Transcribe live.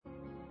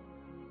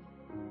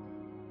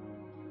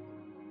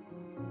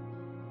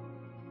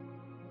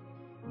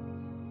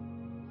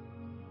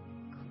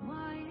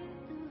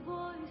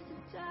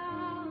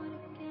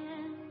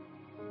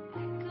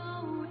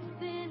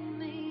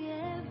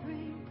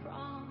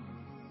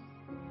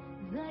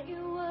Let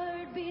your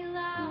word be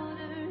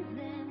louder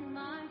than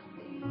my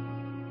feet.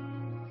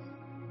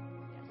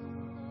 Yes,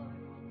 Lord.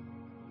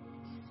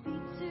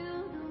 Speak to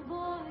the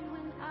void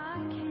when I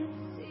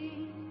can't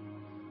see.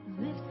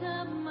 Lift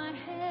up my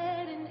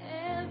head in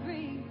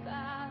every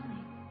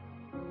valley.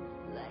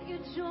 Let your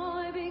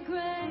joy be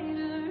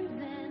greater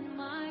than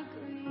my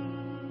grief.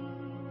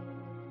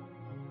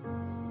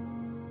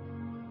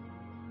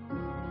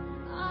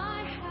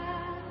 I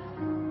have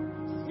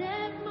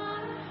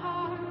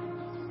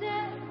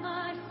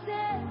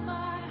set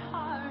my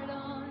heart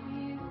on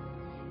you.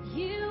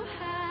 You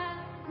have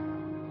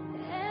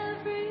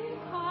every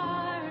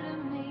part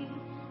of me.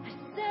 I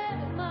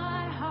set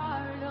my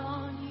heart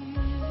on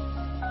you.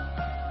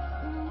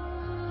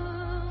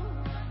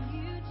 Ooh,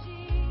 you,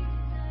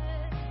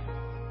 Jesus.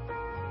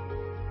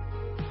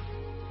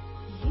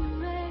 You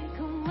make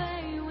a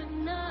way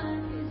when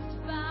none is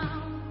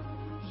found.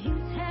 You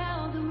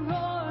tell the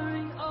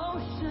roaring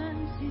ocean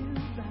to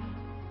bow.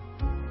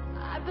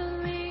 I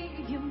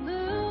believe you're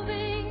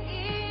moving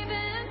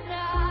even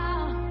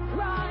now,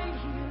 right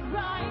here,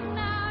 right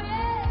now,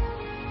 yeah.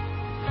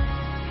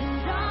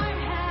 And I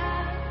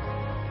have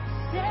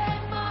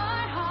set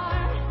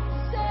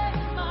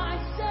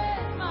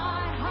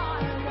my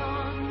heart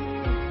on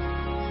you.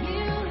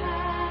 You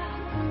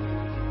have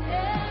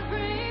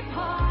every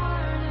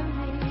part of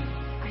me.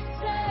 I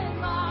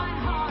set my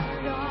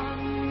heart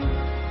on you.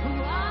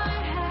 I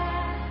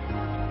have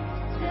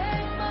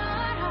set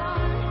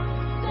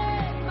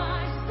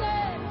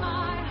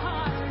my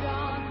heart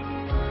on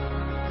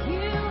you.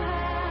 You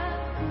have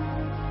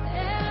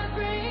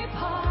every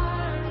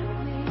part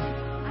of me.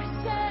 I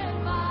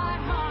set my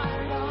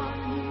heart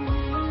on you.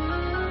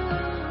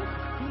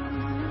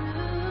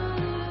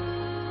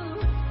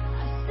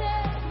 I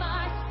set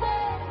my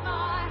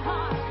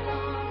heart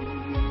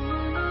on you.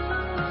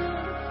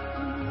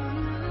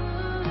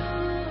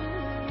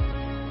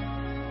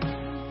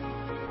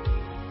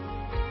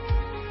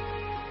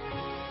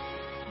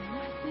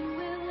 Nothing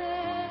will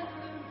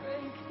ever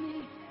break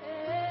me,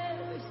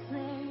 ever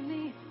slay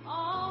me.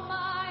 All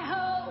my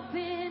hope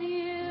in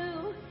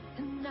you,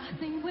 and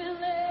nothing will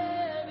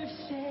ever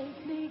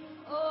shake me,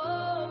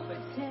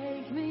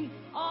 overtake me.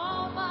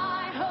 All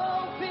my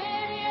hope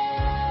in you,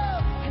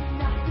 and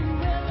nothing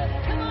will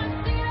ever, come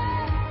on, sing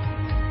it,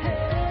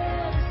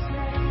 ever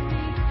slay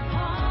me.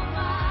 All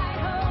my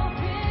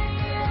hope in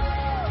you,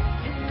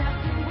 and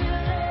nothing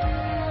will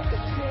ever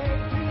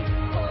shake me,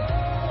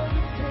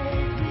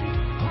 overtake me.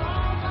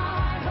 All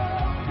my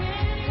hope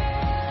in you,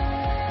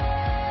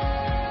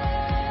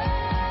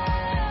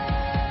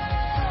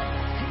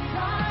 and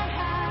I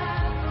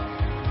have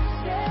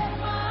set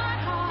my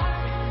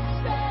heart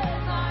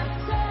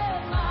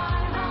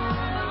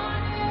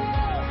on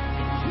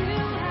you. You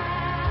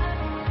have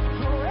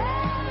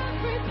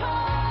every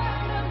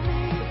part of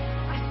me.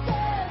 I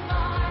set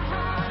my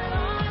heart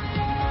on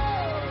you.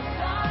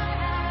 I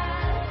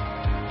have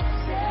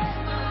set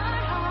my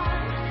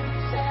heart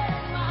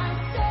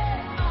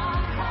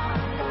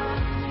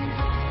on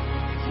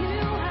you. You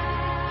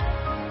have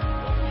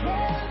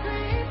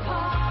every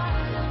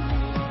part of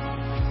me.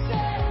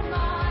 Set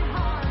my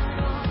heart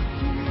on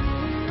you.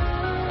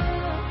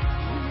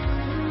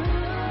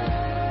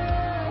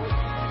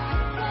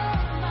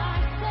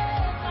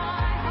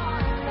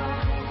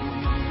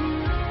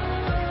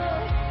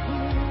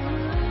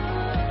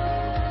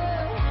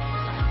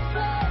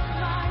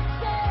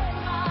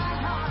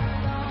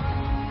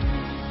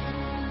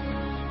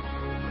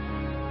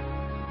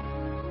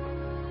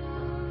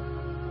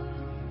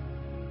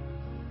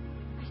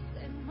 I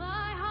set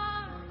my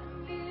heart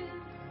on you,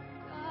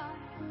 God.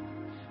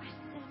 I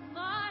set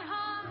my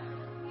heart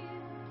on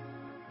you,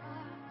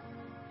 God.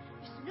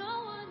 There's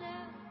no one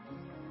else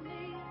for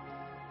me.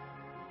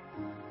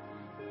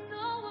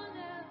 No one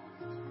else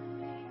for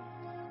me.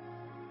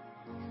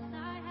 'Cause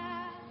I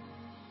have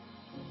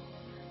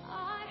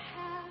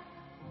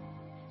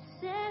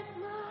set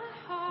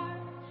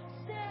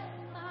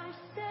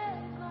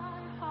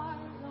my heart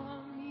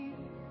on you.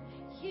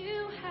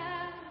 You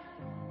have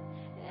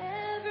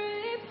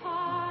every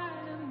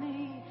part of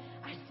me.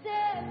 I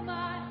set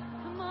my,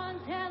 come on,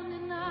 tell me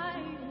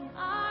tonight.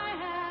 I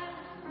have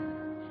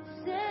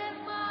set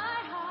my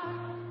heart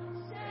on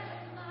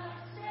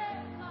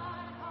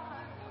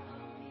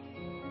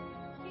you.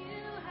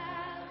 You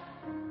have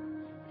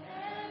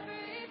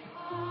every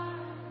part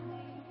of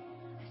me.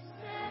 I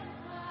set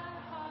my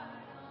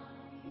heart on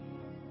you.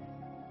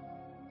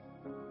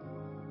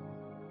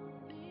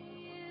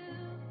 Be you,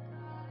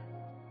 God.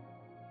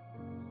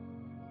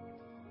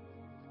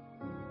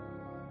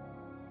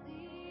 Be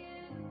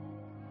you,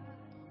 God.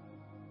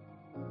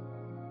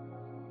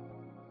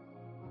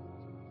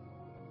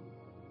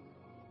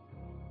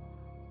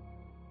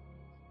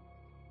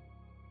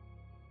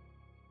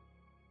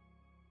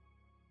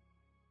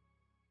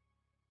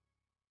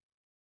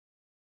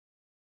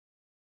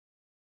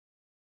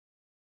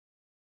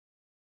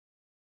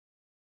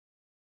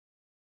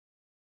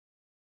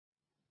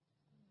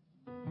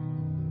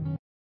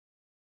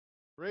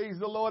 Praise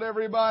the Lord,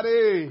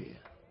 everybody.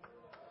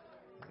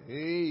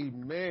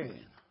 Amen.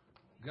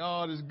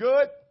 God is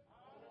good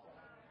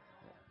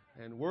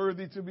and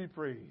worthy to be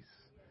praised.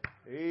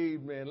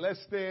 Amen.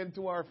 Let's stand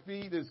to our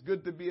feet. It's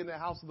good to be in the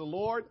house of the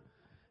Lord.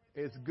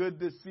 It's good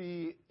to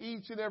see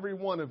each and every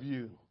one of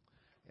you.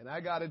 And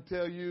I got to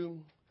tell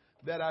you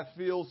that I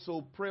feel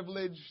so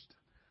privileged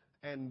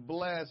and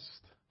blessed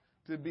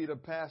to be the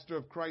pastor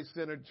of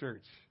Christ-Centered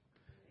Church.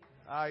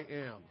 I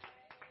am.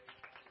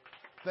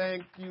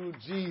 Thank you,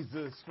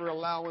 Jesus, for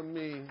allowing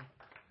me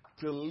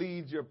to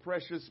lead your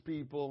precious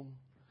people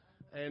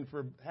and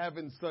for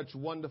having such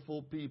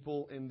wonderful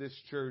people in this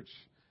church.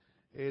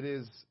 It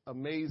is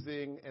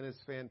amazing and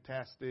it's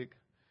fantastic,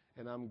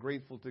 and I'm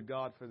grateful to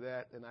God for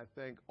that. And I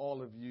thank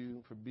all of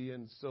you for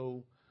being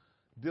so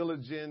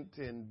diligent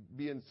and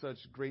being such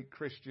great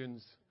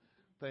Christians.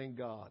 Thank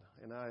God.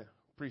 And I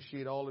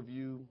appreciate all of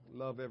you,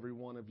 love every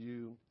one of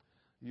you.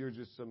 You're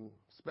just some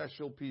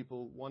special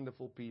people,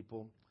 wonderful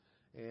people.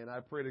 And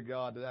I pray to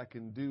God that I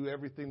can do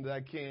everything that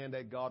I can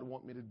that God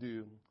wants me to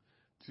do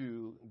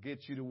to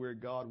get you to where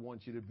God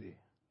wants you to be.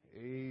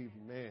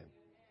 Amen.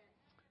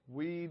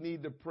 We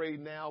need to pray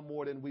now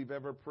more than we've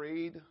ever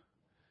prayed.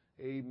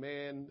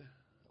 Amen.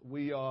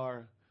 We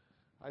are,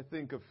 I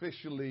think,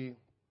 officially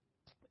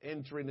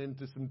entering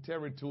into some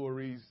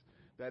territories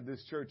that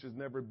this church has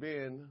never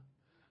been.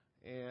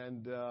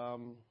 And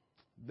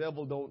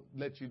devil don't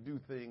let you do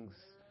things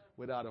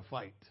without a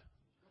fight.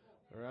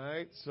 All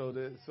right? So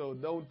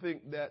don't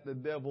think that the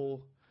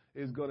devil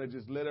is going to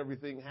just let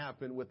everything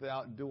happen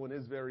without doing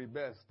his very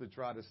best to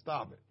try to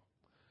stop it.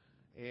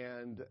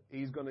 And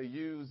he's going to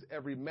use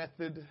every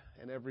method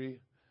and every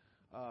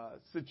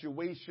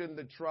situation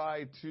to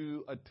try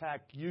to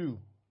attack you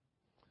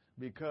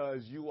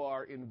because you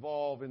are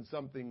involved in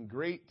something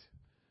great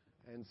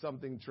and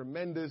something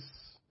tremendous,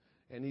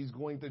 and he's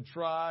going to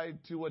try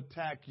to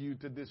attack you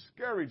to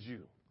discourage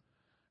you.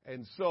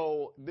 And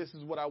so this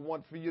is what I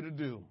want for you to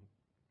do.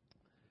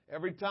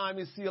 Every time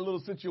you see a little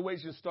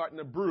situation starting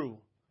to brew,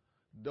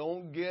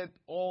 don't get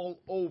all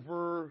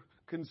over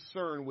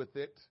concerned with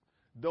it.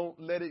 Don't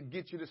let it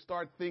get you to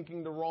start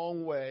thinking the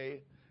wrong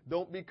way.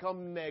 Don't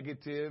become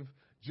negative.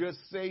 Just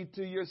say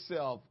to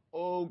yourself,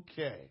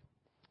 okay,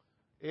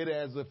 it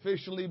has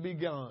officially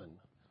begun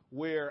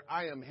where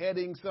I am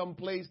heading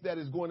someplace that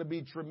is going to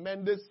be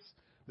tremendous.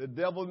 The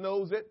devil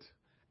knows it,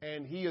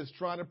 and he is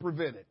trying to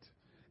prevent it.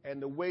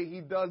 And the way he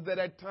does that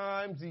at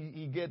times,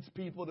 he gets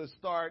people to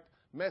start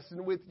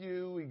messing with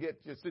you. He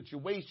gets your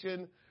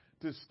situation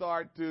to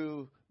start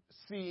to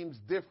seem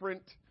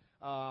different.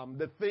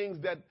 The things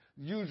that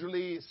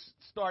usually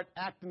start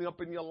acting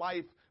up in your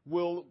life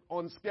will,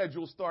 on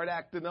schedule, start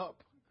acting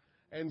up.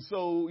 And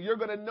so you're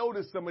going to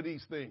notice some of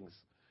these things.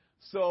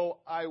 So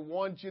I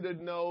want you to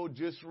know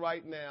just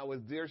right now,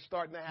 as they're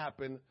starting to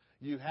happen,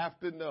 you have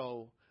to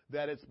know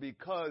that it's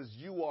because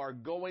you are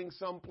going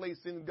someplace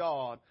in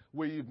God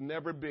where you've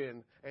never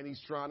been, and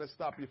he's trying to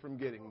stop you from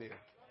getting there.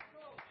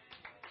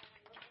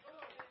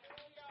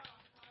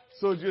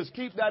 So just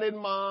keep that in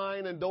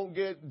mind and don't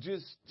get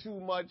just too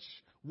much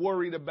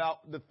worried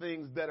about the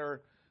things that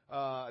are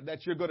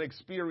that you're going to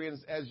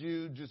experience as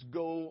you just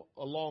go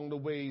along the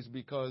ways,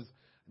 because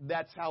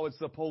that's how it's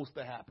supposed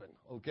to happen,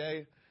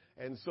 okay?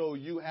 And so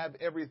you have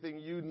everything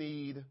you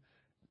need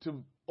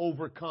to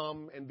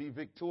overcome and be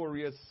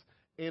victorious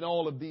in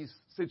all of these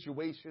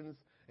situations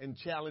and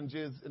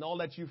challenges and all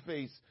that you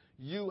face.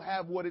 You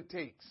have what it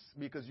takes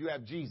because you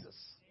have Jesus.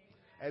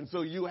 And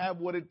so you have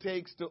what it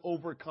takes to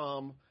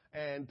overcome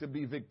and to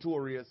be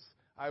victorious.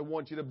 I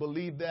want you to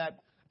believe that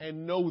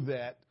and know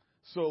that,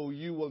 so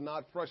you will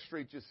not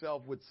frustrate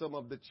yourself with some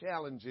of the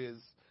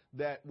challenges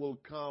that will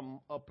come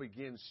up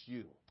against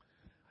you.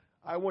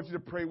 I want you to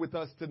pray with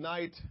us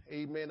tonight.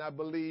 Amen. I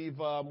believe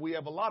we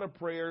have a lot of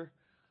prayer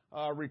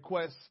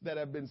requests that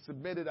have been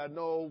submitted. I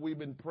know we've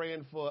been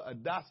praying for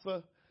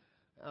Adassa,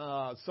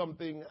 I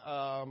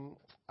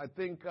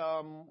think,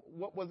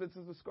 what was it,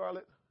 Sister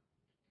Scarlett?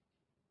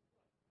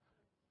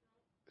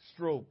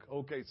 Stroke.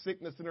 Okay,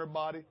 sickness in her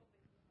body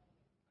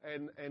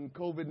and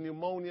COVID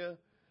pneumonia.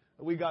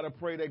 We got to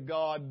pray that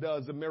God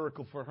does a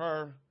miracle for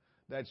her,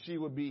 that she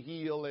would be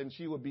healed and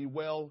she would be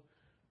well.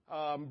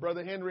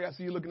 Brother Henry, I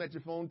see you looking at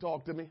your phone.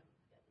 Talk to me.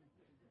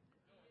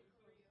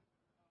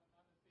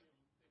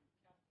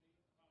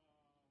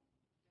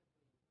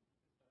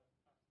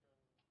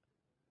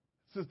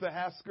 Sister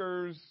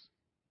Hasker's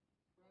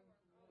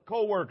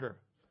co-worker.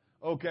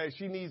 Okay,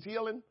 she needs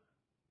healing.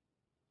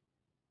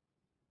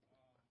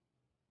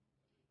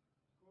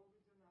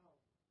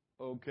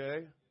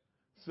 Okay,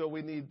 so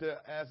we need to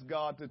ask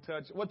God to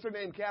touch. What's her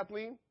name?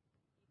 Kathleen?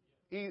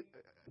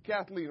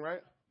 Kathleen, right?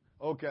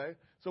 Okay,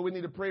 so we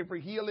need to pray for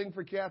healing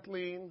for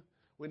Kathleen.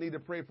 We need to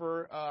pray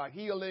for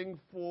healing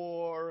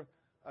for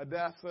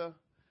Adassa.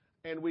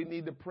 And we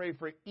need to pray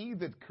for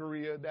Edith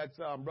Correa. That's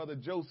Brother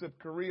Joseph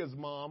Correa's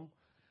mom.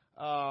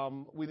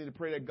 We need to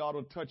pray that God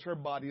will touch her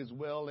body as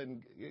well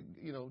and,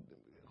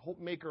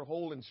 make her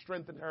whole and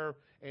strengthen her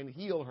and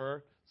heal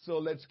her. So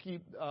let's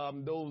keep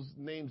those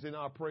names in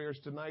our prayers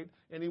tonight.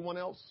 Anyone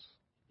else?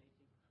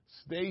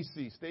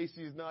 Stacy.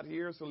 Stacy is not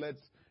here, so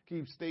let's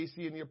keep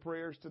Stacy in your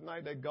prayers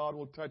tonight, that God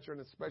will touch her in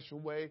a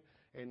special way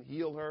and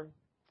heal her.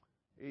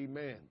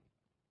 Amen.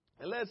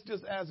 And let's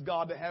just ask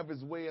God to have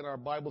his way in our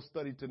Bible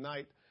study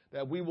tonight,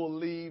 that we will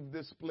leave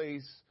this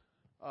place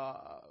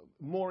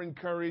more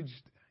encouraged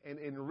and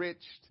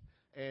enriched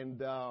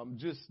and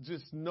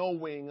just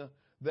knowing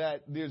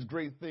that there's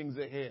great things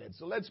ahead.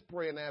 So let's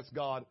pray and ask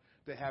God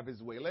to have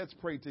his way. Let's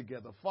pray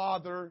together.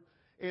 Father,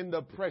 in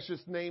the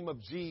precious name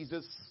of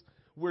Jesus,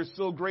 we're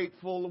so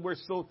grateful, we're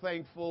so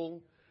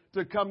thankful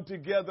to come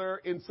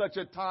together in such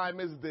a time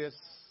as this.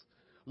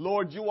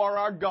 Lord, you are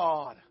our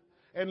God.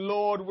 And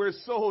Lord, we're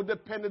so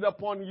dependent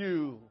upon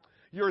you.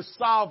 You're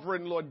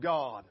sovereign, Lord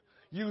God.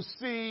 You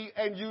see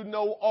and you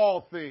know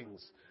all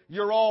things.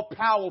 You're all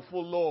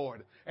powerful,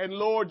 Lord. And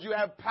Lord, you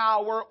have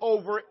power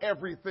over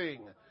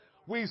everything.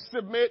 We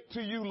submit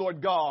to you,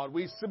 Lord God.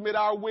 We submit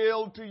our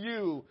will to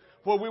you,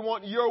 for we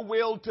want your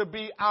will to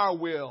be our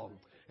will.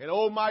 And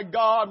oh my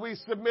God, we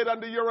submit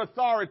under your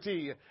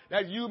authority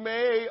that you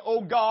may,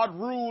 oh God,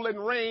 rule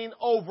and reign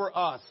over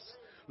us.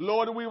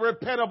 Lord, we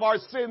repent of our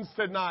sins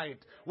tonight.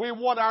 We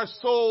want our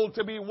soul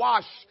to be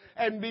washed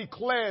and be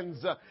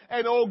cleansed.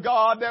 And oh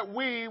God, that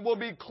we will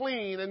be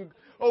clean. And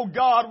oh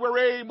God,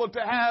 we're able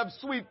to have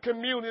sweet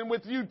communion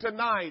with you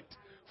tonight.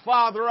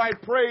 Father, I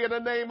pray in the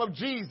name of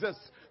Jesus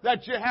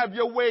that you have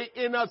your way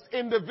in us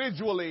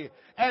individually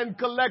and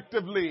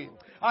collectively.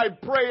 I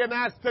pray and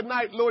ask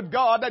tonight, Lord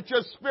God, that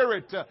your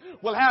Spirit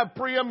will have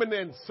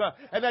preeminence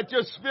and that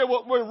your Spirit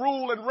will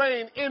rule and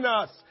reign in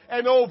us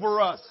and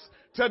over us.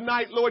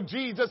 Tonight, Lord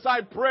Jesus,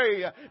 I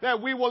pray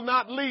that we will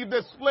not leave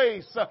this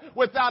place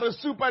without a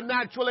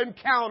supernatural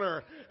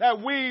encounter,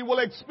 that we will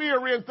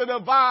experience the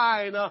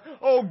divine,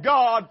 oh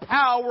God,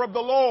 power of the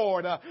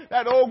Lord,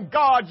 that, oh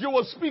God, you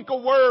will speak a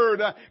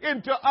word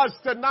into us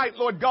tonight,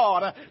 Lord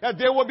God, that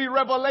there will be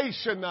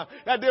revelation,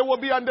 that there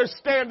will be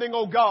understanding,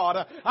 oh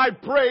God. I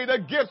pray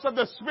the gifts of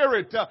the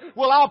Spirit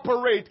will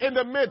operate in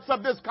the midst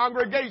of this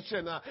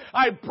congregation.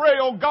 I pray,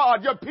 oh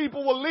God, your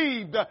people will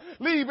leave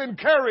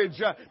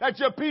encouraged, that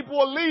your people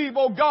will leave,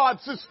 oh God,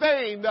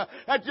 sustained,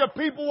 that your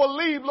people will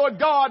leave, Lord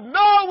God,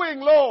 knowing,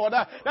 Lord,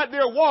 that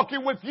they're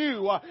walking with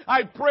you.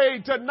 I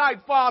pray tonight,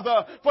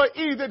 Father, for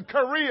Edith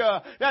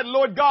Korea, that,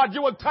 Lord God,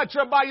 you will touch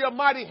her by your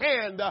mighty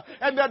hand,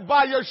 and that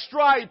by your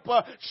stripe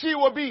she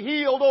will be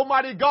healed,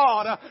 Almighty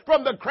God,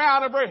 from the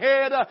crown of her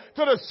head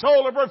to the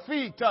sole of her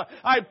feet.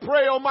 I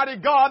pray, Almighty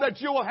God,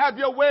 that you will have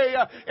your way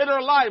in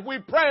her life. We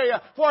pray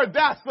for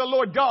Adassa,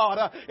 Lord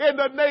God, in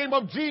the name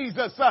of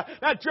Jesus,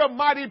 that your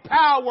mighty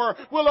power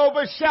will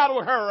overshadow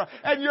her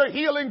and your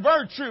healing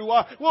virtue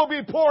will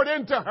be poured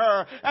into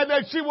her, and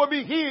that she will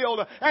be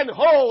healed and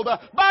whole.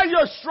 By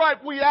your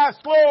stripe we ask,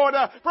 Lord,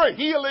 for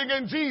healing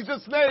in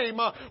Jesus' name.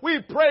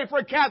 We pray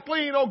for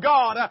Kathleen, oh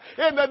God,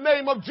 in the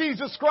name of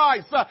Jesus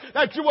Christ,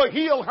 that you will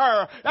heal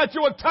her, that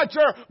you will touch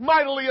her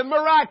mightily and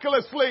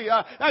miraculously,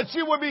 that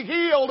she will be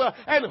healed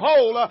and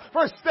whole.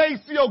 For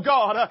Stacy, oh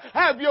God,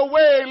 have your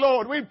way,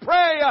 Lord. We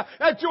pray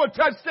that you will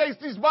touch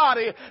Stacy's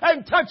body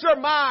and touch her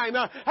mind.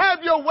 Have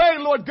your way,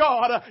 Lord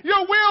God.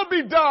 Your will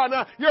be done.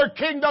 Your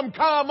kingdom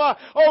come,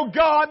 oh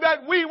God,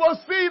 that we will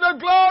see the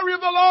glory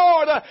of the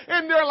Lord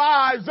in their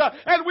lives,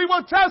 and we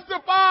will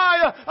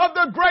testify of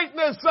the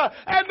greatness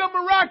and the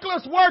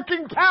miraculous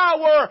working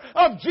power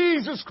of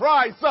Jesus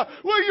Christ.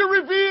 Will you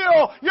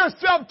reveal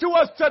yourself to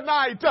us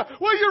tonight?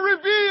 Will you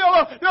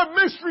reveal the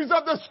mysteries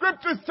of the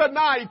Scriptures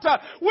tonight?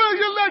 Will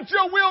you let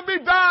your will be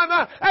done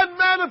and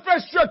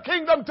manifest your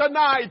kingdom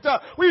tonight?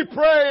 We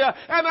pray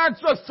and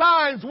ask for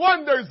signs,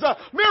 wonders,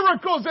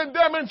 miracles, and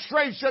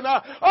demonstration.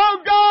 Oh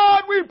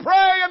God, we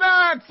pray and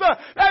ask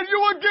that you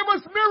will give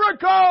us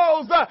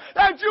miracles,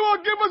 that you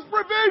will give us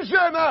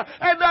provision,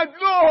 and that,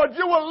 Lord,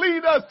 you will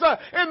lead us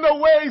in the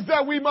ways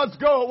that we must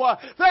go.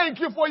 Thank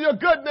you for your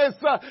goodness,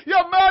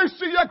 your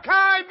mercy, your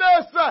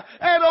kindness,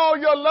 and all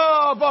your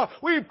love.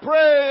 We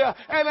pray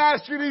and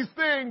ask you these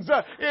things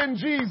in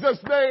Jesus'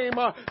 name.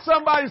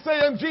 Somebody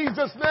say, in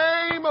Jesus'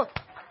 name.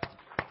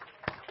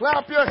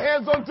 Clap your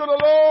hands unto the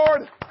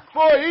Lord,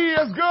 for he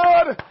is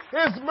good,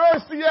 his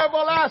mercy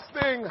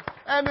everlasting,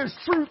 and his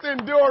truth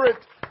endureth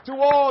to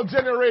all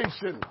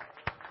generations.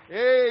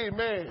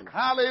 Amen.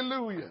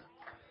 Hallelujah.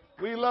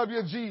 We love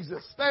you,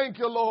 Jesus. Thank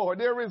you, Lord.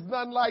 There is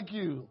none like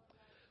you.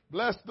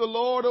 Bless the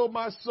Lord, O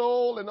my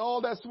soul, and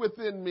all that's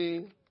within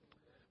me.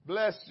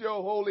 Bless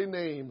your holy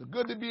name.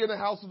 Good to be in the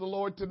house of the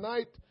Lord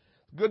tonight.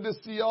 Good to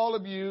see all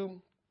of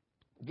you.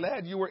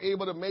 Glad you were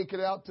able to make it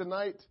out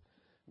tonight.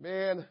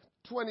 Man,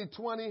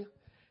 2020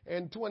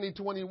 and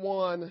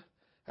 2021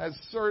 has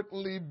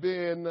certainly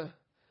been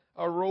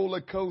a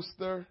roller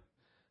coaster.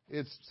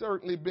 It's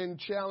certainly been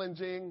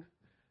challenging.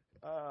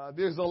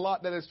 There's a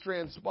lot that has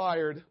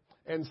transpired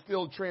and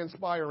still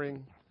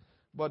transpiring.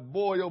 But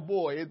boy, oh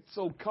boy, it's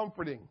so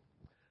comforting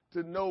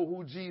to know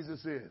who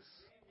Jesus is.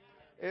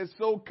 It's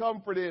so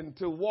comforting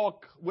to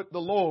walk with the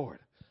Lord,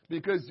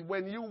 because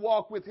when you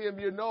walk with him,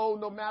 you know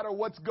no matter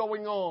what's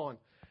going on,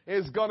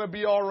 it's going to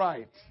be all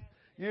right.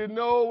 You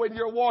know when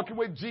you're walking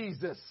with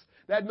Jesus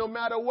that no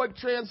matter what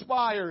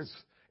transpires,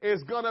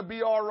 it's going to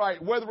be all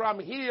right. Whether I'm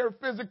here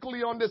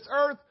physically on this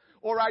earth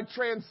or I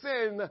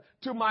transcend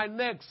to my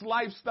next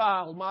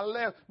lifestyle,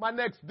 my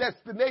next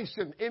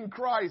destination in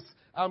Christ,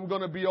 I'm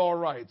going to be all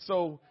right.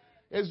 So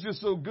it's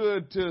just so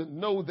good to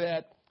know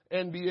that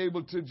and be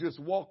able to just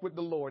walk with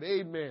the Lord.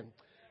 Amen.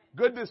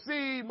 Good to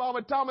see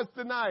Mama Thomas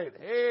tonight.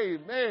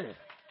 Amen.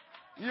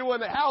 You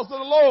in the house of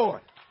the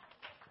Lord.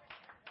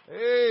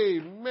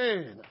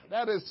 Amen.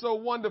 That is so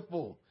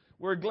wonderful.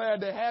 We're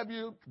glad to have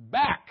you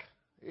back.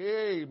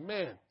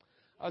 Amen.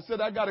 I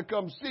said I got to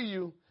come see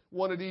you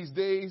one of these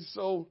days,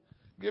 so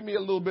give me a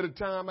little bit of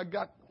time. I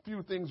got a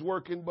few things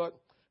working, but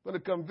I'm going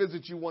to come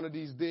visit you one of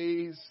these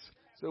days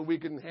so we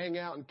can hang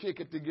out and kick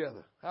it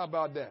together. How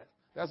about that?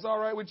 That's all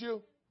right with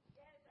you?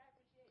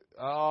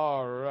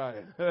 All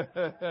right.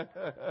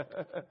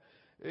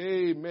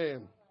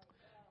 Amen.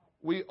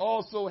 We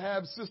also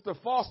have Sister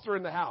Foster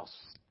in the house.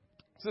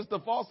 Sister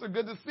Foster,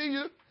 good to see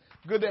you.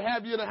 Good to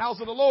have you in the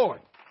house of the Lord.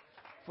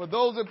 For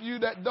those of you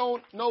that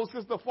don't know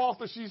Sister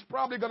Foster, she's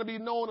probably going to be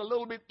known a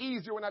little bit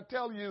easier when I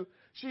tell you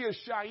she is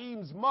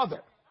Shaim's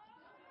mother.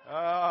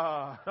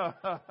 Shaim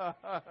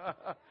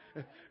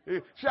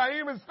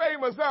is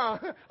famous, huh?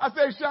 I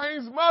say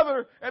Shaim's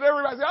mother, and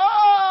everybody says,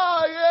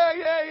 oh,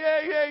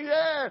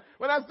 yeah.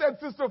 When I said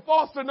Sister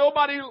Foster,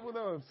 nobody,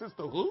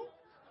 Sister who?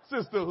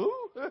 Sister who?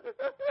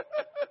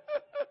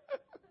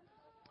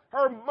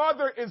 Her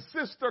mother is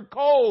Sister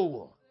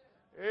Cole.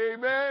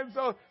 Amen.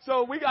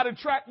 So we got to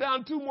track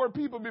down 2 more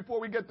people before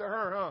we get to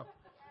her, huh?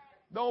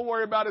 Don't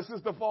worry about it,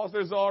 Sister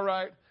Foster. It's all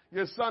right.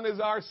 Your son is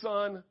our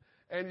son,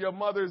 and your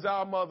mother is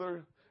our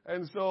mother.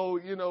 And so,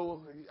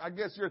 I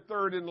guess you're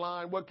third in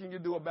line. What can you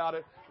do about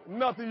it?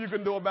 Nothing you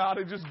can do about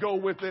it. Just go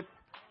with it.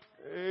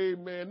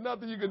 Amen.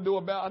 Nothing you can do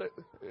about it.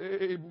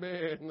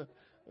 Amen.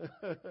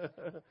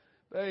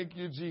 Thank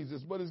you,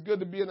 Jesus. But it's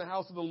good to be in the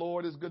house of the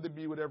Lord. It's good to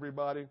be with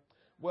everybody.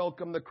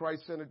 Welcome to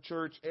Christ Centered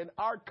Church and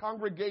our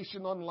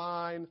congregation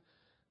online.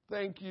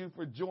 Thank you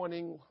for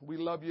joining. We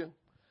love you.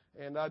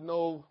 And I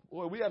know,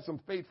 we have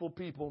some faithful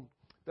people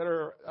that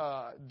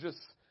are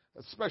just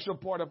a special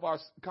part of our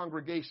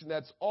congregation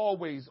that's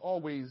always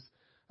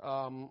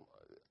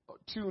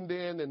tuned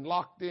in and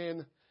locked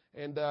in.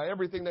 And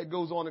everything that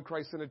goes on in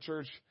Christ Centered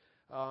Church,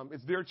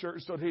 it's their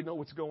church, so they know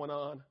what's going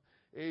on.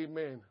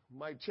 Amen.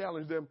 Might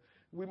challenge them.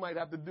 We might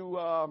have to do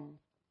a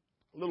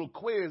little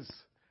quiz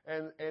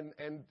and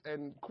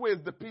quiz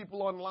the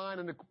people online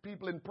and the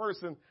people in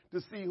person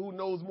to see who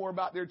knows more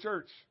about their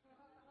church.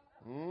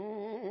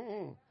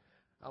 I'm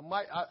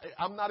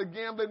not a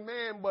gambling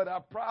man, but I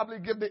probably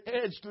give the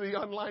edge to the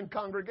online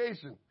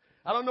congregation.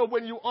 I don't know,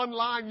 when you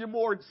online, you're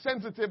more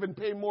sensitive and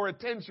pay more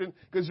attention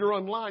because you're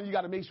online. You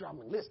got to make sure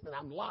I'm listening,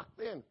 I'm locked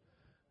in.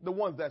 The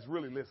ones that's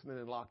really listening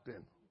and locked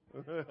in.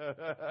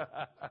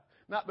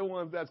 Not the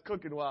ones that's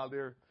cooking while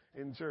they're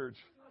in church.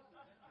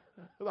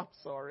 I'm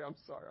sorry.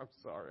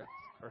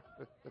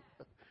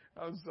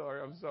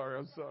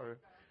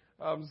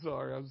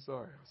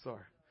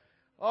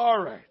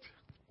 All right.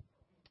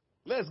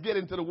 Let's get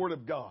into the Word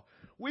of God.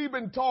 We've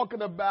been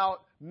talking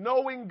about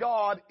knowing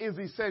God is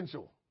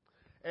essential.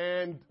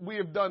 And we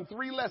have done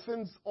 3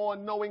 lessons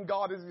on knowing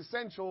God is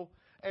essential.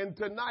 And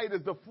tonight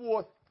is the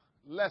 4th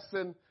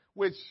lesson,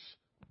 which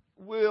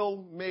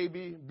will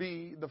maybe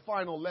be the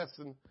final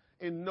lesson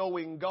in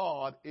knowing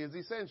God is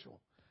essential.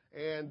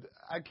 And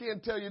I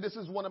can't tell you, this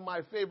is one of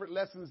my favorite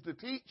lessons to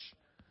teach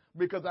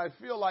because I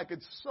feel like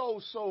it's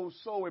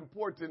so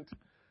important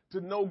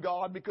to know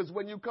God, because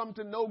when you come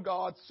to know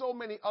God, so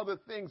many other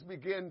things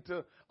begin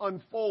to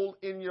unfold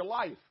in your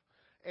life.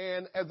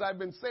 And as I've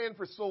been saying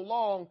for so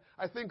long,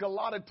 I think a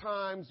lot of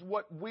times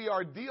what we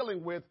are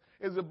dealing with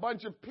is a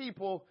bunch of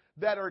people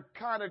that are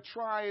kind of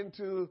trying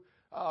to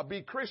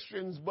be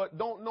Christians, but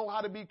don't know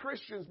how to be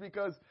Christians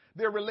because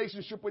their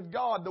relationship with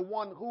God, the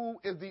one who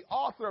is the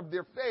author of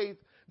their faith,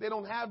 they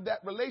don't have that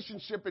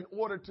relationship in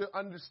order to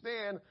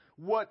understand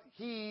what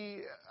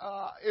He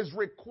is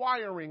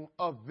requiring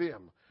of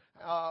them.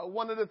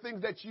 One of the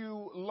things that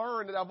you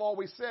learn, that I've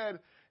always said,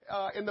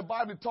 in the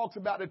Bible, it talks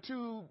about the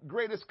 2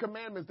 greatest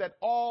commandments, that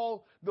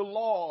all the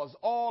laws,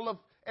 all of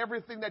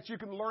everything that you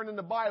can learn in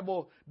the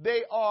Bible,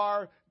 they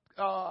are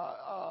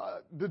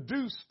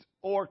deduced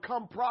or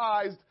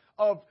comprised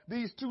of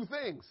these 2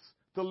 things: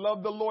 to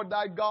love the Lord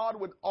thy God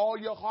with all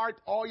your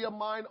heart, all your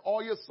mind,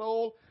 all your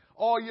soul,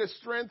 all your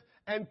strength,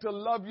 and to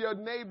love your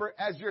neighbor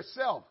as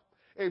yourself.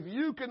 If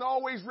you can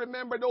always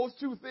remember those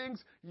 2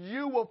 things,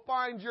 you will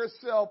find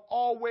yourself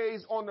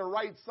always on the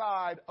right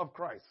side of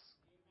Christ.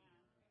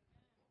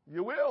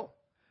 You will.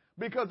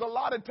 Because a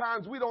lot of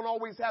times we don't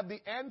always have the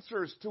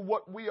answers to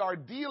what we are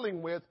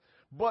dealing with.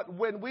 But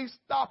when we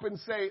stop and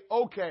say,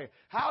 okay,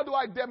 how do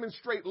I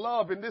demonstrate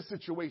love in this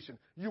situation?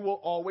 You will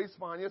always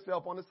find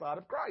yourself on the side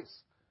of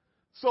Christ.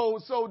 So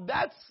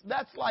that's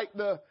like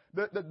the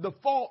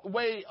default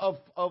way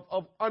of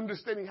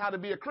understanding how to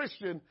be a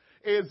Christian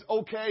is,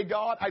 okay,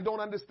 God, I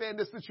don't understand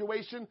this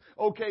situation.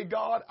 Okay,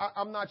 God,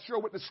 I'm not sure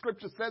what the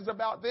scripture says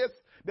about this.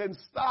 Then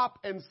stop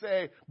and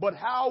say, but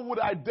how would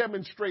I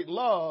demonstrate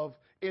love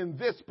in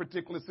this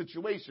particular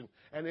situation?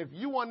 And if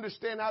you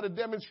understand how to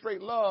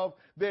demonstrate love,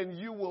 then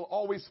you will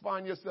always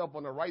find yourself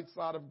on the right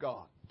side of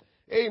God.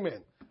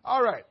 Amen.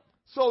 All right.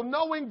 So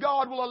knowing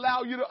God will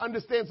allow you to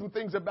understand some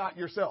things about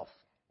yourself.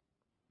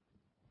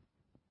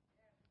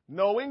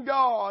 Knowing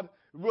God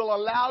will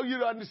allow you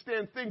to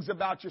understand things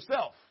about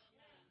yourself.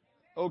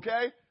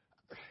 Okay?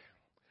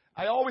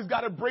 I always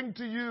got to bring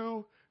to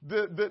you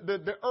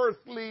the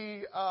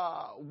earthly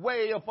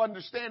way of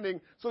understanding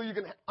so you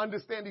can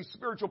understand these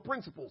spiritual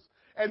principles.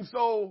 And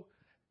so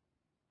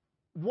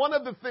one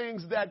of the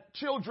things that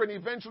children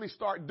eventually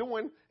start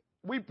doing,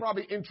 we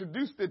probably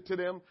introduced it to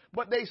them,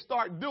 but they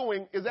start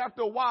doing is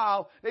after a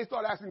while, they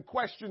start asking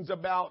questions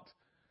about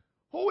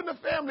who in the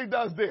family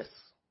does this?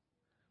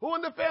 Who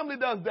in the family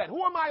does that?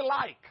 Who am I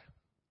like?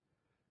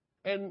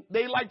 And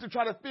they like to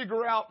try to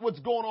figure out what's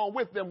going on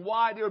with them,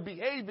 why they're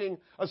behaving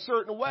a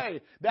certain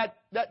way. That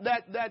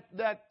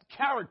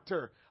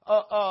character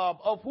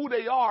of who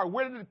they are,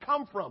 where did it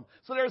come from?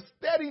 So they're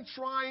steady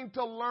trying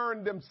to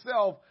learn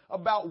themselves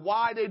about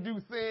why they do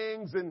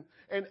things and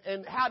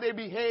how they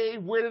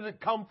behave, where did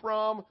it come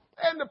from?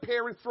 And the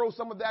parents throw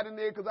some of that in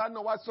there because I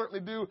know I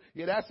certainly do.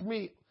 Yeah, that's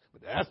me,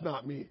 but that's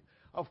not me.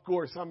 Of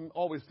course, I'm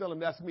always telling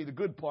them that's me, the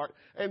good part.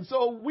 And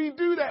so we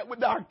do that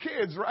with our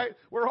kids, right?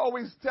 We're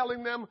always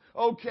telling them,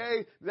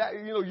 okay, that,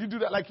 you do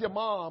that like your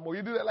mom or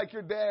you do that like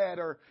your dad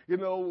or,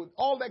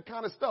 all that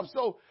kind of stuff.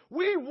 So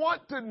we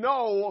want to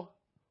know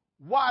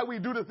why we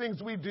do the things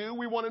we do.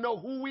 We want to know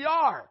who we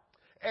are.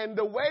 And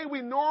the way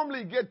we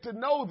normally get to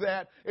know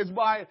that is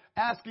by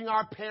asking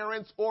our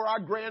parents or our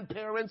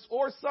grandparents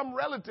or some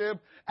relative,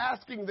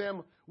 asking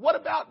them, what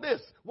about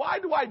this? Why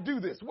do I do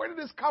this? Where did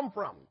this come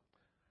from?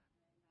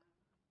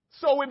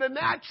 So in the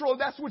natural,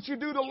 that's what you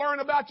do to learn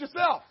about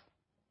yourself.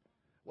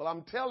 Well,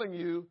 I'm telling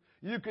you,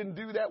 you can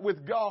do that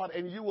with God,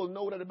 and you will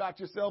know that about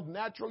yourself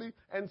naturally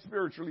and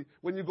spiritually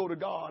when you go to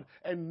God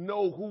and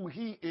know who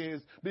He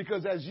is.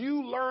 Because as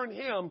you learn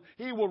Him,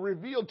 He will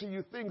reveal to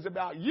you things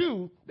about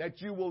you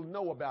that you will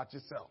know about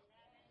yourself.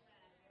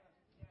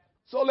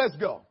 So let's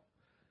go.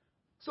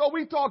 So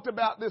we talked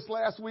about this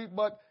last week,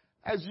 but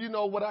as you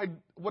know, what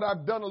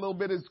I've done a little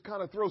bit is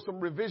kind of throw some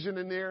revision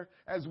in there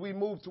as we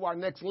move to our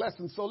next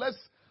lesson. So let's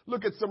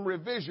look at some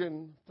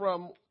revision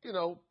from,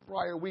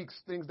 prior weeks,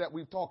 things that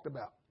we've talked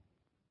about.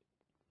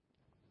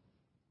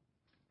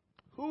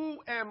 Who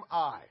am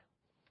I?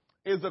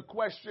 Is a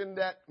question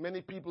that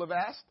many people have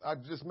asked. I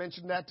just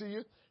mentioned that to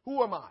you.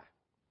 Who am I?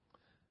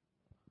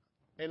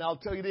 And I'll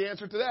tell you the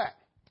answer to that.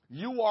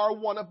 You are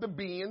one of the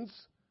beings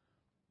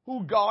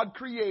who God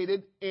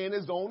created in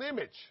His own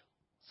image.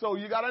 So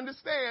you got to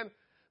understand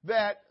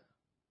that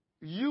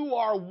you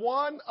are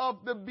one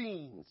of the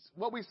beings.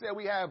 What we said,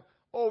 we have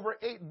over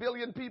 8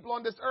 billion people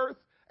on this earth,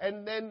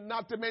 and then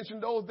not to mention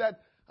those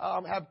that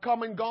have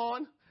come and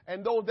gone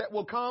and those that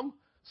will come.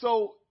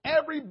 So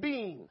every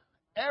being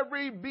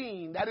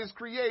that is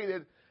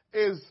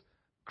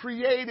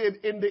created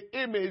in the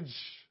image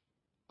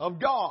of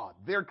God,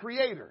 their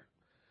creator.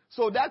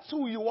 So that's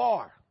who you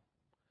are.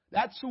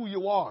 That's who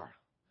you are.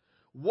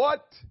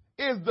 What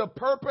is the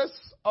purpose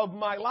of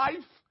my life?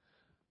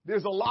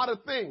 There's a lot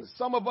of things.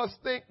 Some of us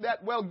think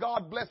that, well,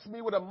 God blessed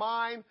me with a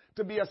mind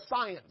to be a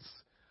scientist.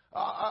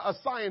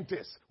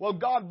 Well,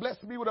 God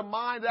blessed me with a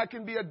mind that I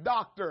can be a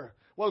doctor.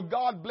 Well,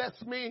 God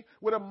blessed me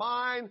with a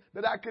mind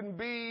that I can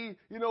be,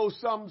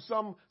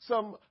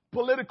 some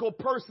political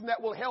person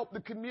that will help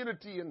the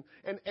community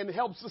and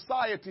help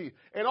society.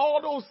 And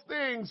all those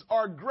things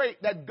are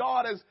great, that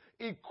God has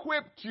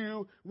equipped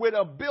you with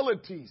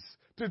abilities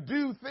to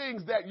do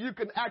things that you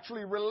can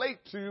actually relate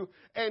to.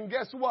 And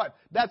guess what?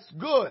 That's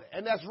good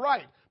and that's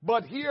right.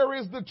 But here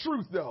is the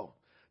truth, though.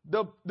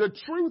 The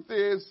truth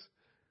is,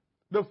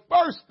 the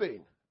first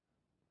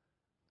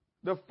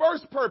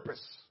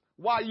purpose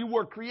why you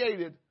were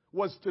created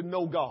was to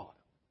know God.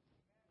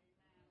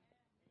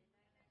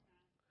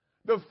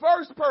 The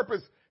first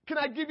purpose. Can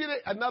I give you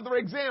another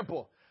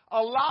example?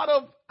 A lot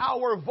of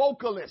our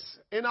vocalists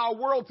in our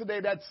world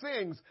today that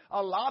sings,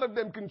 a lot of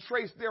them can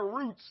trace their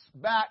roots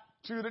back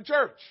to the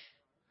church.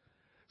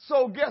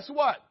 So guess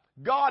what?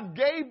 God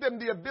gave them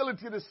the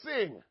ability to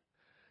sing.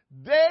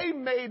 They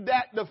made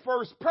that the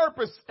first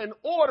purpose and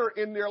order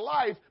in their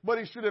life, but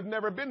it should have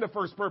never been the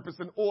first purpose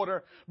and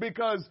order,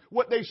 because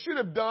what they should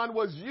have done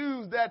was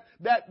use that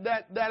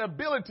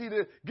ability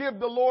to give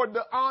the Lord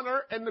the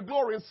honor and the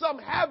glory. And some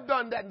have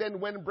done that, then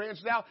went and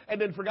branched out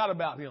and then forgot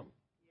about Him.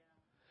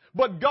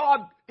 But God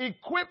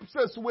equips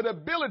us with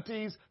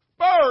abilities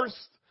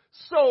first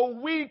so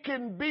we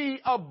can be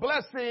a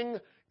blessing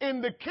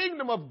in the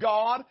kingdom of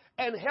God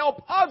and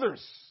help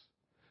others.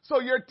 So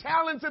your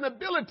talents and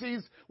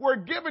abilities were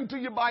given to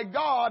you by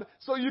God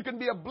so you can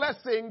be a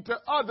blessing to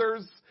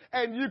others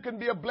and you can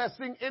be a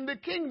blessing in the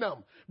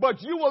kingdom.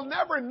 But you will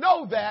never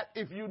know that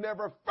if you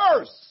never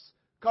first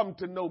come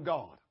to know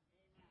God.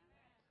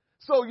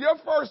 So your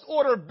first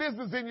order of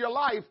business in your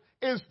life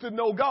is to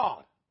know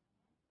God.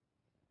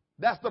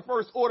 That's the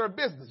first order of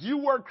business. You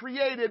were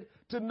created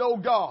to know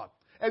God.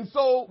 And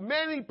so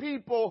many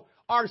people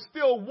are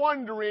still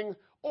wondering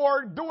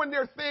or doing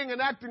their thing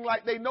and acting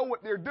like they know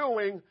what they're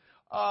doing,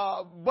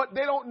 but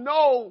they don't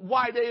know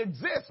why they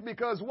exist.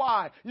 Because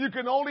why? You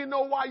can only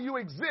know why you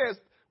exist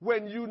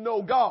when you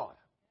know God.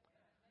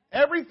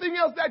 Everything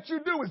else that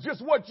you do is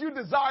just what you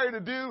desire to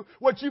do,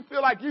 what you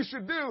feel like you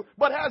should do,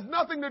 but has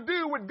nothing to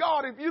do with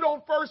God if you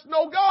don't first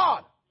know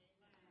God.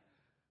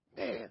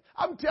 Man,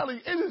 I'm telling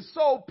you, it is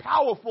so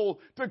powerful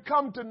to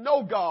come to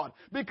know God,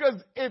 because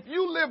if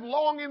you live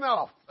long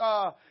enough,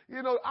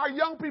 our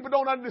young people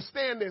don't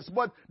understand this,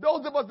 but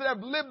those of us that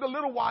have lived a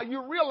little while,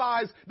 you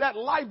realize that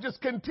life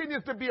just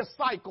continues to be a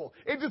cycle.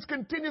 It just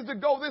continues to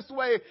go this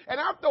way. And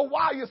after a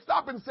while, you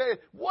stop and say,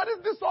 what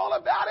is this all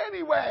about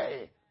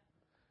anyway?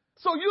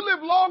 So you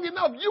live long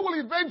enough, you will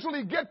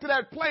eventually get to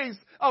that place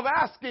of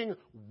asking,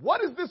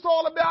 what is this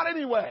all about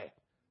anyway?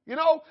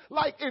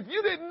 Like if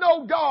you didn't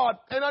know God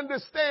and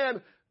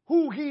understand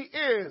who He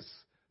is,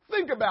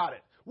 think about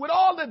it. With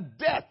all the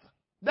death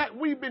that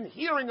we've been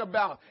hearing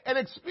about and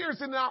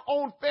experiencing in our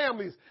own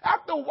families,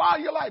 after a while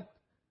you're like,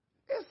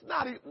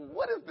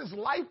 what is this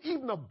life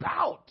even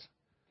about?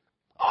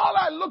 All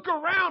I look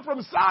around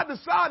from side to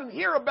side and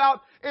hear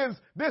about is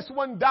this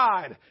one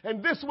died,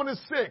 and this one is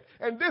sick,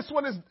 and this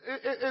one is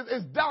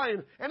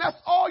dying. And that's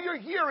all you're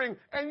hearing,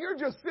 and you're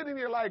just sitting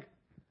there like,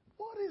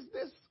 what is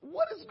this?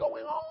 What is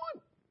going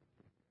on?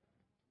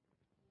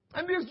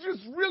 And there's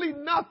just really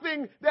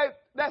nothing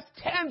that's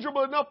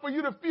tangible enough for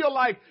you to feel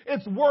like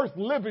it's worth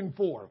living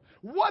for.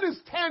 What is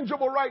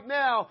tangible right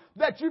now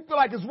that you feel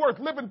like is worth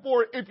living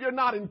for if you're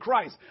not in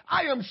Christ?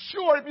 I am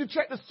sure if you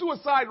check the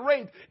suicide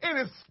rate, it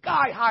is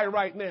sky high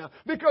right now.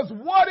 Because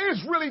what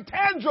is really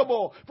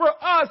tangible for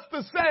us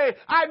to say,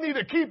 I need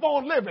to keep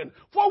on living?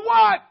 For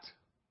what?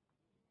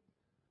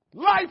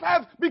 Life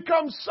has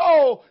become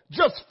so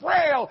just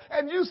frail,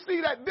 and you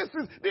see that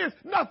there's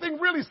nothing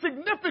really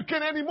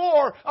significant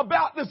anymore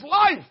about this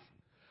life.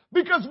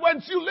 Because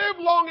once you live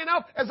long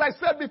enough, as I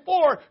said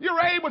before, you're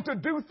able to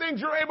do things,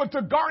 you're able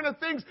to garner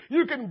things,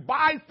 you can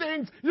buy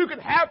things, you can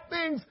have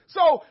things.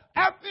 So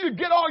after you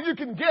get all you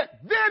can get,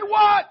 then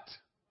what?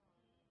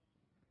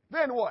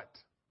 Then what?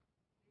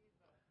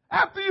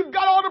 After you've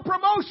got all the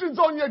promotions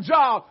on your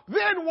job,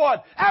 then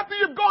what? After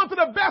you've gone to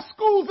the best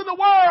schools in the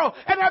world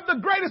and have the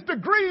greatest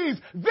degrees,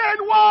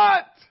 then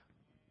what?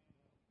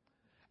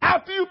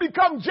 After you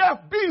become Jeff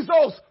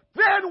Bezos,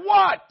 then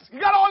what?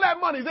 You got all that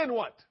money, then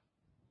what?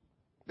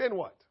 Then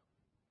what?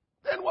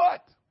 Then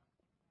what?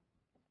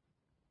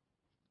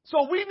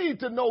 So we need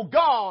to know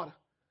God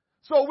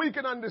so we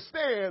can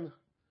understand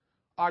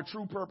our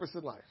true purpose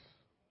in life.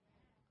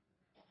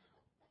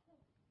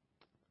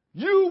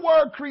 You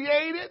were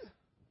created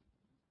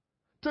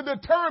to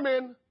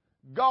determine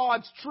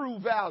God's true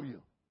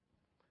value.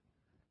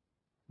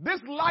 This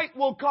light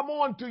will come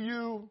on to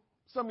you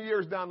some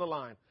years down the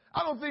line.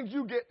 I don't think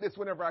you get this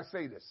whenever I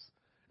say this.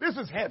 This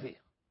is heavy.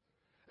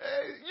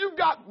 You've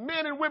got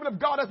men and women of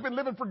God that's been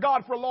living for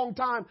God for a long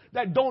time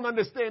that don't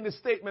understand this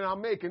statement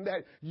I'm making,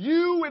 that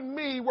you and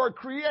me were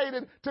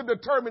created to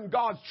determine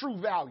God's true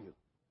value.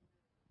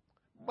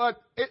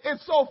 But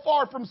it's so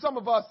far from some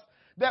of us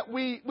that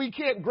we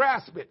can't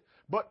grasp it.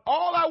 But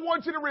all I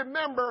want you to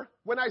remember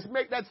when I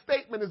make that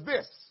statement is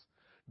this.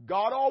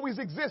 God always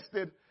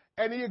existed,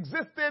 and He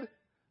existed,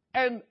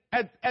 and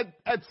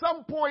at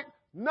some point,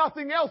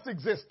 nothing else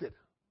existed.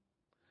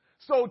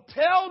 So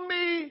tell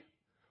me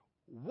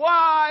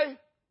why,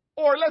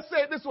 or let's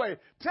say it this way,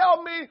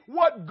 tell me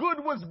what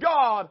good was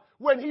God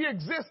when He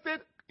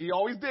existed, He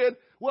always did,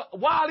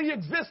 while He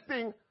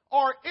existing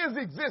or is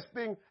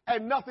existing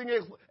and nothing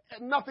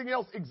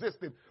else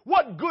existed.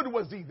 What good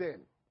was He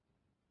then?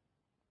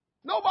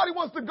 Nobody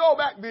wants to go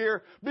back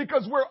there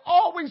because we're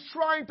always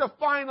trying to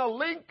find a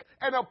link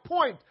and a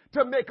point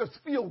to make us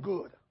feel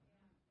good.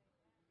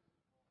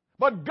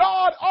 But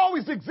God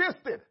always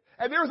existed.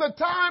 And there was a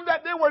time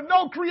that there were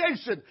no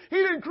creation. He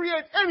didn't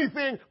create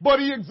anything, but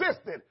He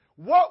existed.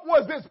 What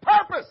was His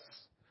purpose?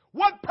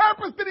 What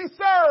purpose did He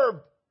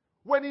serve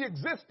when He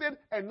existed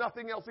and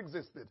nothing else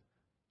existed?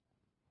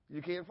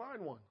 You can't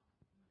find one.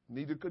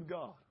 Neither could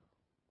God.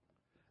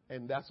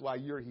 And that's why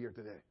you're here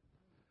today.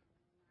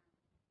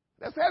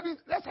 That's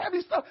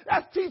heavy stuff.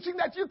 That's teaching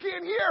that you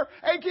can't hear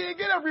and can't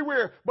get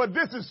everywhere. But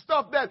this is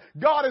stuff that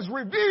God has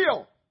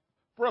revealed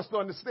for us to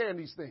understand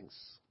these things.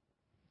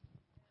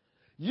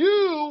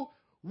 You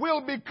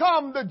will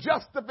become the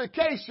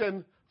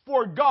justification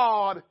for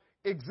God's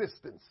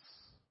existence.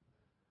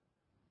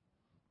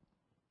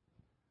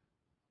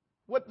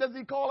 What does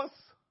He call us,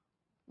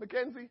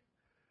 Mackenzie?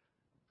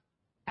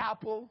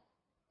 Apple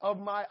of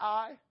my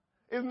eye.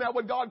 Isn't that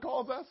what God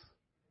calls us?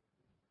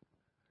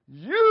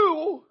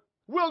 You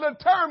will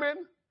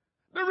determine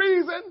the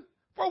reason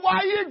for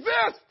why He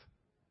exists.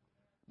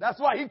 That's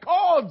why He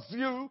calls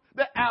you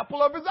the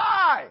apple of His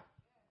eye.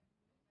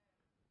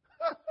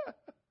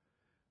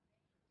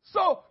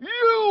 So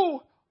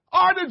you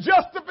are the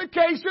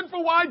justification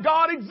for why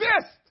God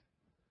exists.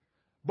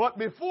 But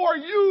before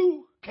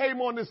you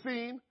came on the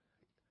scene,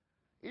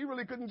 He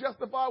really couldn't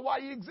justify why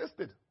He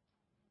existed.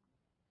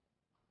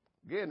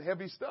 Again,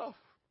 heavy stuff.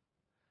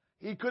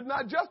 He could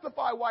not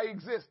justify why He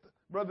existed,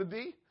 Brother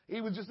D.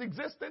 He was just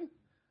existing,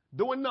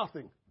 doing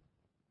nothing.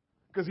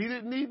 Because He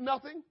didn't need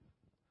nothing.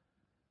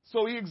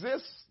 So He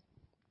exists,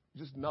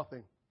 just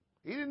nothing.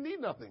 He didn't need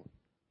nothing.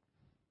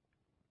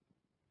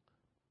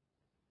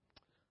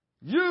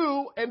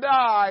 You and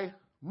I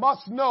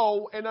must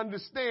know and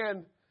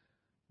understand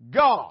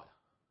God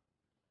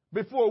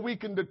before we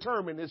can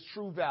determine his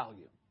true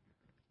value.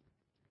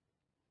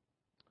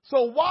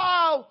 So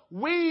while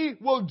we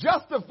will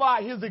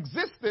justify his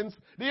existence,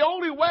 the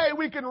only way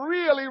we can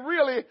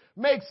really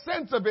make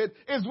sense of it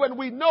is when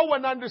we know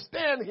and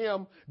understand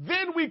him.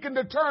 Then we can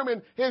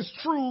determine his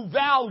true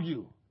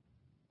value.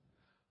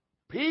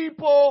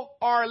 People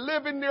are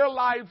living their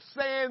life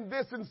saying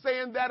this and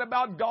saying that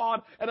about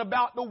God and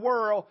about the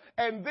world,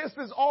 and this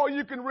is all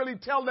you can really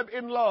tell them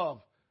in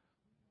love.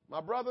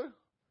 My brother,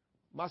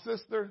 my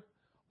sister,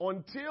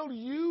 until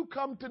you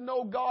come to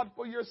know God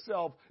for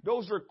yourself,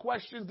 those are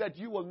questions that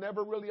you will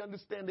never really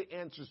understand the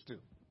answers to.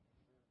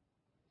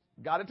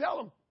 Got to tell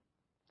them.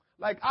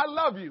 Like, I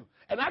love you,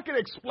 and I can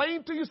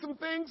explain to you some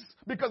things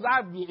because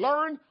I've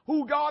learned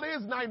who God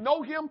is and I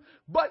know him,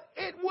 but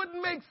it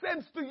wouldn't make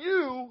sense to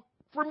you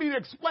for me to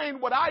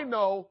explain what I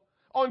know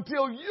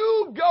until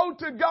you go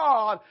to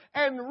God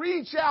and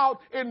reach out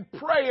in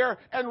prayer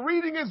and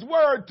reading his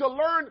word to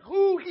learn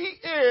who he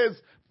is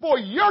for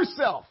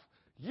yourself.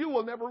 You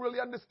will never really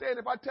understand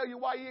if I tell you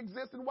why he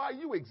exists and why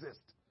you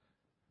exist.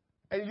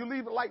 And you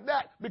leave it like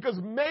that, because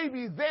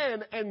maybe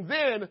then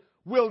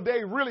will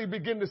they really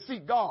begin to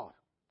seek God.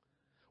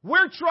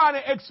 We're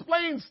trying to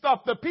explain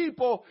stuff to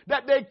people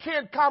that they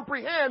can't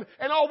comprehend,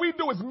 and all we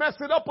do is mess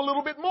it up a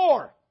little bit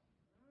more.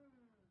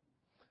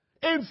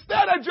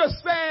 Instead of just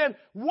saying,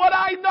 what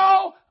I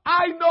know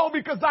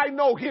because I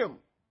know him.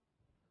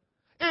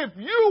 If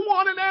you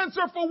want an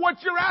answer for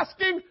what you're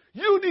asking,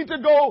 you need to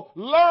go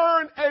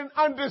learn and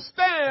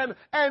understand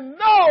and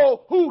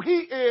know who he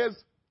is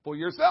for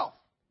yourself.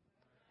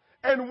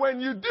 And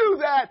when you do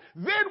that,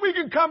 then we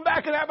can come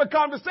back and have a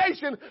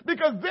conversation,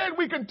 because then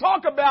we can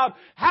talk about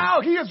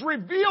how he has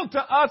revealed to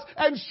us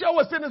and show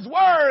us in his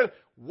word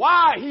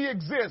why he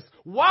exists,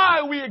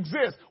 why we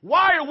exist,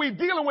 why are we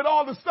dealing with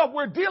all the stuff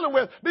we're dealing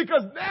with,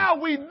 because now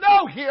we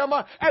know him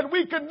and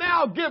we can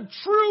now give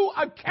true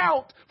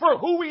account for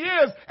who he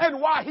is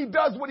and why he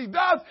does what he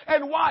does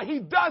and why he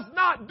does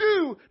not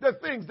do the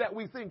things that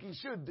we think he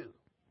should do.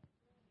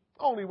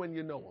 Only when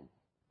you know him.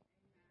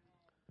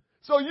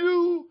 So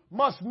you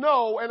must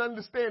know and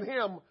understand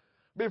him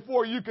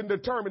before you can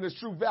determine his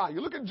true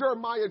value. Look at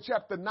Jeremiah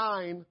chapter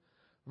 9,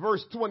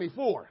 verse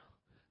 24.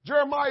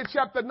 Jeremiah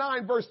chapter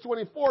 9, verse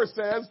 24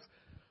 says,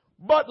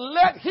 but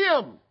let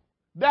him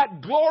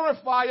that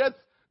glorifieth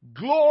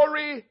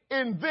glory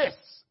in this.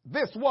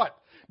 This what?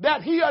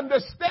 That he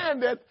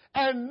understandeth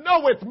and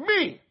knoweth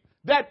me,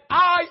 that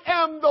I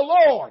am the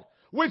Lord,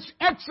 which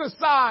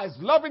exercise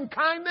loving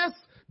kindness,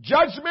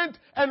 judgment,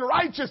 and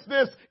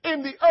righteousness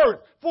in the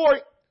earth.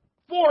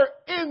 For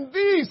in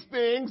these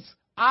things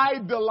I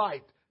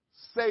delight,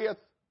 saith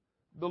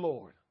the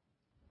Lord.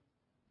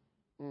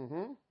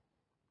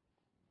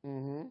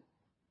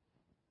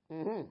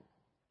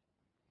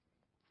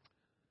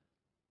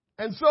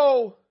 And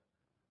so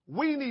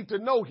we need to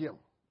know him.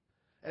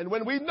 And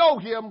when we know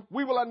him,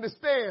 we will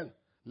understand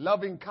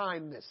loving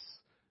kindness,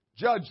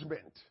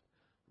 judgment,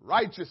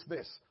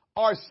 righteousness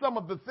are some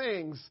of the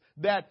things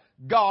that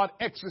God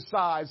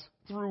exercised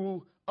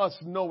through us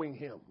knowing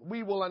him.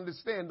 We will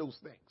understand those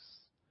things.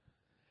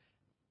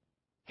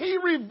 He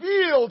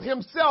revealed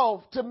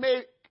himself to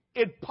make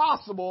it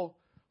possible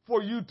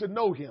for you to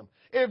know him.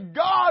 If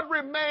God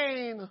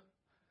remained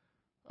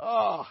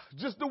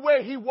just the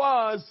way he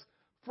was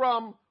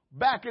from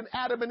back in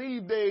Adam and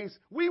Eve days,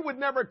 we would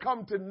never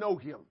come to know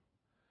him.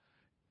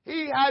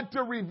 He had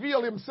to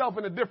reveal himself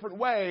in a different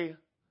way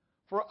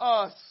for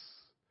us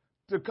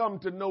to come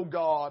to know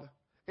God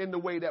in the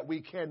way that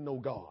we can know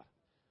God.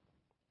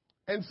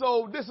 And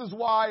so this is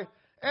why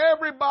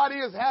everybody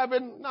is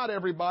having, not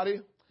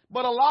everybody,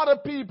 but a lot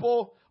of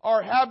people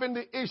are having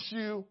the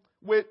issue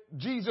with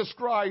Jesus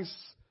Christ,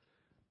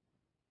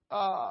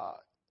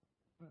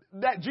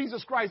 that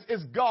Jesus Christ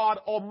is God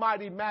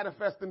Almighty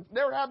manifest. And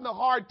they're having a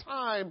hard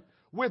time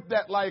with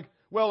that. Like,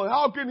 well,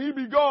 how can he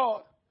be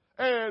God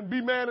and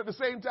be man at the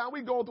same time?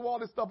 We going through all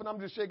this stuff and I'm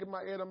just shaking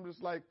my head. I'm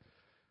just like,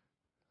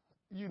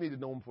 you need to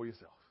know him for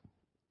yourself.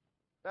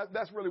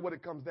 That's really what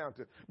it comes down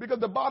to. Because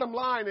the bottom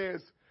line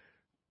is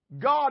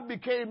God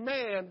became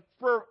man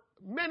for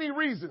many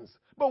reasons.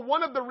 But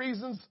one of the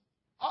reasons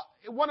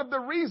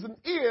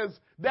is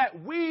that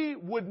we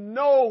would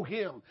know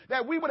him,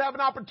 that we would have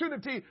an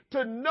opportunity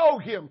to know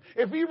him.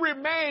 If he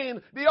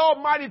remained the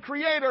Almighty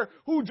Creator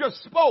who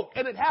just spoke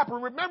and it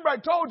happened. Remember I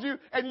told you,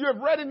 and you have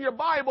read in your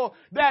Bible,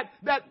 that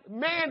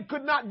man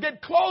could not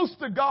get close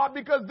to God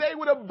because they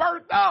would have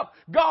burnt up.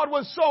 God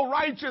was so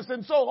righteous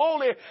and so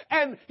holy,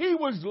 and he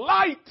was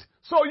light,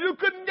 so you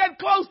couldn't get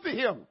close to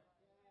him.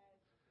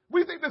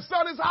 We think the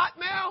sun is hot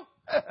now.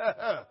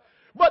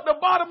 But the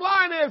bottom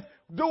line is,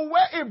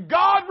 if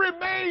God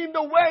remained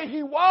the way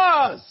he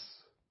was,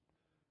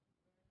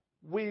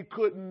 we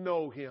couldn't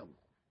know him.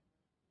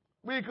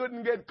 We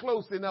couldn't get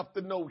close enough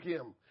to know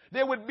him.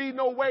 There would be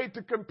no way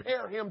to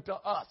compare him to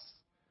us.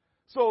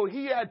 So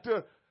he had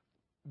to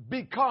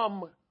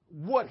become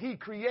what he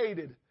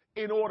created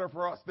in order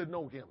for us to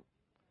know him.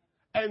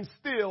 and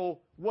still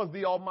was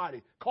the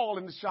Almighty,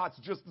 calling the shots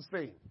just the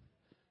same.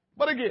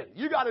 But again,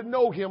 you got to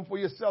know him for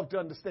yourself to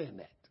understand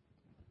that.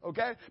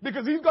 Okay?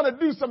 Because he's going to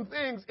do some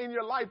things in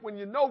your life when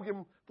you know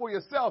him for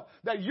yourself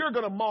that you're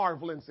going to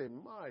marvel and say,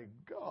 my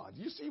God,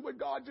 you see what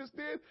God just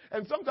did?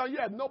 And sometimes you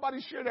have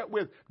nobody share that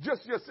with,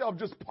 just yourself,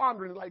 just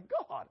pondering like,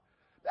 God,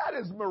 that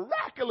is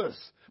miraculous.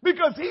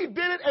 Because he did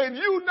it, and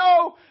you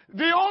know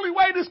the only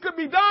way this could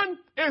be done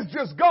is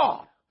just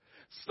God.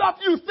 Stuff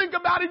you think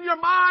about in your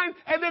mind,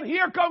 and then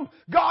here comes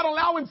God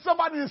allowing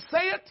somebody to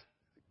say it.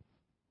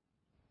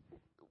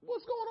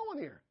 What's going on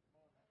here?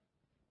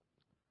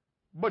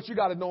 But you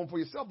got to know him for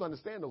yourself to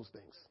understand those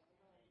things.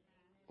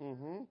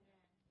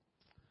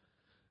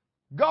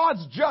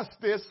 God's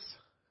justice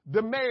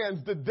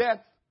demands the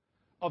death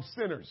of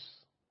sinners.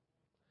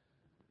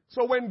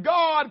 So when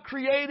God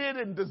created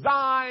and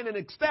designed and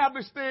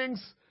established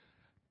things,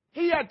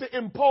 he had to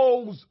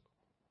impose,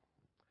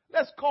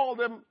 let's call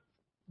them,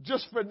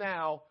 just for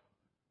now,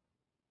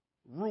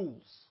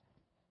 rules.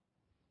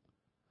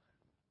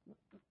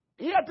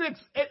 He had to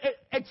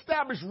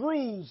establish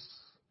rules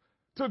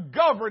to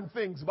govern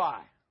things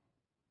by.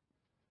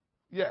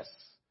 Yes.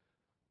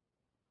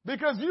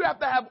 Because you have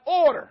to have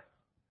order,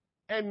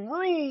 and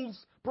rules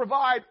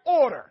provide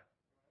order.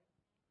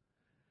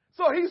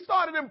 So he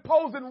started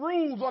imposing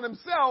rules on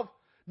himself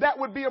that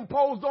would be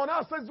imposed on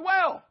us as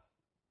well.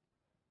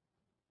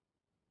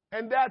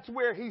 And that's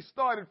where he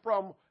started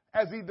from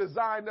as he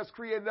designed us,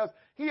 created us.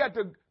 He had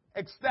to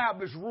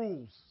establish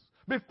rules.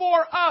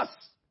 Before us,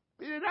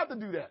 he didn't have to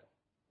do that.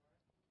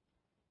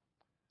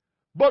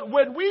 But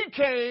when we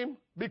came,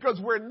 because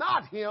we're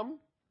not him,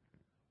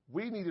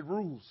 we needed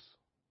rules.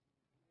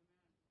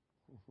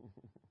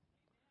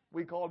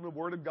 We call them the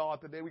Word of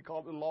God today. We call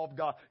it the law of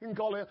God. You can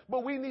call it,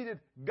 but we needed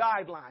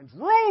guidelines,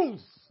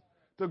 rules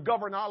to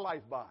govern our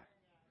life by,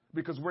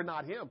 because we're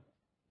not him.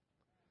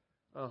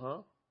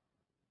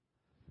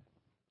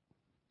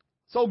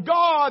 So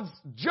God's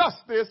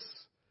justice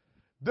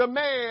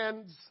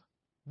demands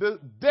the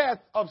death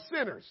of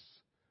sinners.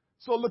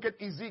 So look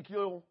at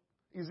Ezekiel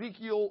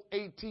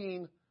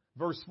 18,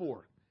 verse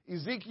 4.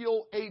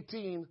 Ezekiel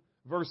 18,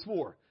 verse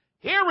 4.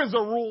 Here is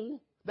a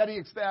rule that he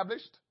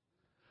established.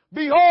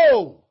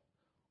 Behold,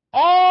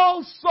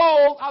 all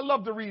souls, I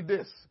love to read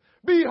this.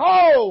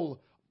 Behold,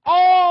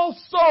 all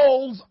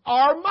souls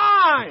are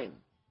mine.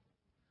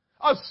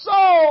 A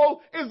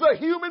soul is a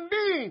human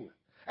being.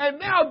 And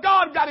now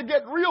God got to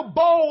get real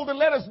bold and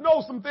let us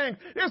know some things.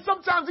 There's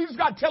sometimes he just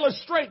got to tell us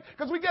straight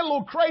because we get a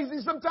little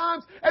crazy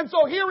sometimes. And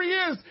so here he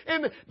is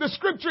in the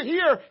scripture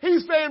here.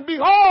 He's saying,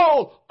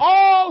 behold,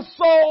 all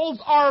souls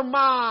are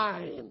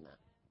mine.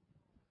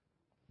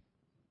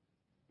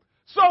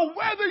 So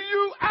whether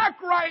you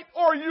act right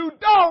or you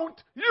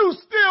don't, you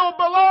still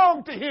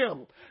belong to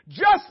him.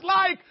 Just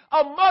like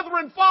a mother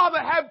and father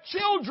have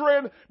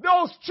children,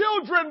 those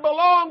children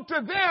belong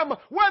to them.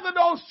 Whether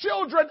those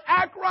children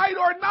act right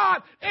or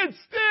not, it's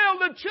still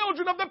the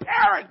children of the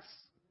parents.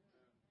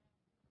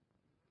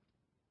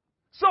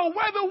 So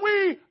whether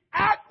we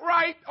act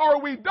right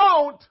or we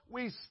don't,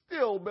 we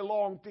still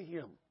belong to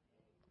him.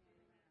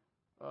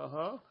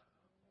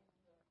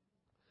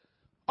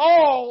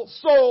 All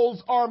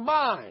souls are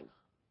mine.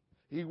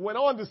 He went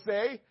on to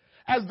say,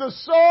 as the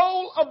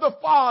soul of the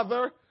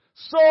Father,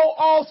 so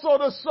also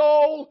the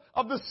soul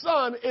of the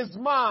Son is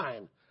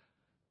mine.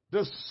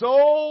 The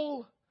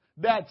soul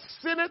that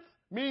sinneth,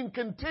 mean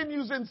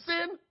continues in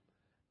sin,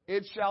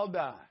 it shall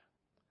die.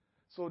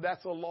 So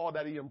that's a law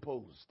that he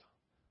imposed,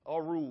 a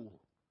rule,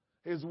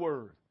 his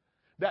word.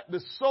 That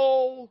the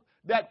soul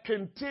that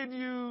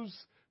continues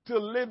to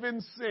live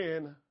in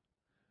sin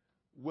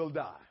will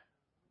die.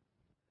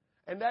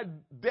 And that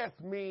death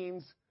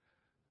means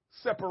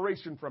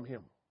separation from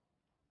him.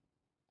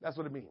 That's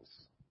what it means.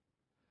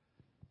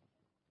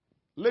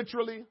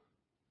 Literally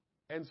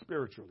and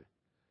spiritually.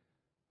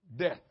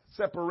 Death,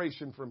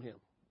 separation from him.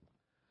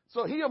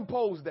 So he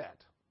imposed that.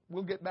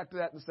 We'll get back to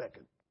that in a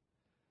second.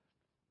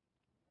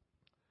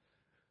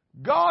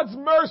 God's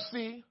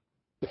mercy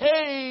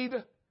paid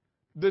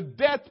the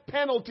death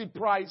penalty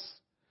price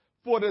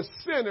for the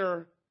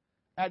sinner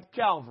at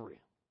Calvary.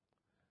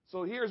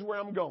 So here's where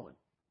I'm going.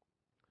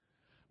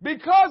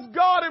 Because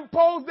God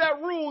imposed that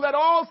rule that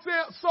all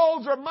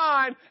souls are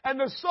mine and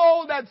the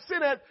soul that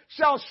sinneth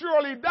shall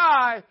surely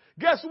die,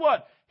 guess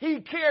what? He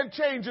can't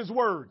change his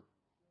word.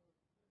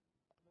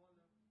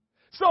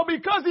 So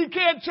because he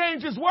can't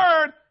change his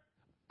word,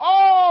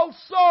 all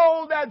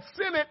soul that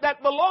sinneth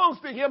that belongs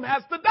to him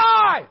has to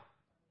die.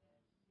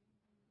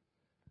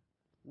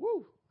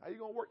 Woo! How you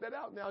going to work that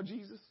out now,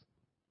 Jesus?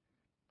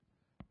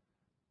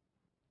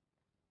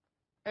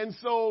 And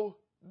so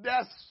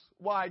that's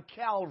why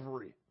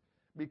Calvary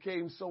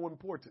became so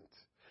important.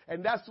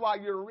 And that's why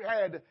you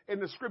read in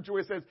the scripture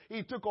where it says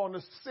he took on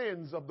the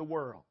sins of the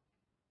world.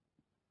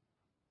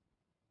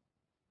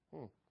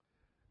 All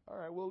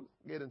right, we'll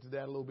get into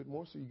that a little bit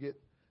more so you get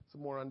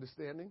some more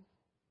understanding.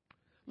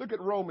 Look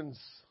at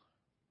Romans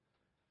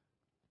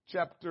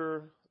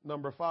chapter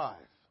number 5.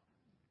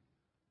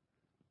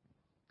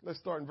 Let's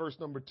start in verse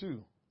number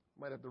 2.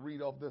 Might have to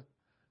read off the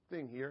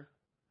thing here.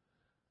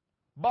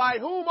 By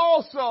whom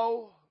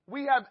also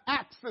we have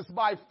access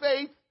by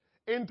faith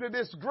into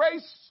this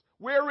grace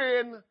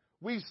wherein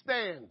we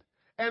stand,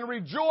 and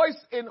rejoice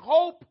in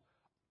hope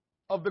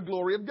of the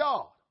glory of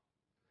God.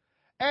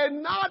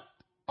 And not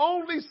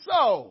only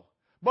so,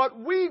 but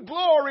we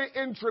glory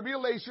in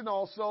tribulation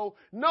also,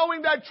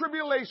 knowing that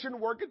tribulation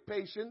worketh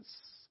patience,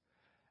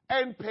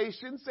 and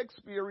patience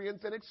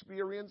experience, and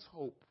experience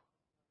hope.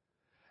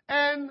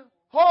 And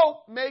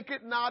hope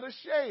maketh not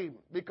ashamed,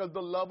 because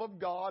the love of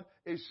God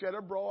is shed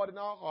abroad in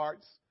our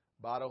hearts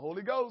by the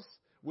Holy Ghost,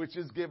 which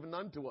is given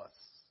unto us.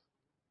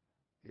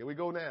 Here we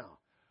go now.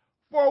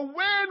 For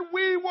when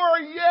we were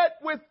yet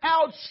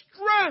without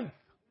strength,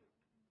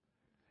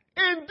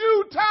 in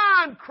due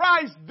time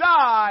Christ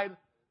died.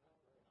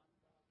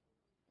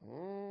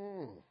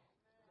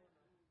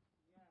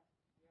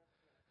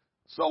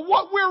 So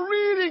what we're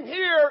reading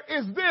here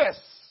is this.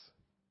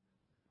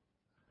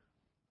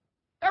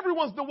 Every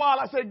once in a while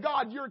I say,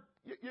 God, you're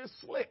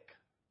slick.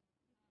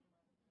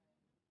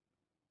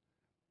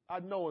 I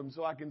know him,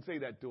 so I can say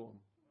that to him.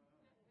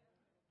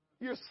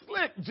 You're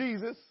slick,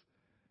 Jesus.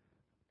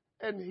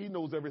 And he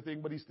knows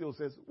everything, but he still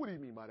says, what do you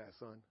mean by that,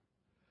 son?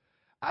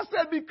 I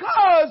said,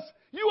 because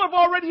you have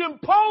already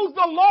imposed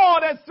the law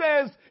that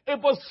says, if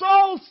a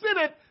soul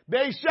sinneth,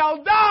 they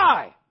shall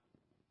die.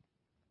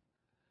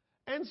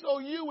 And so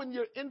you in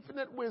your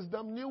infinite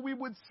wisdom knew we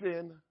would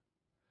sin,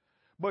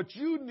 but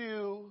you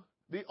knew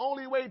the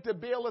only way to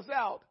bail us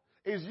out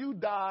is you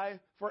die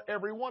for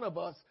every one of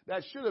us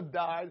that should have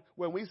died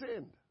when we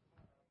sinned.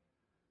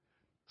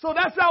 So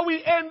that's how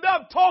we end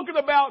up talking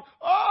about,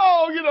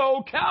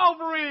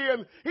 Calvary,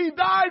 and he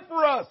died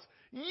for us.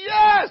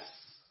 Yes,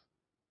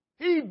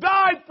 he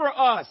died for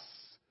us.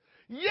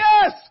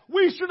 Yes,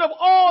 we should have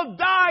all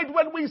died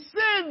when we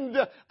sinned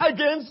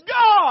against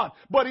God.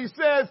 But he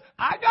says,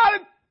 I got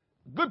it.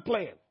 Good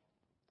plan.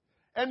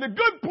 And the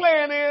good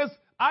plan is,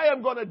 I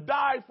am going to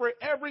die for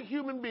every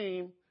human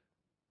being.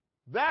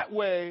 That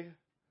way,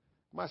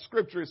 my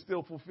scripture is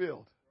still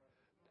fulfilled.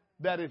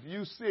 That if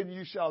you sin,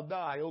 you shall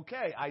die.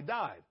 Okay, I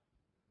died.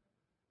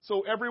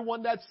 So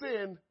everyone that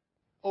sinned,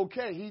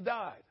 okay, he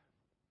died.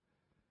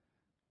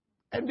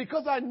 And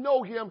because I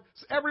know him,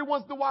 every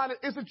once in a while,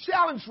 it's a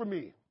challenge for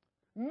me.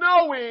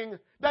 Knowing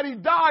that he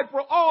died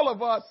for all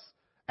of us,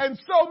 and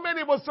so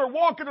many of us are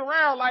walking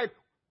around like,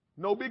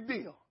 no big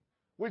deal.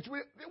 Which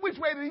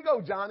way did he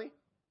go, Johnny?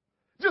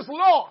 Just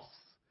lost.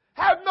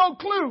 Have no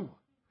clue.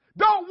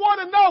 Don't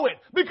want to know it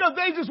because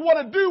they just want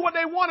to do what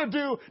they want to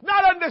do,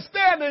 not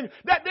understanding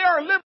that they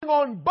are living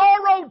on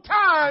borrowed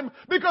time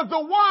because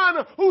the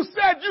one who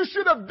said you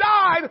should have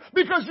died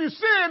because you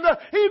sinned,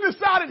 he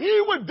decided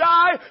he would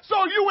die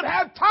so you would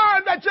have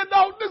time that you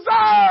don't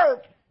deserve.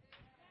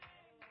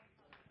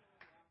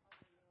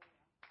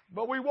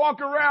 But we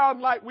walk around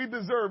like we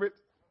deserve it.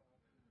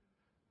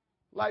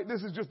 Like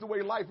this is just the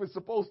way life is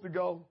supposed to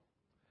go.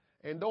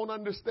 And don't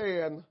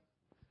understand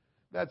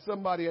that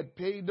somebody had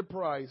paid the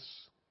price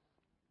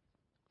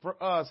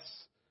for us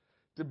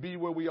to be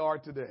where we are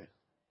today.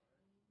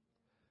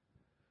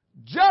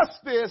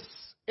 Justice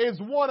is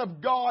one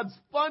of God's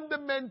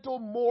fundamental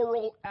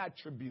moral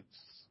attributes.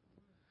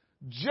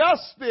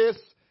 Justice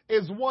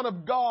is one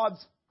of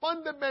God's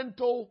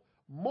fundamental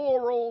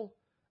moral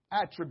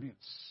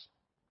attributes.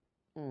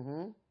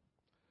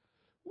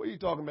 What are you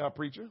talking about,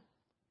 preacher?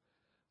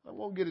 I'm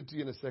going to get it to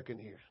you in a second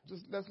here.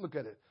 Just let's look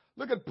at it.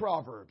 Look at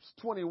Proverbs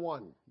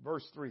 21,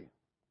 verse 3.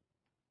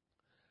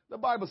 The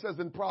Bible says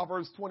in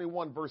Proverbs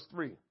 21, verse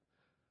 3,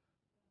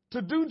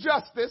 to do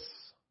justice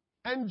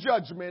and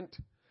judgment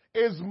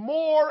is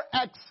more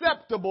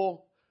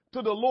acceptable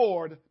to the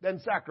Lord than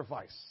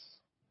sacrifice.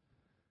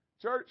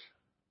 Church,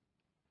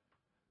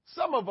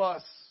 some of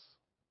us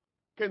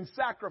can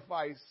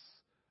sacrifice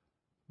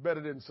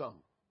better than some.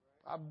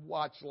 I've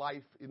watched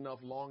life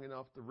long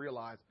enough to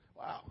realize,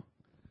 wow,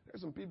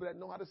 there's some people that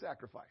know how to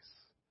sacrifice.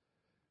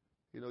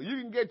 You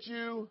can get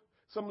you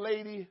some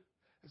lady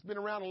that's been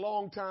around a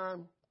long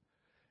time,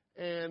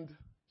 and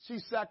she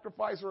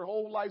sacrificed her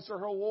whole life so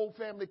her whole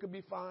family could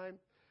be fine.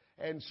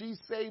 And she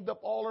saved up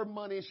all her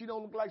money. She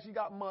don't look like she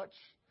got much,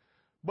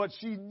 but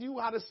she knew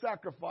how to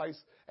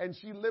sacrifice, and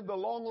she lived a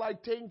long life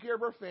taking care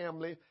of her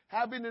family,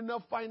 having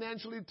enough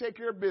financially to take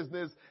care of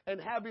business,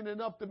 and having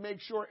enough to make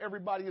sure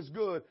everybody is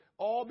good,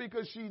 all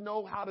because she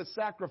know how to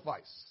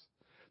sacrifice.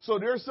 So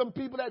there's some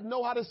people that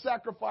know how to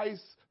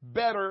sacrifice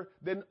better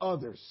than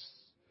others.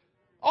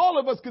 All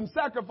of us can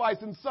sacrifice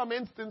in some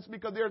instance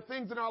because there are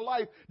things in our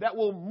life that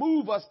will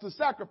move us to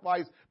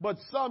sacrifice, but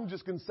some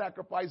just can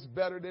sacrifice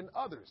better than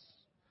others.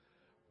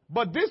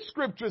 But this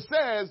scripture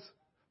says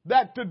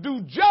that to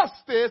do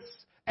justice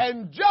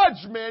and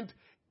judgment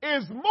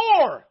is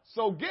more.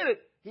 So get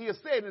it. He is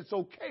saying it's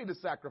okay to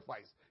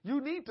sacrifice.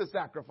 You need to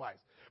sacrifice.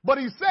 But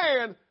he's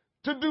saying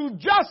to do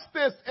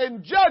justice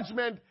and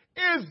judgment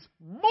is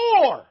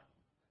more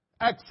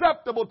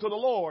acceptable to the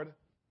Lord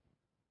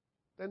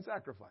than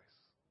sacrifice.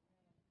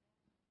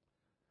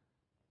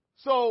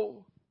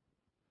 So,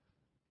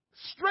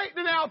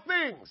 straightening out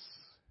things,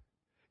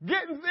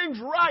 getting things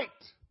right,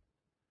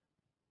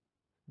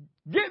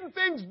 getting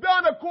things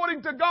done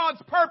according to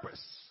God's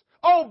purpose,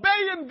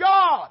 obeying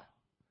God,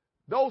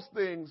 those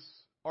things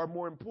are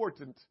more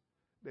important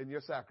than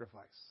your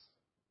sacrifice.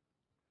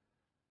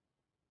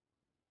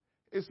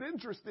 It's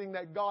interesting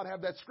that God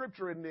have that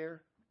scripture in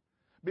there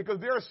because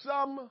there are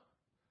some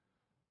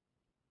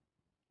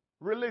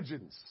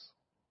religions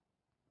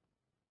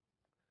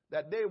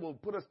that they will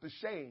put us to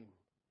shame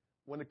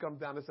when it comes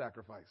down to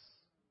sacrifice.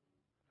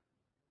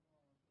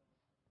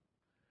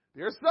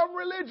 There are some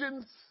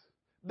religions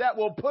that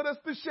will put us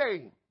to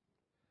shame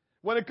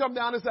when it comes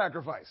down to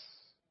sacrifice.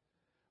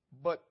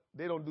 But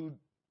they don't do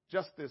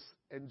justice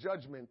and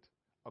judgment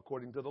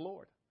according to the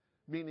Lord.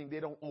 Meaning they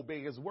don't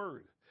obey his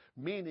word.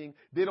 Meaning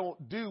they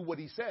don't do what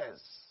he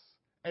says.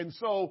 And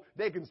so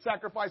they can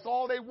sacrifice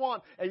all they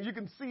want, and you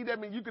can see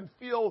them and you can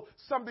feel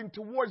something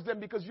towards them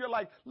because you're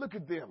like, look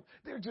at them.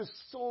 They're just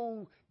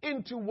so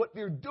into what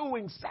they're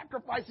doing,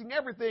 sacrificing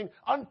everything.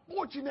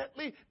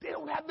 Unfortunately, they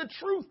don't have the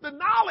truth, the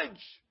knowledge.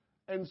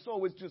 And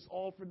so it's just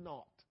all for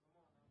naught.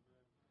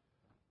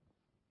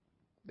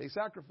 They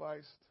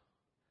sacrificed,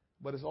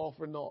 but it's all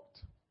for naught.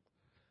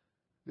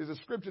 There's a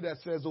scripture that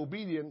says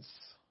obedience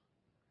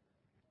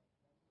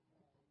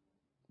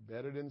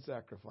better than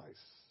sacrifice.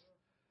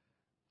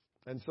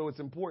 And so it's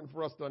important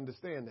for us to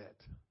understand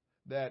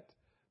that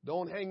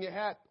don't hang your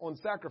hat on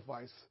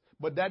sacrifice,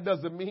 but that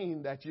doesn't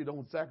mean that you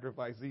don't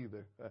sacrifice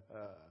either.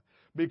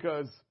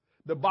 Because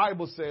the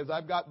Bible says,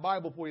 I've got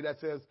Bible for you that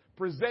says,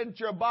 present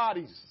your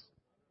bodies.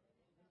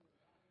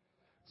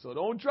 So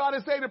don't try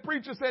to say the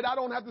preacher said, I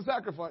don't have to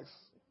sacrifice.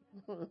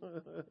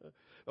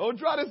 Don't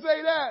try to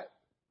say that,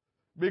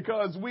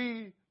 because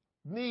we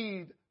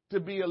need to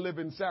be a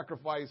living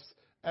sacrifice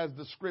as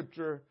the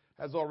scripture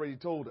has already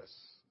told us.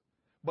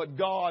 But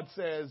God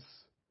says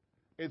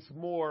it's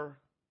more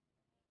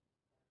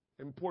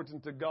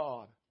important to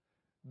God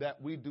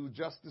that we do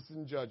justice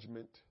and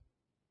judgment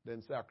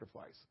than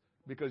sacrifice.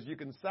 Because you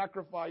can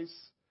sacrifice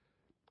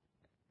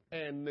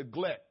and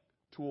neglect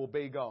to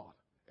obey God.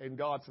 And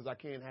God says, I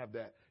can't have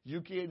that.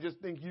 You can't just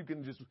think you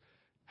can just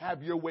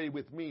have your way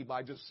with me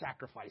by just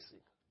sacrificing.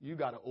 You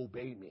got to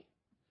obey me.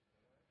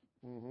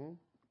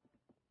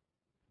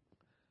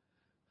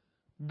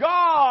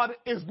 God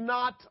is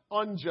not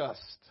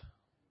unjust.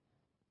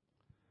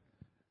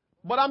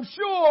 But I'm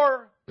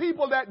sure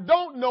people that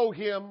don't know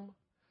him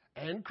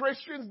and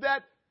Christians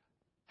that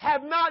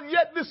have not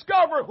yet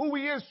discovered who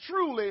he is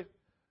truly,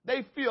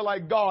 they feel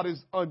like God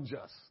is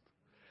unjust.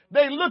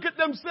 They look at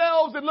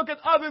themselves and look at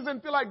others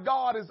and feel like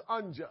God is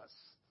unjust.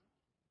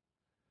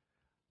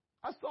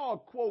 I saw a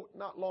quote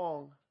not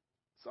long,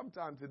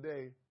 sometime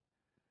today,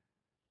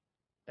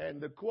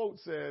 and the quote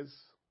says,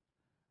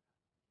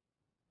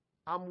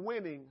 I'm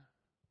winning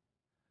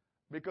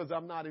because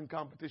I'm not in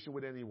competition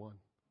with anyone.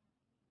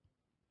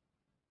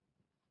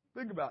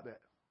 Think about that.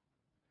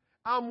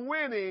 I'm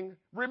winning.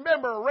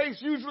 Remember, a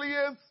race usually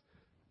is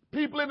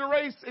people in the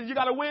race and you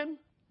got to win.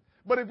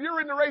 But if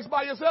you're in the race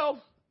by yourself,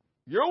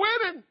 you're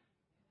winning.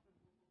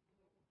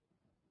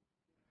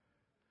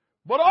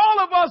 But all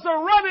of us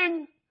are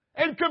running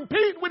and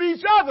compete with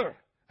each other.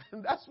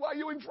 And that's why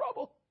you're in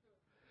trouble.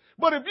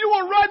 But if you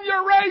will run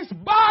your race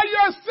by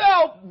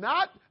yourself,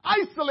 not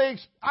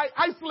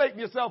isolating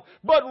yourself,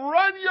 but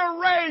run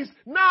your race,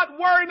 not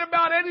worrying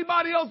about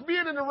anybody else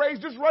being in the race,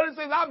 just run and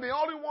say, I'm the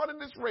only one in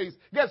this race.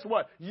 Guess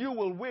what? You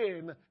will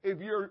win if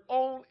you're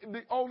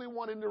the only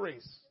one in the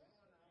race.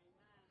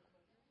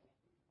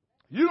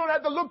 You don't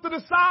have to look to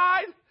the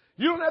side.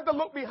 You don't have to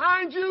look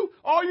behind you.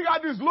 All you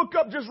got to do is look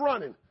up just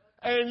running.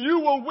 And you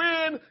will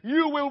win,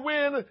 you will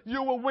win,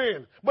 you will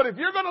win. But if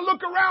you're going to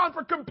look around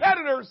for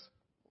competitors,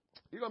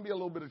 you're going to be in a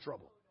little bit of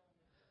trouble.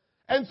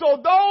 And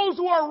so those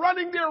who are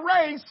running their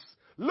race,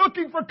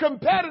 looking for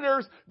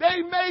competitors,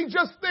 they may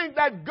just think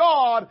that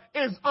God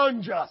is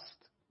unjust.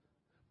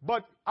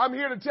 But I'm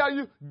here to tell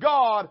you,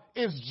 God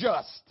is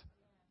just.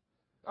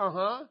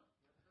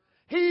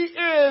 He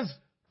is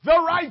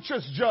the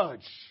righteous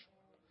judge.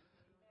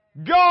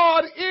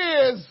 God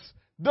is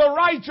the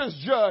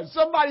righteous judge.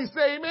 Somebody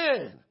say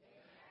amen.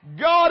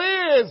 God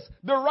is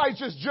the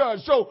righteous judge.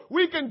 So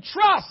we can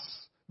trust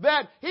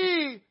that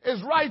he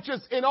is righteous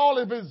in all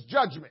of his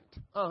judgment.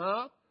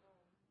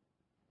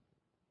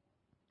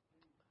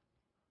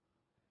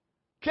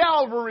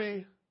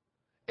 Calvary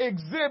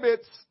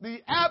exhibits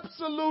the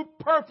absolute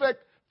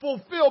perfect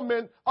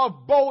fulfillment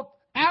of both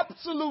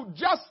absolute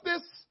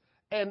justice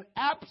and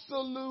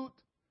absolute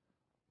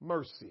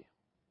mercy.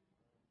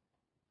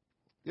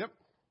 Yep.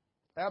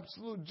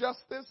 Absolute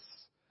justice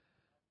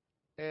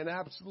and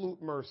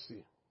absolute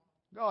mercy.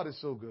 God is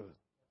so good.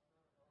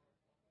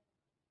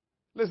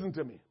 Listen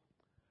to me.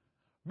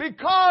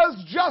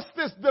 Because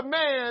justice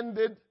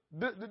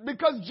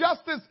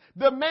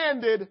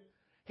demanded,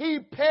 he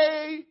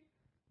paid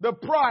the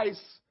price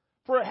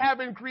for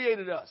having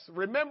created us.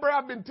 Remember,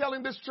 I've been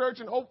telling this church,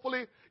 and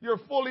hopefully you're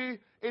fully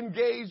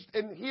engaged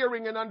in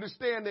hearing and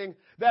understanding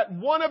that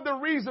one of the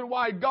reasons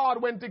why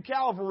God went to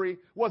Calvary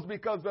was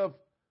because of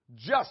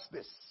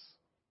justice.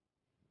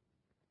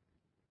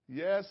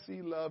 Yes,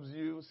 he loves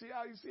you. See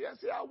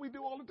how we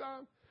do all the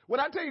time? When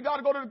I tell you God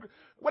to go to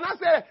when I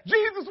say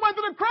Jesus went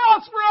to the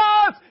cross for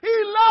us,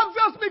 He loves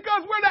us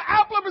because we're the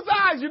apple of His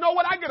eyes. You know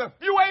what? I get a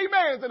few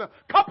amens and a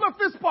couple of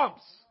fist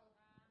pumps.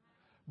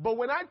 But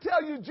when I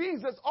tell you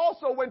Jesus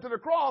also went to the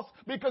cross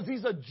because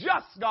He's a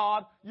just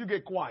God, you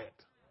get quiet.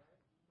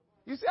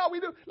 You see how we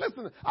do?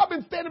 Listen, I've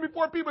been standing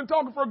before people and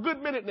talking for a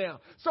good minute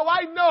now. So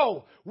I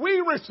know we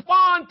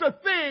respond to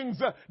things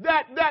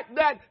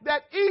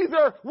that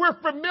either we're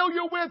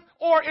familiar with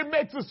or it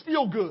makes us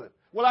feel good.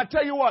 Well, I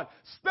tell you what,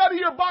 study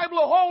your Bible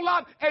a whole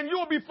lot and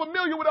you'll be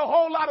familiar with a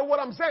whole lot of what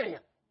I'm saying.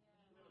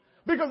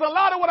 Because a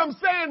lot of what I'm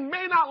saying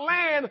may not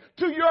land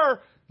to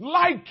your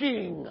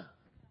liking.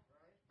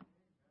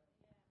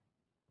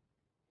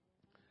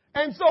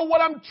 And so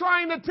what I'm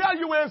trying to tell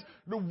you is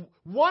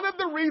one of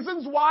the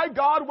reasons why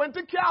God went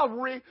to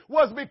Calvary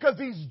was because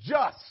He's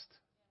just.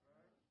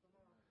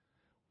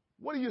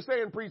 What are you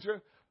saying,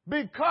 preacher?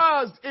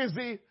 Because,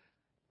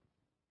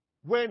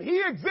 when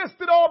He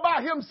existed all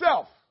by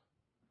Himself,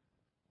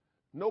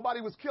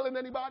 nobody was killing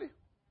anybody.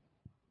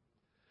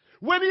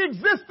 When He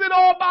existed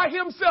all by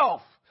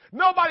Himself,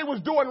 nobody was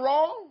doing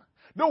wrong.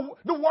 The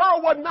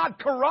world was not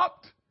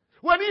corrupt.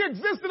 When He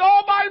existed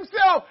all by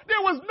Himself,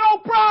 there was no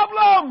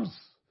problems.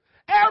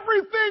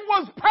 Everything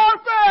was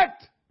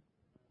perfect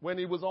when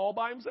He was all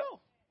by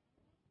Himself.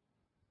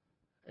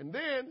 And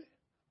then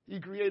He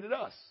created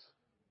us.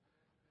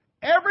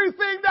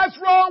 Everything that's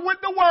wrong with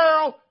the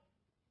world,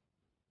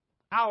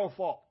 our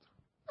fault,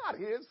 not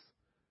His.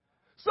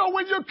 So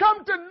when you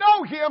come to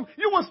know Him,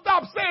 you will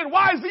stop saying,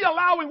 why is He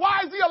allowing?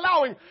 Why is He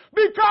allowing?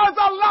 Because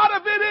a lot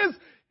of it is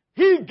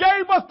He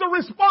gave us the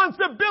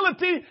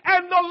responsibility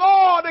and the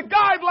law, the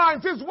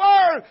guidelines, His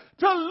word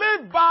to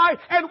live by,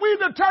 and we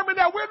determine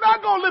that we're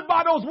not going to live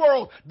by those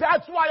words.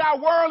 That's why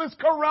our world is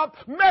corrupt,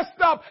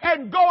 messed up,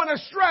 and going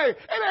astray.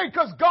 It ain't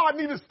because God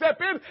needs to step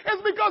in.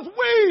 It's because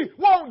we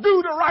won't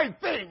do the right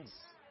things.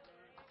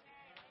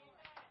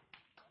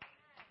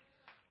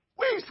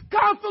 We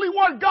constantly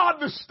want God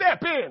to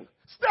step in.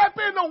 Step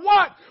into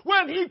what?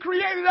 When He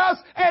created us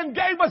and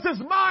gave us His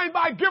mind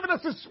by giving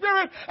us His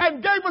Spirit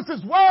and gave us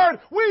His Word.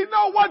 We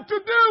know what to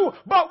do,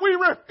 but we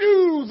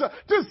refuse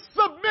to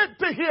submit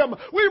to Him.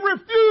 We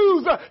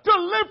refuse to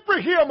live for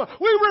Him.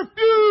 We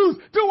refuse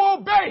to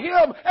obey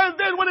Him. And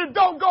then when it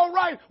don't go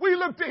right, we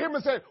look to Him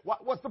and say,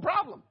 what's the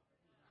problem?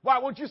 Why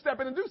won't you step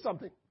in and do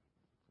something?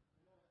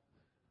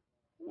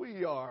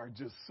 We are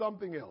just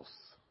something else.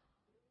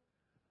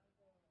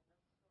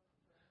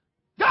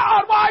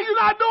 God, why are you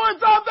not doing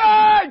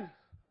something?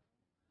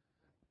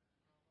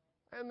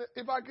 And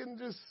if I can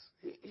just,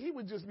 He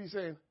would just be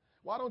saying,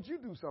 why don't you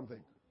do something?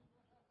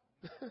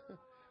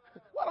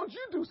 Why don't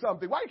you do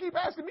something? Why do you keep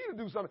asking me to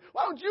do something?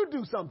 Why don't you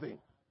do something?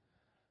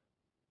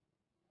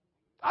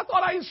 I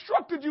thought I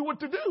instructed you what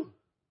to do.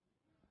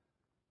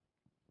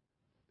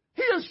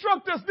 He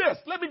instructed us this.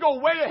 Let me go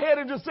way ahead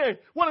and just say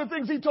one of the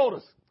things He told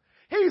us.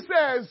 He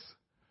says,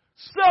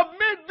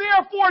 submit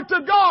therefore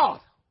to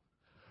God.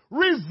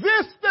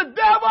 Resist the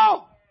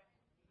devil,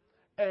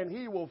 and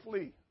he will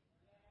flee.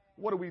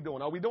 What are we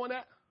doing? Are we doing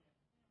that?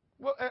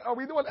 Well, are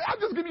we doing that? I'll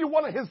just give you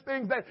one of His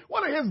things,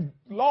 one of His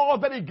laws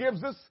that He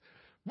gives us.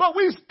 But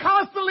we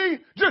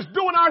constantly just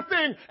doing our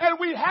thing, and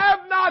we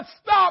have not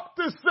stopped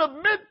to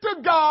submit to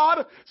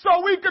God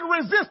so we can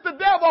resist the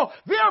devil.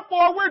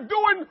 Therefore, we're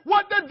doing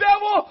what the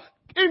devil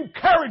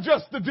encourages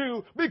us to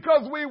do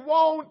because we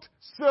won't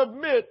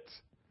submit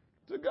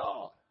to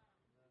God.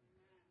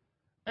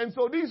 And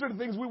so these are the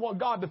things we want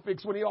God to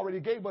fix when He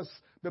already gave us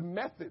the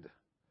method,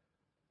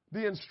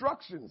 the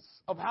instructions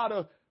of how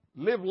to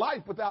live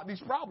life without these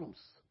problems.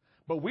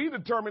 But we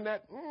determine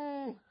that,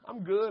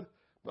 I'm good.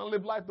 I'm going to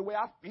live life the way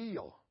I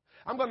feel.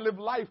 I'm going to live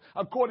life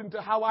according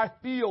to how I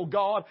feel,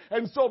 God.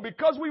 And so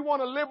because we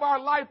want to live our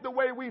life the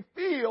way we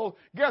feel,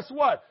 guess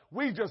what?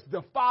 We just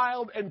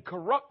defiled and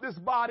corrupt this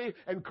body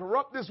and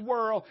corrupt this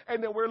world,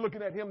 and then we're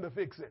looking at Him to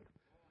fix it.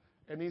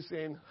 And He's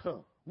saying,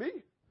 me?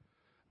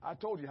 I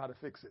told you how to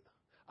fix it.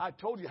 I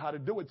told you how to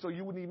do it so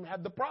you wouldn't even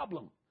have the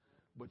problem.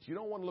 But you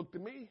don't want to look to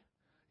me.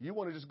 You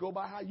want to just go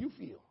by how you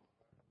feel.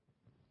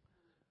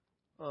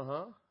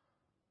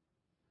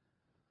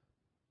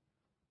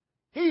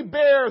 He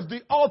bears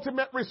the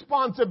ultimate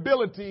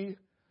responsibility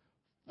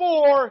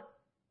for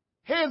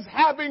His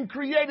having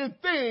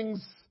created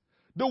things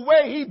the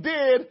way He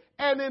did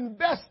and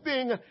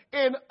investing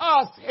in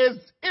us His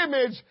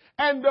image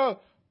and the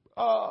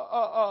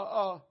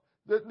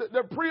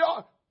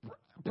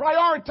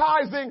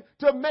prioritizing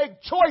to make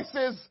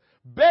choices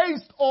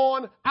based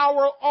on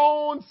our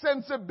own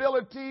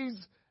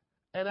sensibilities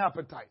and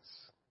appetites.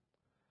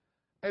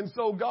 And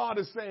so God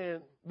is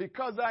saying,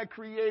 because I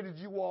created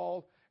you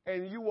all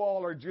and you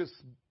all are just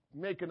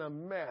making a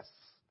mess,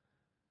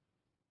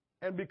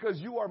 and because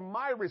you are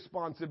my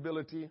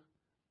responsibility,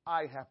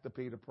 I have to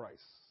pay the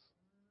price.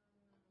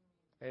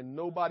 And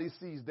nobody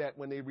sees that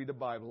when they read the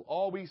Bible.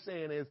 All we're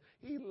saying is,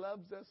 He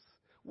loves us.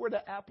 We're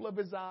the apple of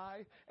His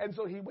eye. And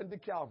so He went to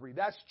Calvary.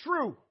 That's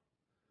true.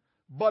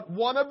 But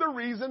one of the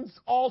reasons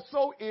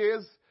also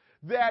is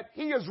that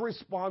He is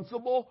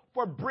responsible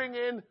for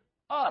bringing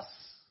us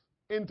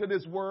into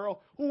this world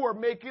who are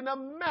making a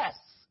mess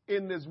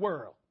in this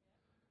world.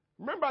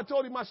 Remember I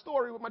told you my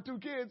story with my two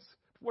kids?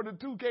 Before the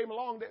two came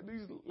along,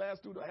 these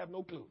last two don't have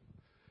no clue.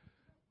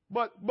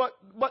 But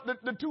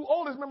the two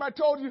oldest, remember I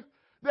told you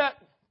that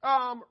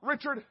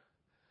Richard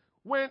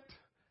went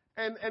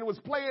and was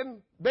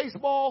playing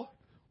baseball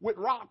with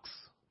rocks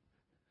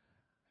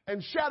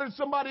and shattered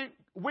somebody's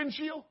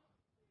windshield?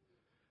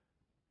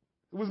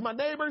 It was my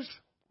neighbors.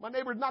 My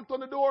neighbors knocked on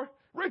the door.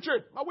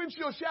 Richard, my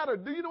windshield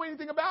shattered. Do you know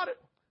anything about it?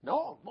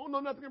 No, don't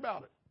know nothing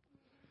about it.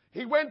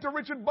 He went to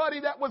Richard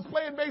Buddy that was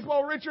playing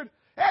baseball. Richard,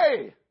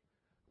 hey,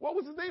 what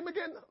was his name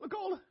again,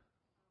 Nicola?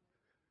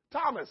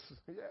 Thomas.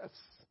 Yes,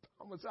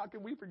 Thomas. How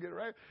can we forget,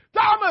 right?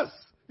 Thomas!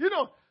 You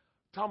know,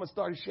 Thomas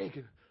started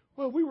shaking.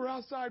 Well, we were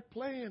outside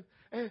playing,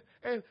 and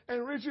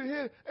Richard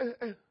hit.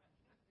 And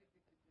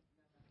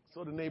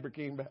so the neighbor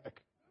came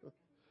back.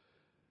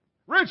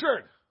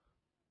 Richard,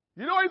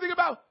 you know anything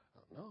about?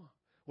 No.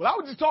 Well, I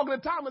was just talking to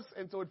Thomas,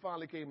 and so it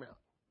finally came out.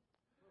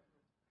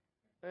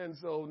 And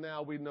so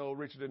now we know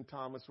Richard and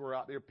Thomas were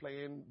out there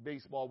playing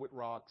baseball with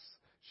rocks,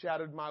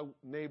 shattered my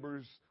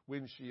neighbor's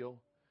windshield,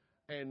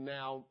 and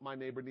now my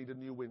neighbor needs a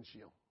new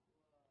windshield.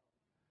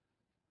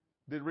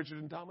 Did Richard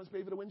and Thomas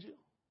pay for the windshield?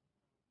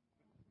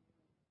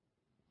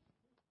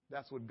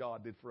 That's what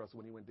God did for us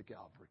when he went to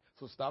Calvary.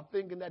 So stop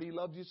thinking that he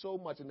loved you so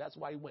much and that's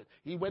why he went.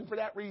 He went for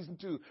that reason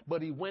too,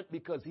 but he went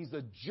because he's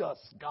a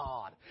just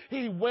God.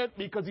 He went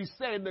because he's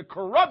saying the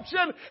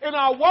corruption in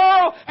our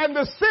world and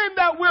the sin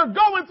that we're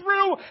going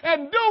through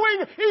and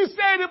doing, he's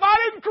saying if I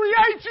didn't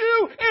create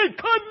you, it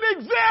couldn't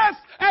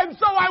exist. And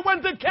so I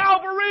went to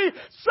Calvary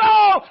so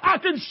I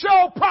can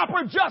show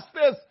proper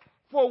justice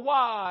for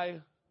why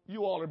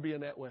you all are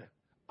being that way.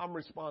 I'm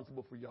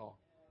responsible for y'all.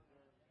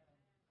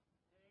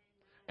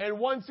 And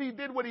once he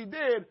did what he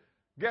did,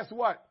 guess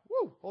what?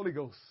 Woo, Holy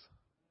Ghost.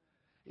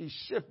 He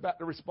shifted back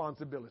the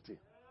responsibility.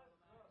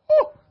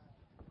 Woo.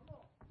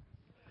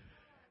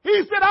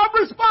 He said, I'm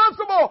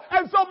responsible.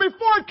 And so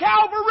before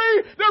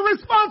Calvary, the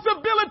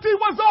responsibility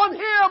was on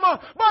him.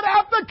 But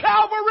after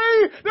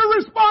Calvary, the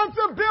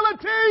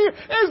responsibility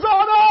is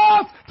on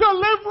us to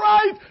live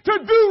right, to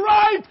do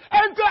right,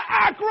 and to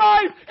act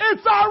right.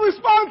 It's our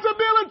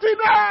responsibility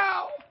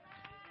now.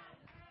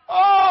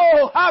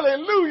 Oh,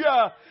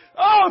 hallelujah.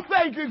 Oh,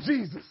 thank you,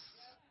 Jesus.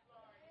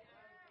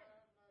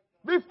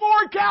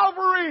 Before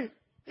Calvary,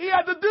 he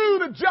had to do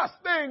the just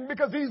thing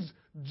because he's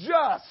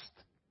just.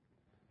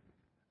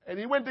 And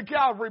he went to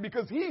Calvary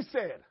because he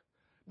said,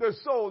 the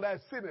soul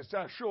that sinneth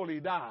shall surely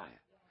die.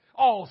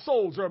 All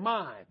souls are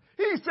mine.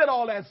 He said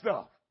all that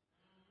stuff.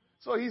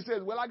 So he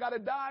said, well, I got to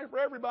die for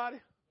everybody.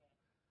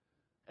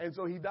 And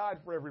so he died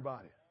for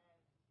everybody.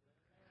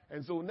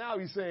 And so now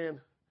he's saying,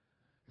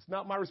 it's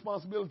not my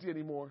responsibility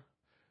anymore.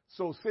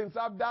 So since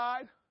I've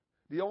died,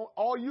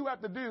 all you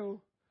have to do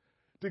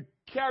to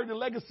carry the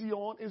legacy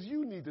on is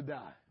you need to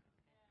die.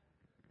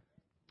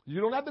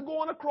 You don't have to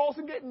go on a cross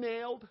and get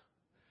nailed.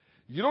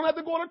 You don't have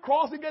to go on a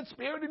cross and get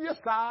speared in your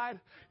side.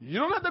 You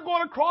don't have to go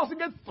on a cross and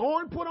get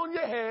thorn put on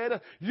your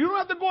head. You don't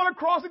have to go on a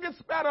cross and get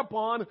spat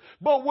upon.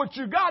 But what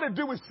you got to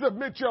do is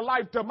submit your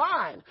life to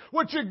mine.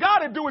 What you got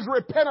to do is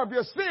repent of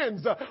your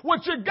sins.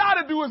 What you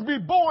got to do is be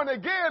born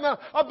again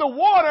of the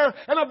water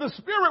and of the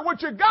Spirit.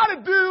 What you got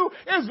to do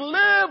is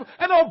live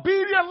an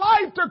obedient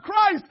life to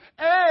Christ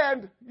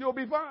and you'll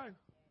be fine.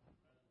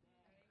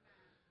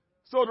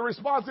 So the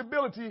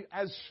responsibility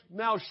has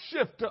now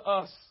shifted to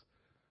us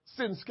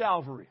since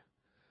Calvary.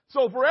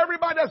 So for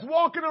everybody that's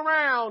walking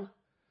around,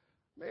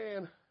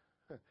 man,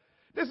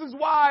 this is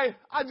why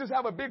I just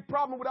have a big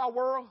problem with our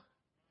world.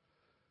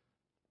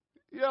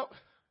 Yep.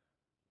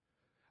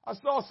 I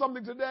saw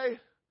something today.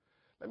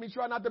 Let me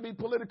try not to be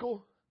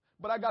political,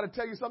 but I got to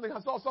tell you something.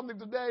 I saw something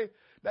today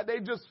that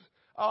they just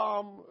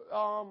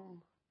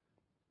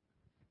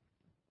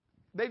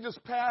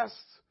passed.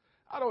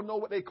 I don't know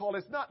what they call it.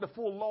 It's not the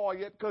full law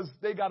yet because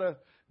they got to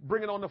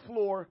bring it on the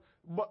floor.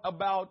 But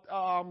about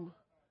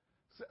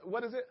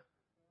what is it?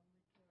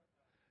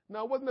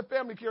 No, it wasn't the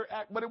Family Care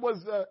Act, but it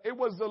was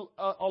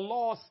a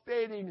law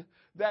stating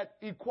that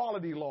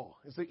equality law.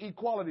 It's an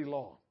equality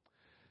law.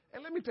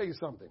 And let me tell you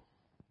something.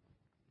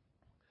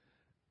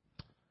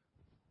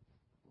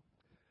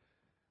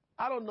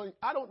 I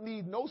don't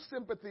need no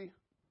sympathy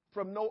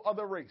from no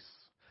other race.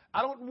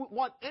 I don't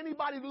want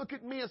anybody to look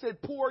at me and say,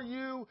 poor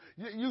you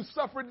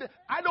suffered.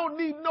 I don't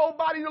need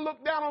nobody to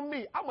look down on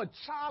me. I'm a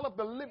child of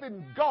the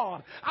living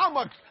God. I'm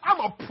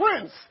a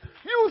prince.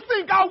 You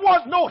think I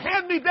want no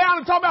hand-me-down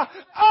and talk about,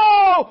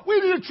 oh, we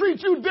need to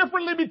treat you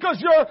differently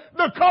because you're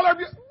the color of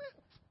your...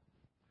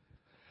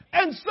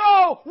 And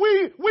so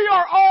we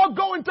are all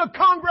going to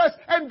Congress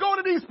and go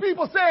to these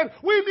people saying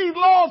we need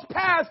laws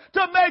passed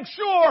to make make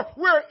sure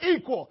we're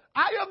equal.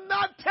 I am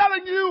not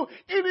telling you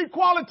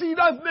inequality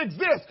doesn't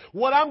exist.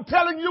 What I'm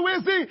telling you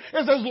is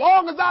as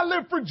long as I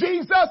live for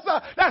Jesus,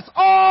 that's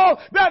all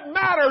that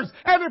matters.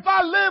 And if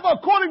I live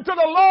according to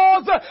the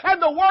laws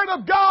and the Word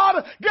of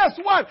God, guess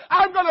what?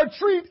 I'm going to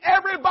treat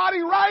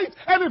everybody right.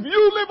 And if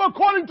you live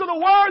according to the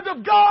Word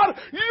of God,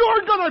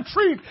 you're going to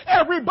treat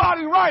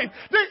everybody right.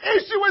 The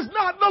issue is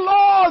not the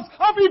laws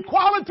of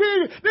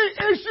equality. The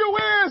issue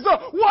is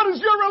what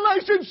is your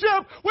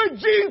relationship with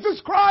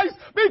Jesus Christ?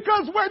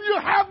 Because when you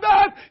have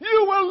that,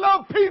 you will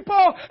love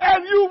people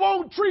and you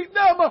won't treat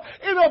them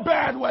in a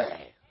bad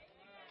way.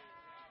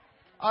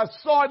 I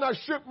saw it and I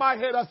shook my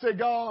head. I said,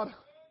 God,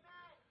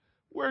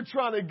 we're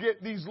trying to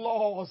get these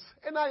laws.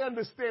 And I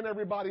understand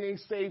everybody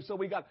ain't saved, so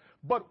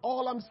but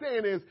all I'm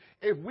saying is,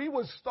 if we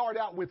would start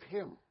out with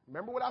Him,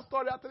 remember what I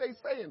started out today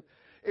saying?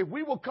 If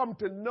we will come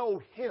to know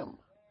Him,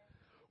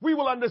 we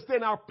will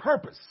understand our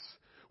purpose,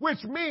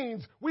 which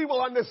means we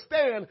will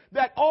understand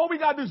that all we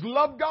got to do is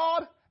love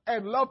God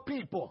and love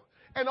people.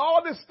 And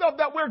all this stuff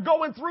that we're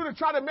going through to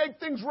try to make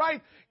things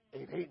right,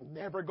 it ain't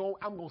never going,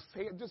 I'm going to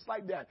say it just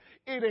like that.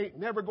 It ain't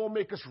never going to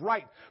make us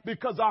right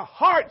because our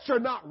hearts are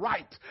not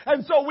right.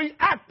 And so we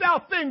act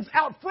out things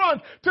out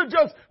front to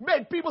just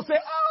make people say,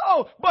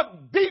 oh,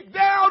 but deep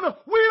down,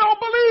 we don't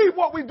believe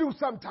what we do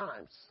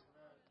sometimes.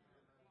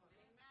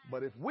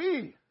 But if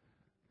we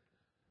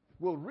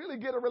will really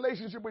get a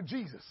relationship with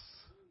Jesus,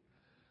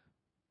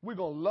 we're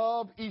going to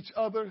love each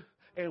other.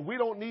 And we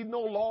don't need no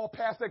law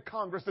passed at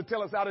Congress to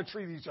tell us how to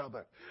treat each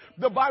other.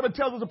 The Bible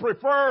tells us to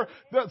prefer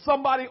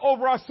somebody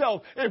over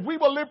ourselves. If we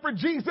will live for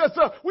Jesus,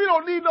 we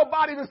don't need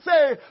nobody to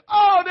say,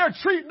 oh, they're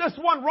treating this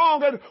one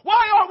wrong. And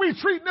why aren't we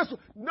treating this one?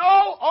 No,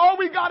 all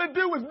we got to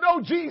do is know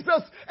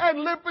Jesus and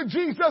live for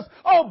Jesus,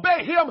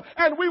 obey Him,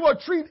 and we will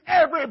treat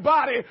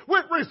everybody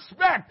with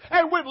respect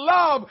and with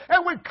love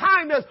and with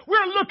kindness.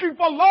 We're looking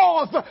for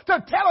laws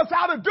to tell us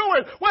how to do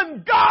it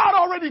when God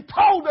already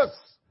told us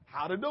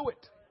how to do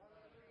it.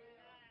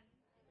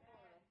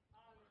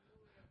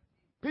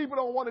 People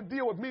don't want to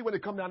deal with me when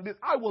it comes down to this.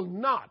 I will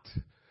not.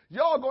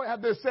 Y'all going to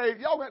have to say,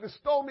 y'all going to have to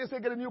stone me and say,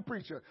 get a new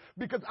preacher.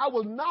 Because I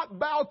will not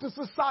bow to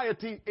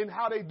society in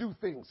how they do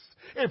things.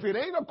 If it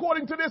ain't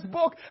according to this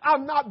book,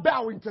 I'm not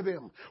bowing to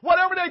them.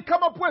 Whatever they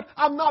come up with,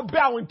 I'm not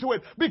bowing to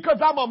it. Because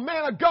I'm a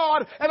man of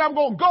God and I'm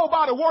going to go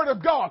by the Word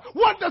of God.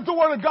 What does the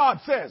Word of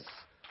God says?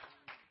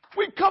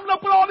 We coming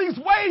up with all these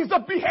ways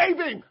of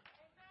behaving.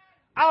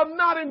 I'm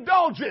not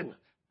indulging.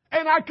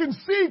 And I can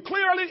see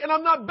clearly, and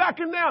I'm not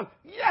backing down.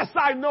 Yes,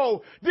 I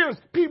know there's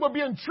people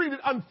being treated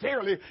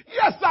unfairly.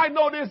 Yes, I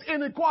know there's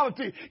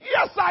inequality.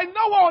 Yes, I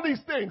know all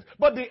these things.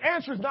 But the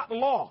answer is not the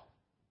law.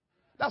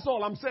 That's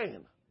all I'm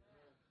saying.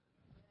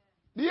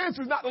 The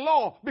answer is not the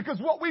law.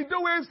 Because what we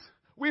do is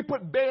we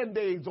put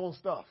Band-Aids on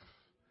stuff.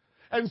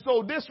 And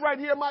so this right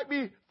here might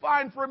be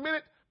fine for a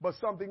minute, but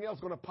something else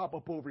is going to pop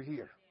up over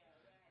here.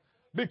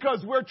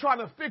 Because we're trying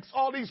to fix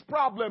all these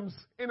problems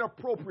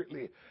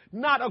inappropriately,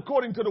 not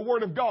according to the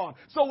Word of God.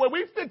 So when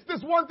we fix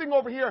this one thing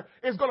over here,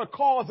 it's going to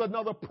cause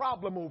another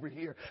problem over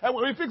here. And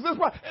when we fix this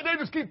one, and they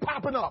just keep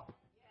popping up.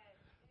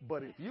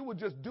 But if you would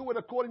just do it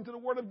according to the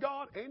Word of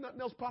God, ain't nothing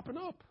else popping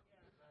up.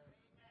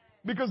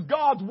 Because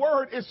God's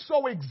Word is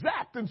so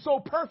exact and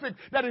so perfect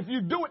that if you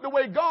do it the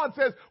way God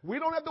says, we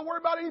don't have to worry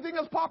about anything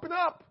else popping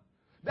up.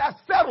 That's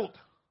settled.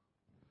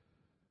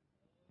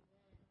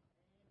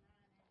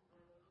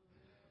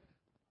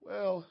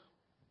 Well,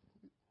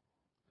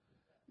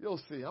 you'll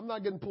see. I'm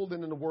not getting pulled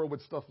into the world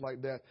with stuff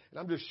like that. And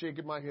I'm just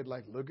shaking my head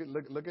like, look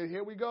at,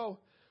 here we go.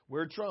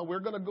 We're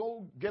going to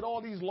go get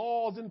all these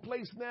laws in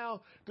place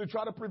now to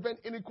try to prevent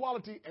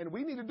inequality. And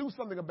we need to do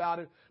something about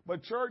it.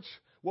 But church,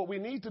 what we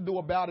need to do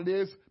about it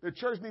is the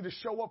church need to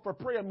show up for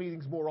prayer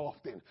meetings more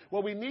often.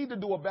 What we need to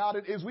do about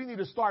it is we need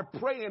to start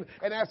praying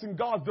and asking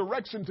God's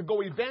direction to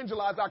go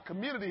evangelize our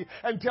community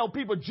and tell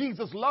people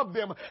Jesus loved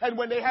them. And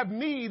when they have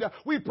need,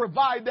 we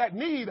provide that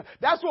need.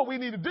 That's what we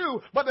need to do.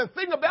 But the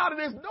thing about it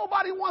is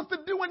nobody wants to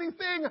do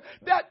anything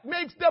that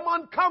makes them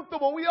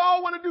uncomfortable. We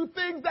all want to do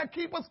things that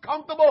keep us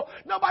comfortable.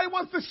 Nobody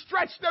wants to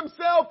stretch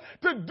themselves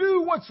to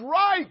do what's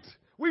right.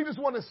 We just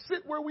want to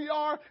sit where we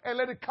are and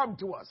let it come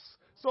to us.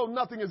 So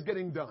nothing is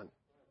getting done.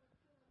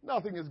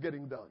 Nothing is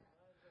getting done.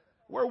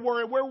 We're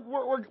worried.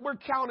 We're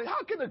counting.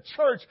 How can a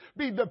church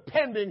be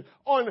depending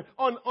on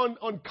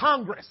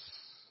Congress?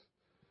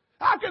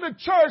 How can a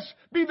church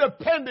be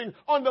depending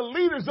on the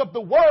leaders of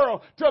the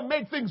world to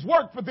make things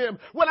work for them?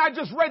 When I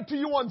just read to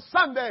you on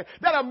Sunday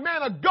that a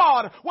man of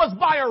God was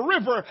by a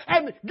river,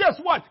 and guess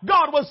what?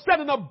 God was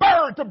sending a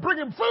bird to bring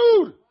him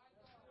food.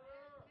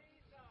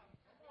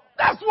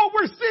 That's what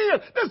we're seeing.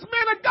 This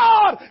man of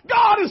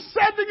God is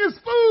sending his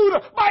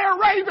food by a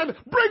raven,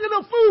 bringing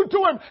the food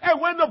to him. And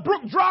when the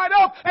brook dried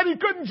up and he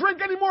couldn't drink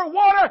any more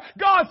water,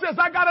 God says,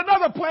 I got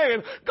another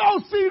plan. Go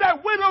see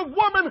that widowed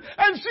woman,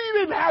 and she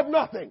didn't have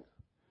nothing.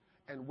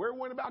 And we're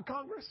worried about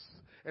Congress,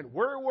 and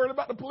we're worried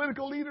about the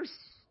political leaders.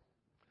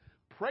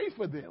 Pray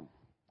for them.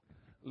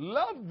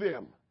 Love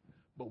them.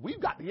 But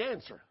we've got the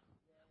answer.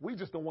 We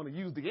just don't want to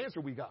use the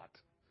answer we got.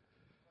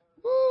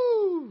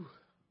 Woo!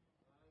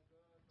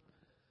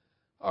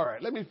 All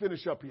right, let me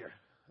finish up here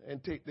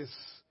and take this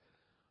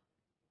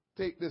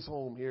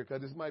home here,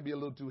 because this might be a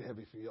little too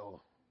heavy for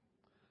y'all.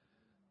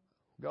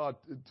 God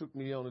took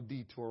me on a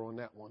detour on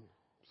that one.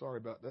 Sorry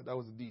about that. That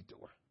was a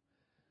detour.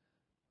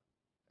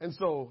 And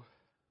so,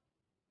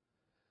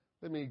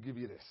 let me give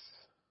you this.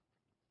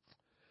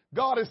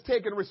 God has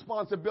taken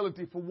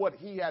responsibility for what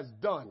he has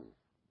done.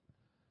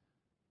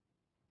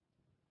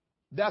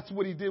 That's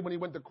what he did when he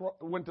went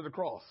to the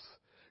cross.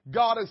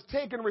 God has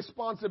taken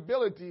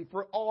responsibility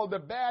for all the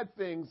bad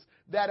things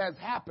that has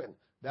happened.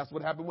 That's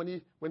what happened when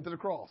he went to the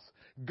cross.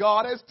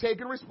 God has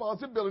taken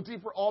responsibility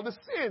for all the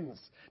sins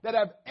that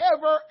have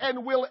ever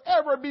and will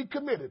ever be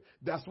committed.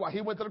 That's why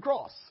he went to the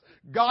cross.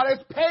 God has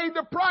paid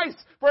the price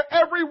for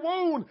every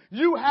wound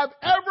you have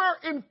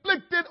ever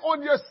inflicted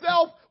on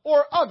yourself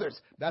or others.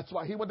 That's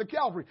why he went to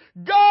Calvary.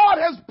 God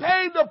has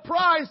paid the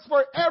price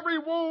for every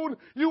wound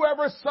you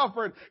ever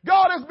suffered.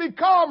 God has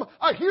become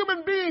a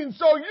human being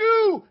so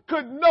you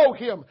could know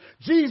him.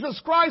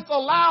 Jesus Christ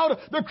allowed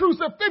the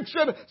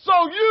crucifixion so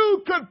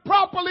you could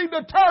properly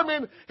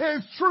determine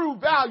his true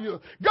value.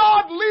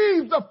 God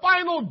leaves the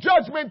final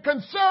judgment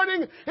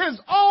concerning his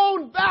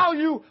own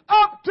value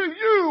up to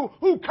you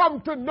who come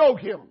to know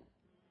him.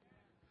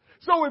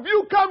 So if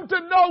you come to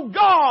know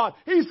God,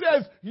 he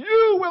says,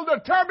 you will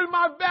determine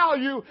my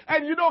value.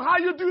 And you know how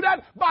you do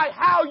that? By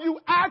how you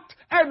act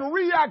and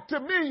react to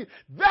me.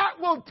 That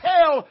will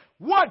tell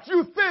what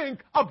you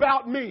think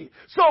about me.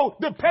 So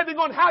depending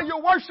on how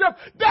you worship,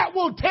 that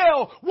will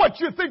tell what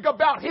you think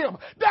about him.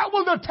 That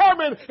will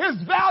determine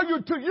his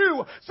value to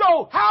you.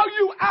 So how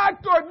you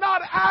act or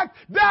not act,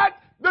 that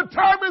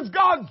determines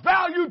God's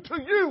value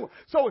to you.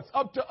 So it's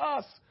up to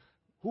us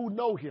who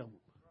know him.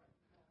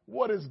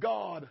 What is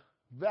God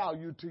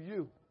value to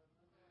you?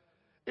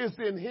 It's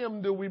in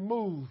him that we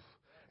move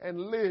and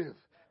live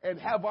and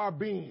have our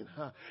being.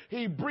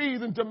 He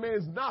breathed into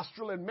man's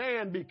nostril and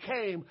man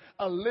became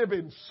a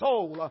living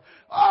soul.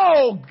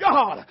 Oh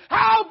God,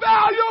 how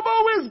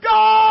valuable is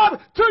God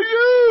to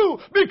you,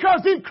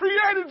 because he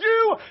created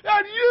you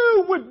and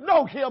you would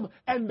know him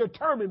and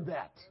determine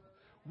that.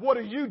 What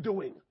are you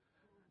doing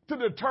to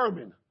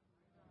determine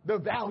the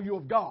value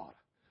of God?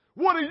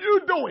 What are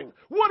you doing?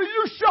 What are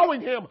you showing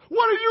him?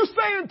 What are you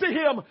saying to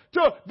him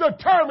to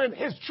determine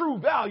his true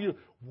value?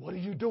 What are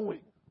you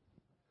doing?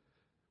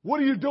 What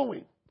are you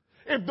doing?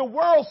 If the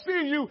world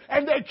see you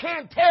and they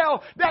can't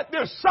tell that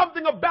there's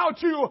something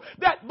about you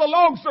that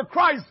belongs to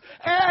Christ,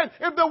 and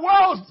if the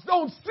world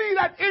don't see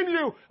that in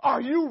you, are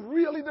you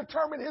really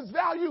determining his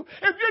value?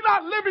 If you're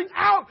not living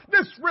out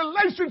this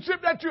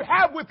relationship that you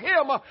have with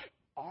him,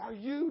 are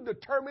you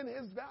determining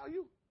his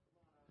value?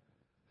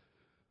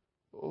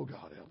 Oh,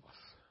 God help us.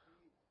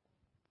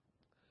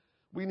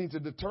 We need to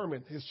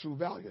determine his true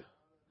value.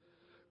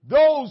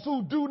 Those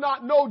who do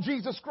not know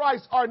Jesus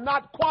Christ are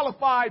not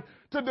qualified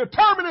to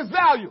determine his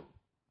value.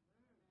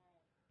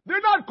 They're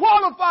not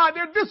qualified.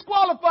 They're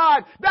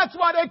disqualified. That's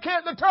why they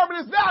can't determine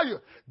his value.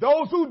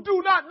 Those who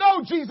do not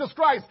know Jesus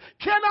Christ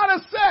cannot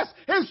assess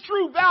his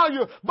true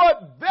value,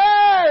 but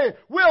they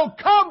will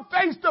come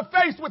face to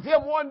face with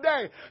him one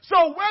day.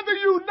 So whether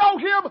you know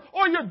him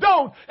or you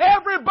don't,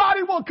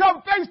 everybody will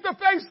come face to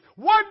face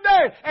one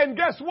day. And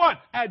guess what?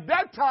 At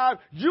that time,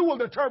 you will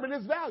determine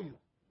his value.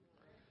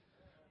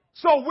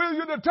 So will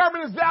you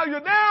determine his value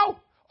now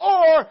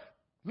or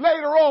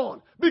later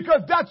on?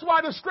 Because that's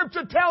why the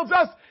scripture tells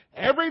us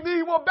every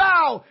knee will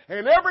bow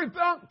and every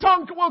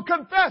tongue will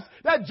confess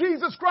that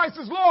Jesus Christ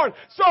is Lord.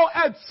 So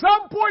at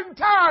some point in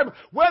time,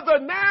 whether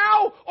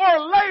now or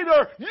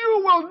later,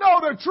 you will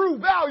know the true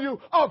value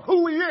of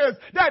who he is.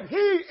 That he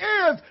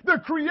is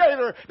the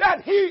creator.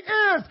 That he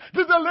is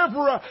the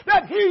deliverer.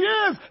 That he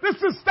is the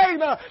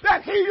sustainer.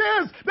 That he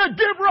is the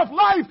giver of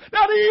life.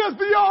 That he is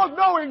the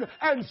all-knowing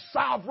and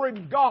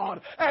sovereign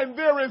God. And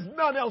there is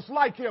none else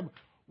like him.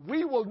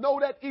 We will know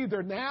that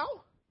either now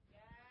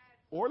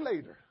or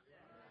later.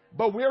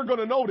 But we're going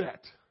to know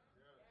that.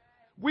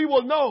 We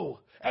will know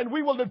and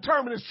we will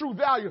determine its true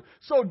value.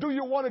 So do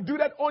you want to do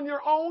that on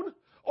your own?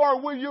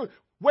 Or will you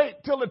wait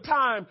till the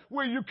time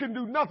where you can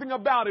do nothing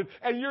about it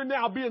and you're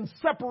now being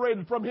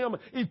separated from him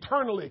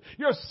eternally?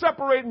 You're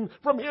separating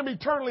from him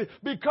eternally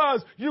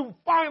because you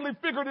finally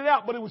figured it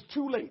out, but it was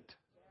too late.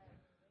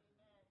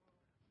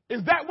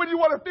 Is that when you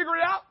want to figure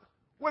it out?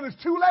 When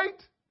it's too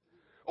late?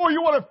 Or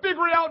you want to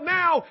figure it out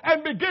now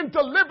and begin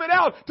to live it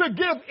out to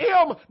give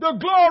him the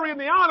glory and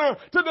the honor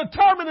to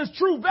determine his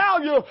true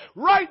value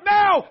right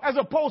now, as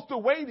opposed to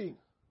waiting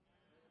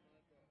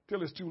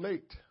till it's too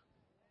late.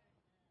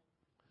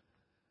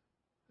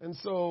 And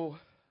so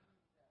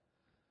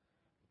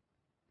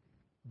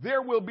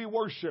there will be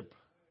worship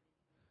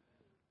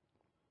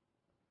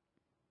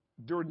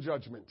during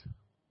judgment.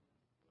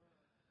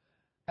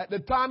 At the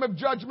time of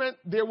judgment,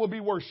 there will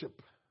be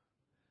worship.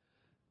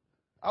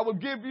 I will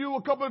give you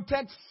a couple of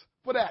texts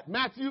for that.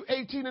 Matthew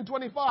 18 and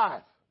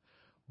 25.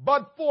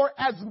 But for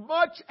as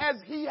much as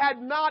he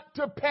had not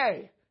to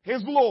pay,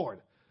 his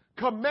Lord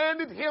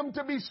commanded him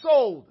to be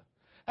sold,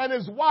 and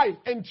his wife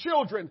and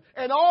children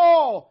and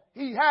all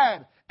he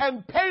had,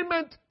 and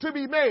payment to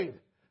be made.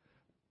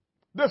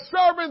 The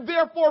servant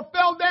therefore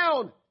fell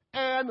down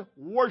and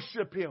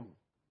worshiped him.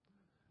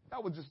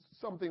 That was just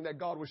something that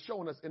God was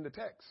showing us in the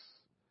text.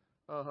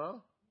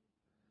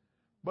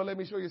 But let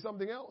me show you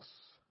something else.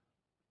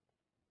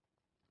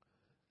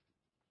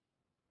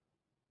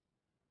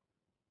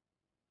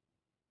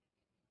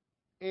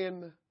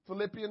 In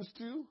Philippians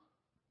 2,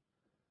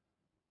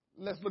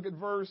 let's look at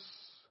verse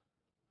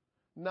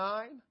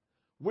 9.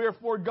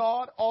 Wherefore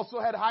God also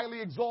had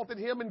highly exalted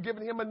him and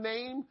given him a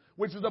name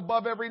which is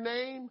above every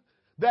name,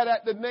 that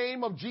at the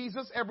name of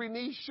Jesus every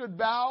knee should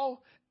bow,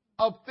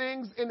 of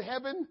things in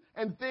heaven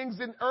and things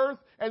in earth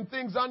and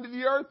things under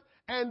the earth,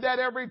 and that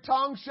every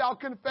tongue shall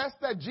confess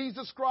that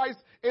Jesus Christ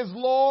is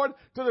Lord,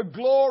 to the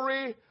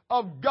glory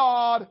of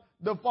God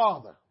the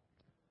Father.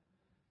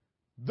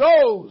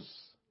 Those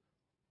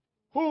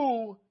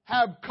who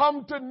have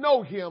come to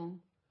know him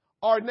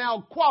are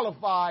now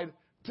qualified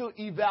to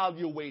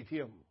evaluate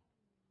him.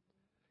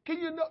 Can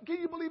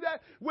you believe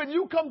that? When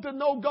you come to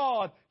know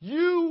God,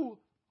 you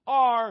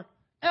are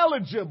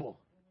eligible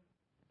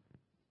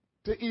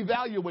to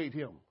evaluate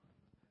him.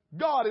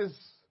 God is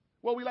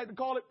what we like to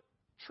call it,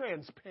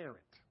 transparent.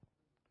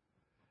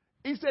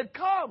 He said,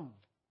 come,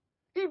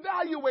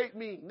 evaluate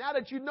me now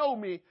that you know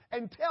me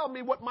and tell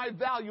me what my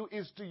value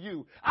is to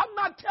you. I'm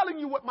not telling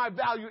you what my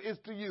value is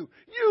to you.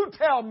 You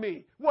tell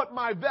me what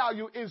my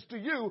value is to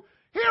you.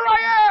 Here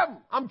I am.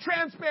 I'm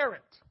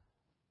transparent.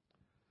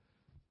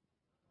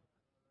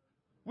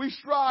 We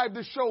strive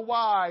to show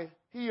why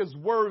he is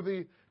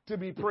worthy to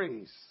be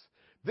praised.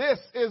 This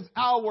is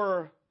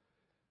our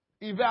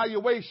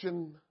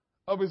evaluation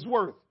of his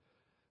worth.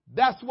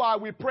 That's why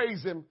we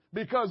praise him,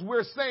 because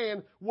we're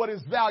saying what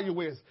his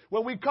value is.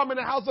 When we come in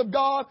the house of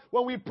God,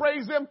 when we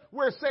praise him,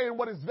 we're saying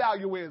what his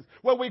value is.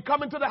 When we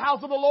come into the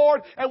house of the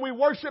Lord and we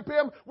worship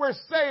him, we're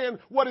saying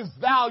what his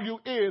value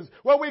is.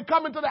 When we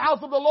come into the house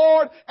of the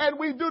Lord and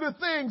we do the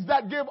things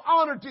that give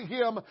honor to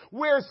him,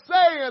 we're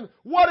saying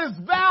what his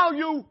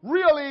value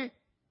really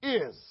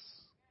is.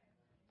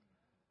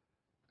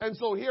 And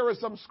so here are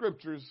some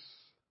scriptures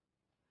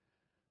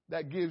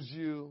that gives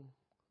you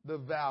the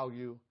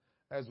value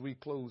as we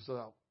close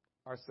out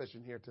our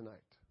session here tonight.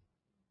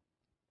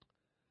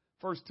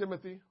 1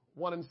 Timothy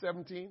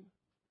 1:17.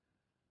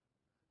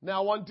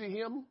 Now unto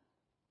him,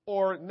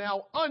 or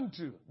now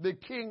unto the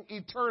King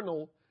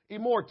eternal,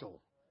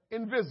 immortal,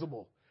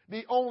 invisible,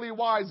 the only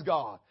wise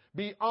God,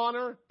 be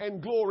honor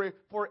and glory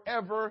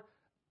forever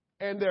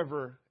and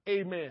ever.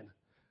 Amen.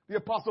 The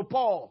Apostle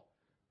Paul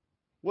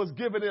was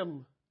giving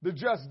him the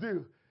just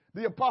due.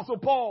 The Apostle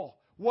Paul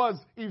was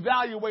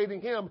evaluating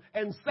him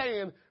and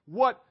saying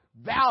what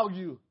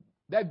value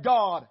that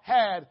God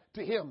had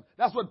to him.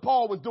 That's what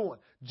Paul was doing.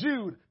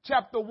 Jude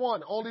chapter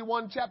 1, only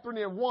one chapter in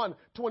there,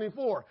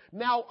 1:24.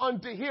 Now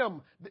unto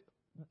him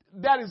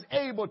that is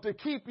able to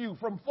keep you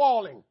from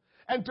falling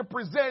and to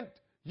present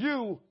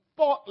you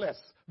faultless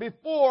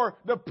before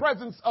the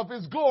presence of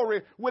his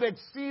glory with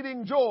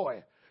exceeding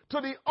joy.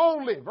 To the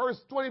only, verse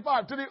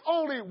 25, to the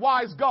only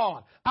wise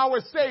God,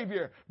 our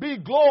Savior, be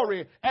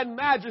glory and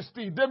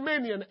majesty,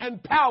 dominion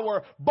and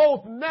power,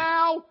 both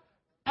now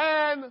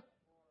and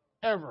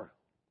ever.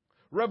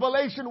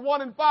 Revelation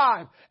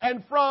 1:5,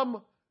 and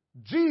from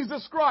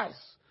Jesus Christ,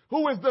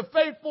 who is the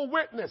faithful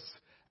witness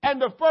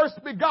and the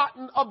first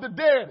begotten of the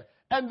dead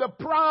and the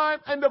prime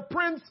and the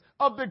prince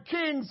of the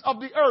kings of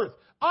the earth,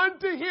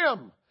 unto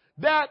him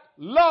that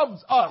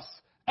loves us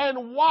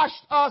and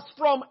washed us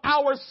from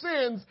our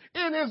sins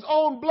in his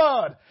own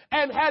blood,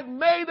 and had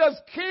made us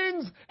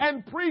kings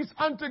and priests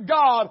unto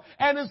God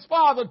and his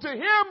Father. To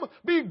him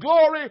be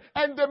glory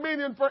and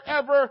dominion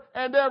forever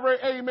and ever.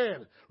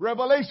 Amen.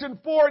 Revelation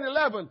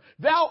 4:11.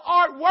 Thou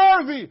art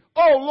worthy,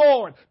 O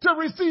Lord, to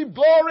receive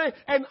glory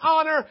and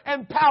honor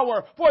and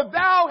power, for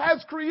thou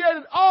hast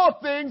created all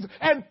things,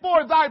 and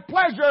for thy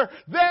pleasure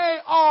they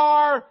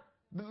are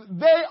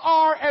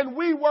and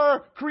we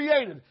were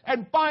created.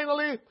 And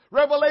finally,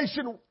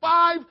 Revelation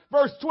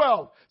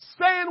 5:12,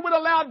 saying with a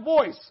loud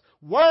voice,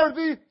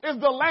 worthy is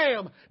the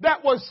Lamb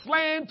that was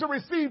slain to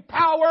receive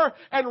power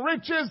and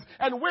riches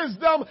and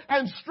wisdom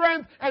and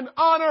strength and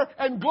honor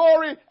and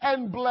glory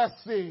and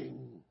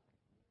blessing.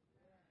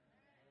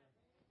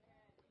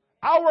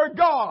 Our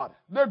God,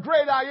 the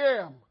great I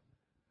am,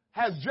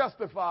 has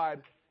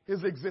justified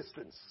his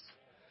existence.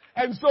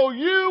 And so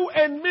you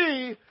and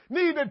me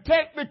need to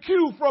take the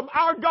cue from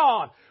our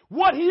God,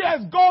 what he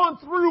has gone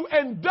through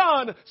and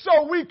done,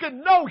 so we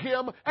can know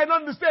him and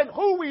understand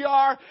who we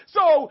are,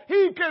 so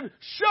he can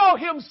show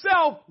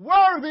himself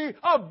worthy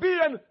of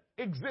being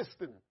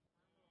existent.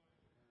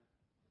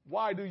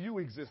 Why do you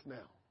exist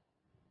now?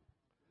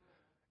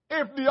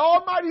 If the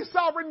Almighty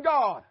Sovereign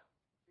God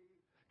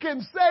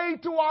can say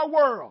to our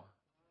world,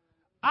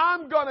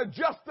 I'm going to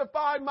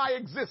justify my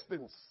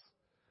existence,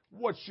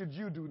 what should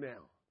you do now?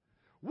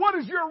 What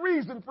is your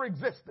reason for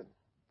existing?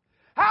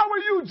 How are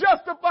you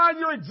justifying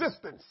your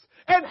existence?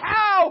 And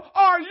how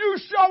are you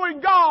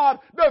showing God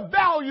the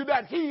value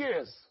that he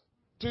is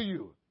to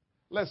you?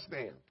 Let's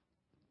stand.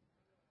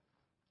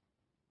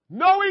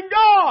 Knowing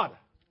God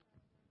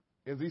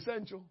is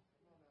essential.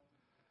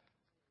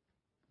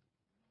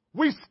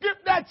 We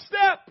skip that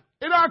step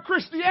in our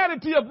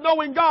Christianity of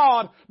knowing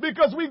God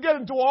because we get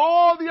into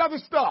all the other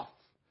stuff.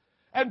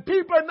 And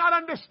people are not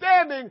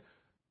understanding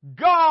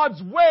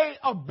God's way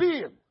of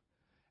being.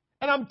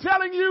 And I'm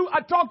telling you,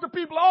 I talk to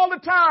people all the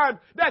time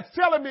that's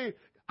telling me,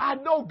 I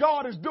know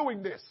God is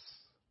doing this.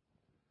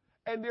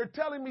 And they're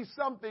telling me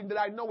something that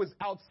I know is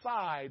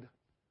outside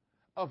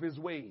of his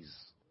ways.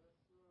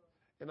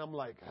 And I'm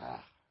like,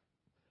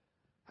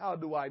 how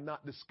do I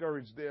not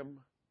discourage them,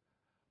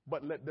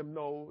 but let them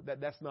know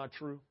that that's not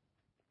true?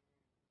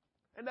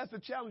 And that's the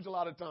challenge a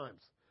lot of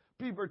times.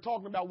 People are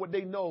talking about what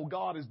they know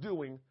God is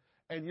doing,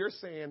 and you're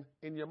saying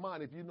in your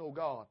mind, if you know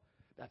God,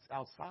 that's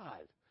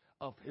outside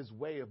of his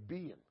way of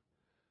being.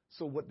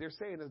 So what they're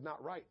saying is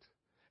not right.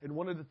 And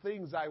one of the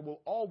things I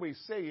will always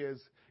say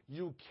is,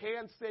 you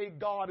can't say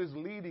God is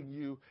leading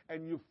you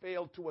and you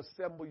fail to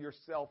assemble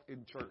yourself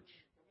in church.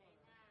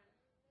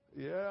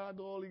 Yeah, I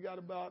only got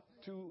about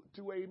two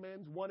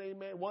amens, one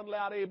amen, one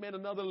loud amen,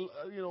 another,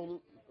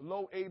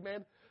 low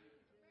amen,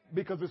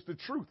 because it's the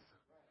truth.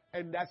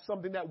 And that's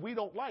something that we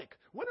don't like.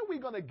 When are we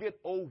going to get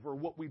over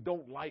what we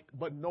don't like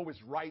but know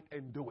it's right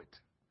and do it?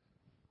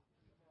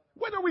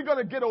 When are we going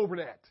to get over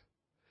that?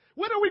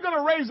 When are we going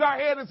to raise our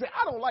hand and say,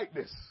 I don't like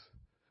this?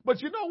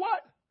 But you know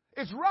what?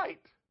 It's right.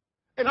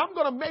 And I'm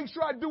going to make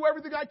sure I do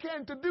everything I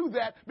can to do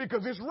that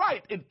because it's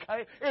right.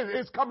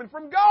 It's coming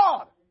from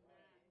God.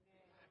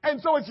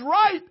 And so it's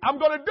right. I'm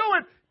going to do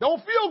it.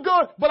 Don't feel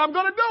good, but I'm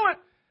going to do it.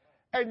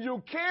 And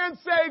you can't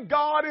say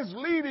God is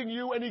leading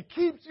you and he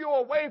keeps you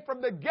away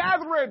from the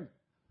gathering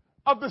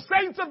of the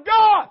saints of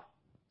God.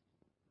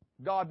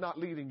 God not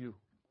leading you.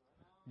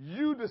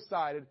 You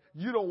decided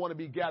you don't want to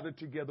be gathered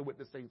together with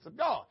the saints of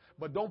God.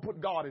 But don't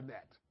put God in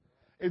that.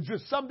 It's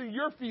just something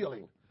you're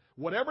feeling.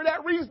 Whatever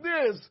that reason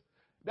is,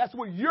 that's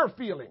what you're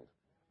feeling.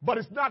 But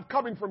it's not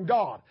coming from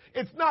God.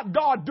 It's not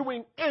God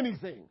doing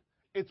anything.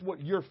 It's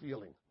what you're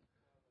feeling.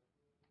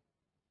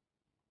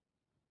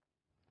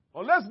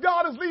 Unless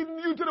God is leading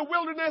you to the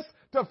wilderness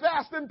to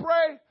fast and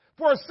pray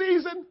for a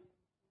season,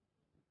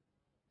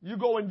 you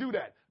go and do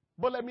that.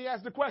 But let me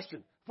ask the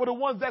question. For the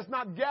ones that's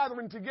not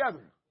gathering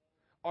together,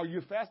 are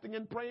you fasting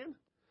and praying?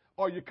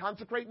 Are you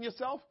consecrating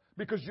yourself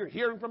because you're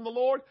hearing from the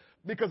Lord?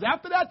 Because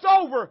after that's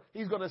over,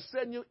 he's going to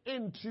send you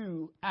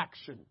into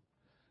action.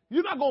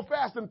 You're not going to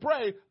fast and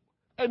pray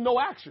and no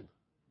action.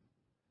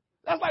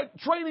 That's like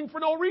training for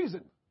no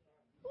reason.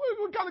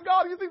 What kind of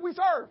God do you think we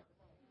serve?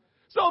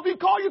 So if he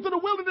call you to the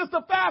wilderness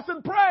to fast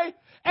and pray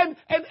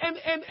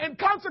and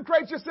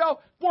consecrate yourself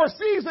for a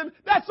season,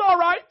 that's all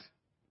right.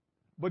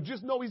 But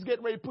just know he's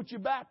getting ready to put you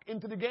back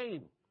into the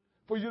game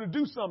for you to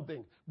do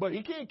something. But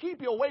he can't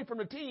keep you away from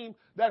the team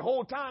that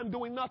whole time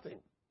doing nothing.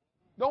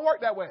 Don't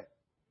work that way.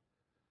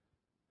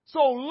 So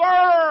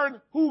learn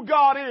who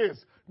God is.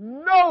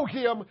 Know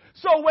him.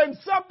 So when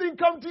something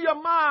comes to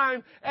your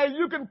mind and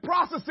you can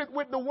process it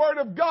with the word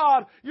of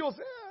God, you'll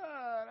say,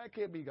 that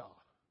can't be God.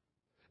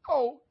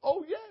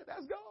 Oh yeah,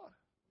 that's God.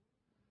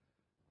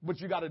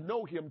 But you got to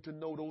know him to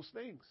know those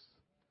things.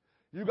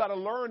 You got to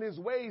learn his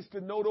ways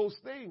to know those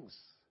things.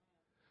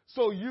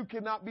 So you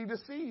cannot be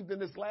deceived in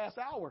this last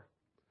hour.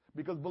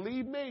 Because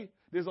believe me,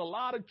 there's a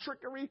lot of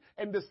trickery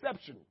and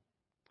deception.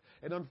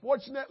 And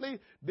unfortunately,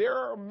 there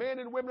are men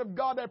and women of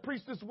God that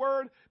preach this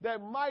word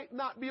that might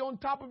not be on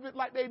top of it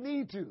like they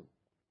need to.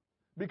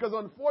 Because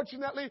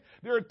unfortunately,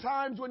 there are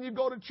times when you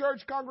go to church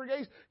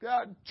congregations,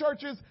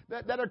 churches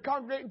that are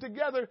congregating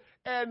together,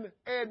 and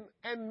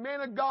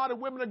men of God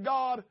and women of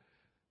God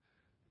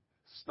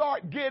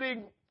start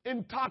getting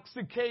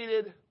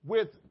intoxicated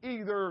with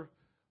either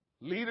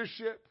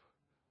leadership,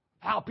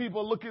 how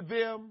people look at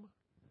them,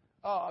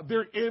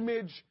 their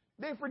image.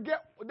 They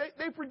forget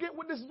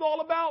what this is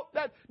all about.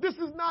 That this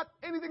is not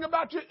anything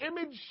about your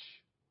image.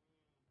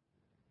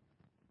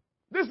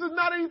 This is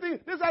not anything.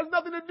 This has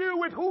nothing to do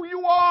with who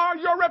you are,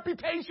 your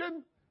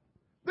reputation.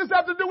 This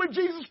has to do with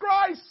Jesus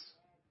Christ.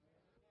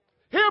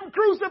 Him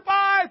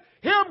crucified,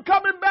 him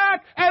coming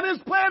back, and his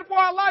plan for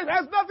our life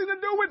has nothing to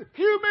do with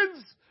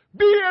humans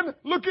being,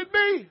 look at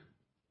me.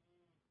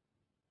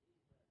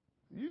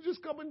 You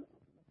just come and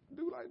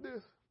do like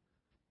this.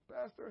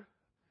 Pastor,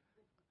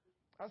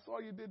 I saw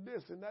you did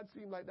this, and that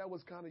seemed like that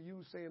was kind of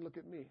you saying, look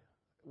at me.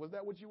 Was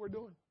that what you were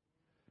doing?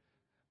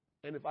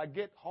 And if I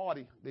get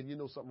haughty, then you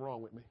know something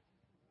wrong with me.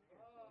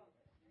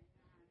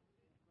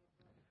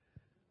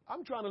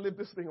 I'm trying to live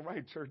this thing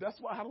right, church. That's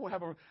why I don't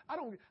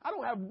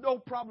have no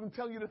problem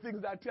telling you the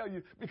things that I tell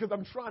you, because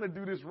I'm trying to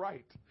do this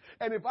right.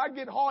 And if I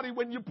get haughty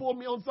when you pull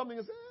me on something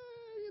and say,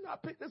 I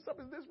picked this up,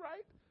 is this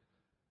right?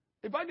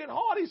 If I get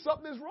haughty,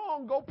 something is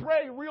wrong, go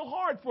pray real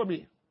hard for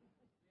me.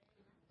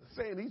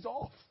 Saying he's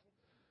off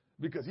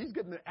because he's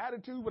getting an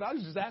attitude, but I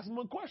was just asking him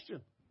a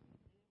question.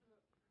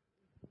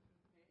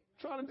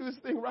 Trying to do this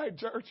thing right,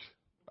 church.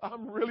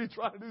 I'm really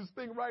trying to do this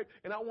thing right,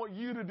 and I want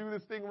you to do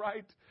this thing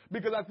right,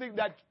 because I think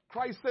that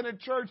Christ-centered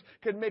church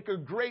can make a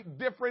great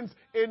difference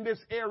in this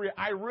area.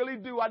 I really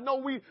do. I know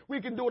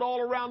we can do it all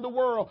around the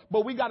world,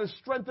 but we got to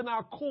strengthen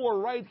our core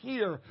right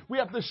here. We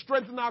have to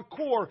strengthen our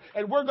core,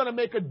 and we're going to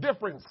make a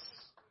difference.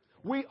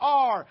 We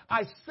are.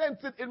 I sense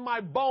it in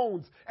my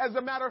bones. As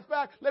a matter of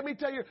fact, let me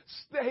tell you,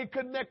 stay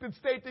connected,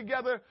 stay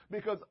together,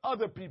 because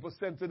other people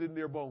sense it in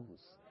their bones.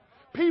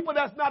 People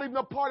that's not even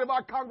a part of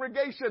our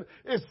congregation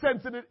is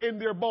sensing it in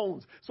their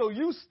bones. So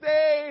you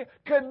stay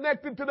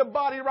connected to the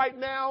body right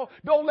now.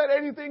 Don't let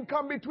anything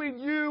come between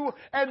you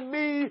and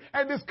me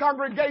and this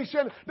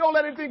congregation. Don't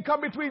let anything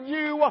come between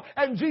you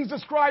and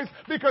Jesus Christ,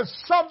 because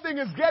something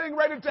is getting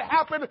ready to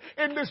happen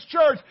in this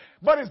church.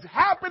 But it's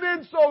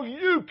happening so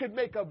you can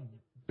make a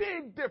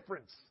big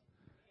difference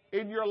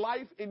in your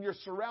life, in your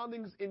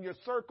surroundings, in your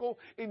circle,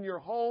 in your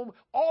home,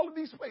 all of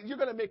these places. You're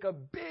going to make a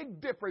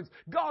big difference.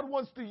 God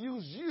wants to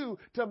use you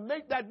to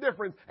make that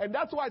difference. And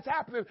that's why it's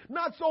happening.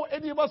 Not so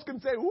any of us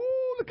can say,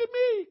 ooh, look at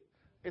me.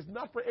 It's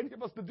not for any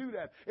of us to do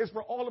that. It's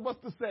for all of us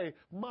to say,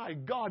 my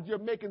God, you're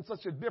making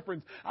such a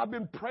difference. I've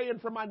been praying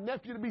for my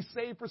nephew to be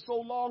saved for so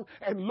long,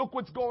 and look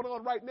what's going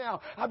on right now.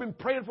 I've been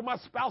praying for my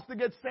spouse to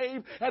get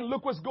saved, and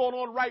look what's going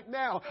on right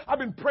now. I've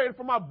been praying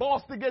for my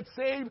boss to get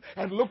saved,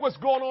 and look what's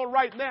going on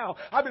right now.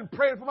 I've been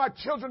praying for my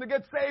children to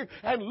get saved,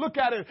 and look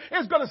at it.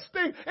 It's going to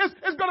sting.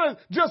 It's going to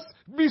just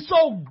be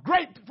so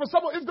great for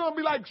someone. It's going to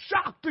be like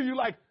shock to you,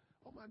 like,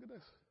 oh my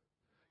goodness.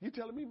 You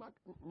telling me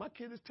my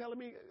kid is telling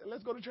me,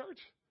 let's go to church?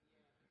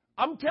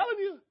 I'm telling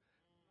you,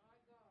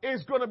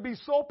 it's going to be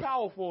so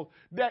powerful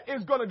that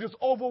it's going to just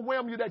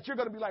overwhelm you, that you're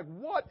going to be like,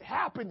 what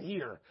happened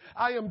here?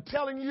 I am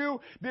telling you,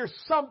 there's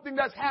something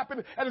that's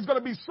happened, and it's going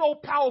to be so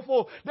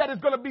powerful that it's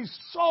going to be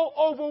so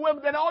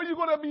overwhelming that all you're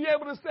going to be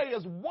able to say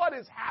is, what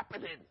is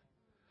happening?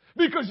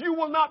 Because you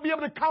will not be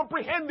able to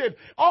comprehend it.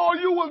 All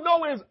you will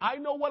know is, I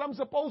know what I'm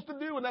supposed to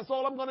do, and that's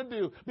all I'm going to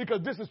do,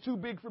 because this is too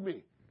big for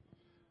me.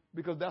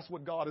 Because that's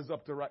what God is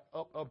up to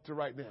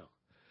right now.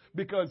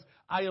 Because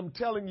I am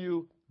telling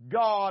you,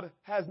 God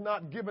has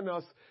not given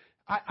us.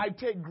 I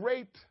take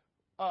great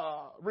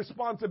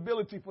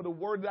responsibility for the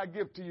word that I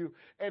give to you.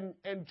 And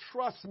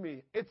trust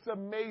me, it's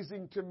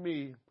amazing to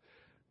me,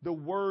 the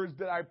words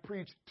that I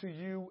preach to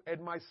you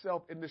and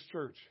myself in this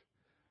church.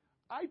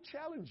 I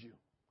challenge you.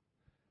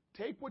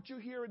 Take what you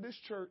hear in this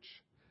church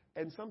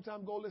and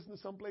sometime go listen to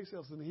someplace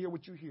else and hear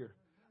what you hear.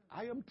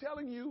 I am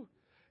telling you,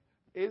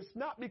 it's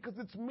not because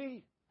it's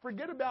me.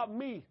 Forget about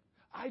me.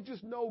 I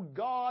just know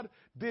God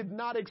did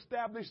not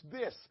establish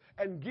this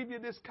and give you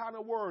this kind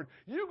of word.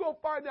 You go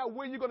find out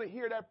where you're going to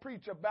hear that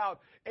preach about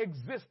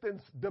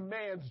existence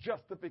demands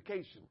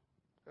justification.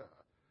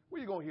 Where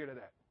you going to hear that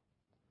at?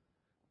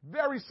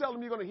 Very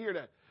seldom you're going to hear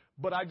that.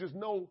 But I just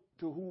know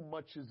to whom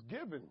much is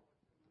given.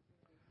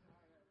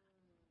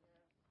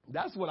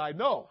 That's what I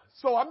know.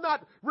 So I'm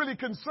not really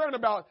concerned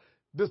about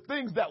the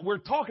things that we're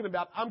talking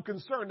about. I'm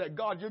concerned that,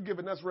 God, you're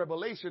giving us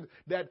revelation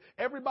that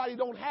everybody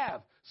don't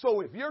have.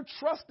 So if you're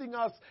trusting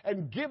us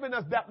and giving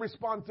us that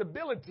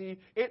responsibility,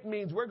 it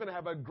means we're going to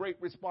have a great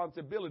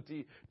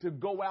responsibility to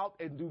go out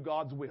and do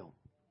God's will.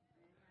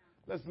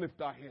 Let's lift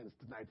our hands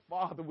tonight.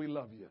 Father, we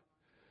love you.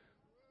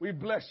 We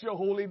bless your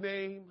holy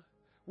name.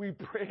 We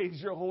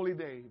praise your holy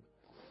name.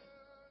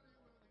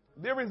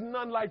 There is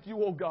none like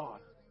you, oh God.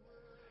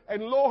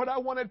 And Lord, I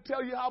want to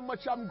tell you how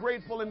much I'm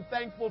grateful and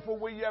thankful for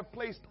where you have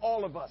placed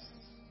all of us.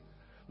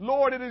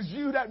 Lord, it is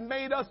you that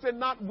made us and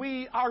not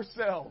we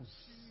ourselves.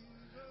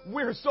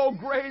 We're so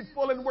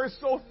grateful and we're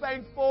so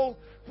thankful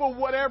for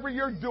whatever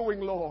you're doing,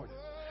 Lord.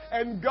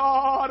 And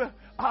God,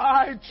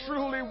 I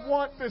truly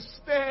want to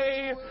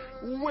stay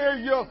where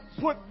you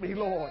put me,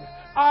 Lord.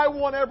 I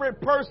want every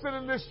person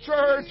in this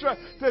church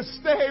to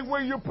stay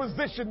where you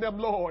position them,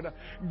 Lord.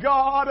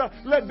 God,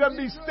 let them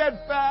be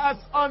steadfast,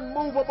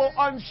 unmovable,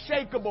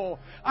 unshakable.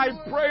 I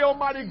pray,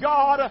 Almighty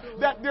God,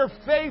 that their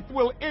faith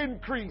will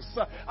increase.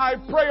 I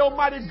pray,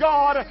 Almighty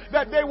God,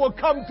 that they will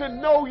come to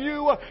know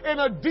you in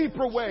a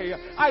deeper way.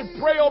 I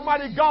pray,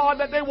 Almighty God,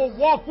 that they will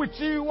walk with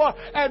you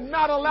and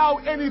not allow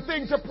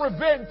anything to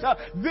prevent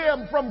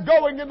them from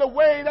going in the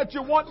way that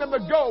you want them to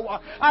go.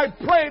 I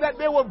pray that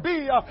there will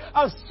be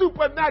a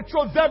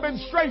supernatural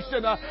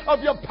demonstration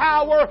of your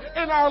power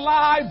in our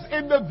lives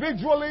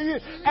individually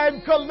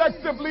and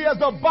collectively as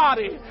a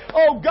body.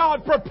 Oh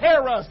God,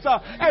 prepare us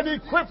and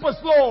equip us,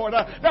 Lord,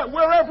 that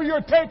wherever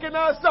you're taking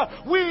us,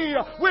 we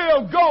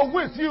will go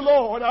with you,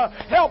 Lord.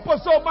 Help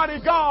us,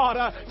 Almighty God,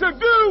 to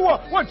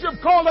do what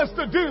you've called us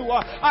to do.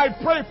 I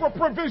pray for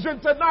provision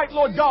tonight,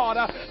 Lord God.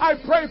 I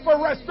pray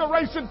for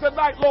restoration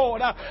tonight,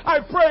 Lord. I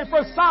pray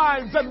for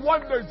signs and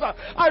wonders.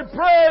 I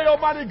pray,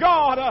 Almighty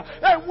God,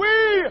 that we,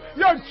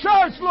 your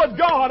church, Lord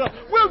God,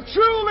 will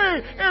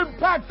truly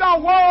impact our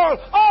world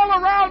all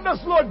around us,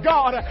 Lord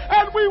God.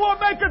 And we will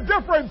make a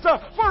difference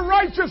for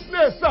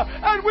righteousness.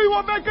 And we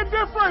will make a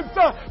difference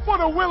for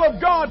the will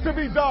of God to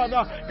be done.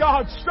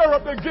 God, stir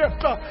up the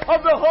gift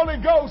of the Holy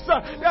Ghost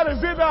that is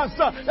in us,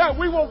 that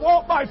we will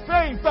walk by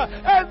faith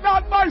and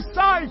not by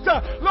sight.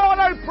 Lord,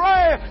 I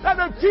pray that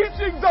the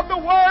teachings of the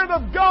Word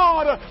of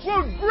God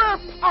will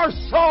grip our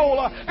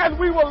soul and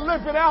we will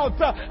live it out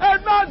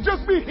and not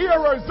just be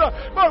hearers,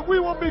 but we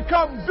will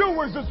become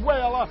doers as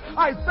well.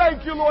 I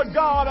thank you, Lord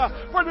God,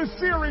 for the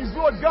series,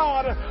 Lord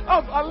God,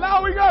 of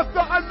allowing us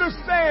to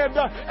understand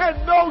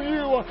and know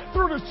you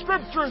through the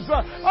scriptures.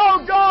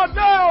 Oh God,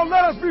 now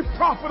let us be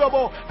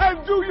profitable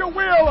and do your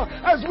will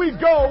as we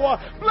go.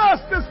 Bless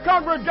this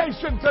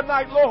congregation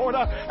tonight, Lord.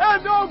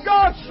 And oh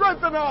God,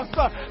 strengthen us.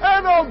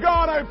 And oh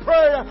God, I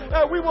pray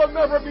that we will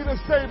never be the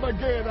same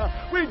again.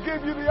 We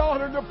give you the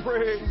honor and the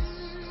praise.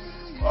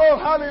 Oh,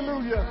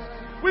 hallelujah.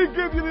 We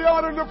give you the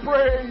honor and the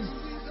praise.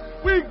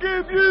 We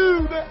give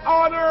you the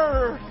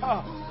honor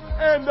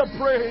and the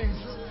praise.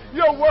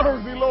 You're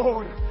worthy,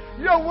 Lord.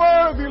 You're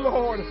worthy,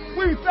 Lord.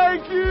 We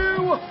thank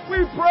you.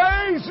 We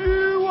praise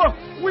you.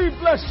 We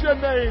bless your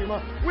name.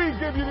 We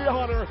give you the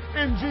honor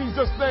in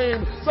Jesus'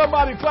 name.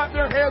 Somebody clap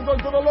their hands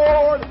unto the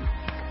Lord.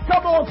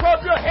 Come on,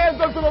 clap your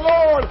hands unto the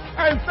Lord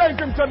and thank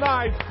him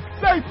tonight.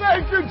 Say,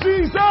 thank you,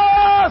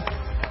 Jesus.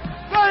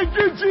 Thank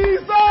you,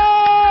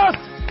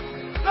 Jesus.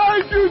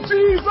 Thank you,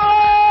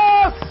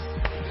 Jesus.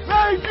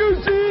 Thank you,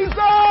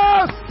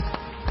 Jesus.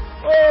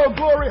 Oh,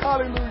 glory,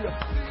 hallelujah.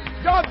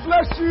 God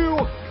bless you.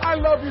 I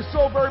love you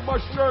so very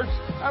much, church.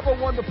 Have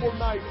a wonderful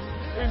night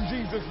in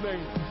Jesus'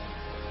 name.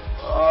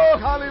 Oh,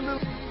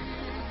 hallelujah.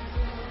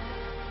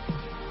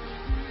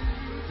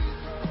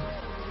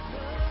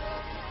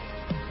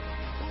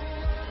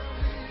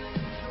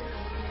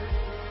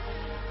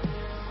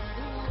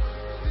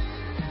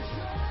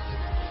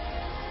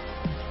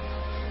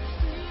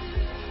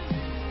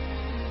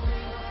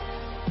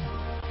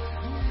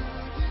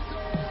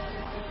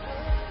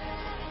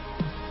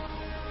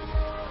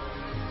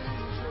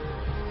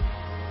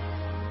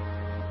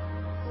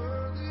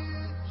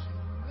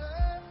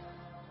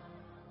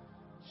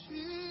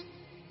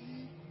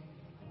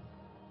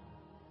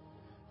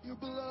 Your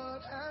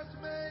blood has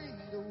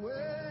made a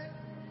way.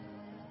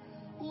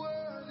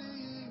 Worthy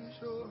is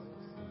your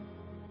name.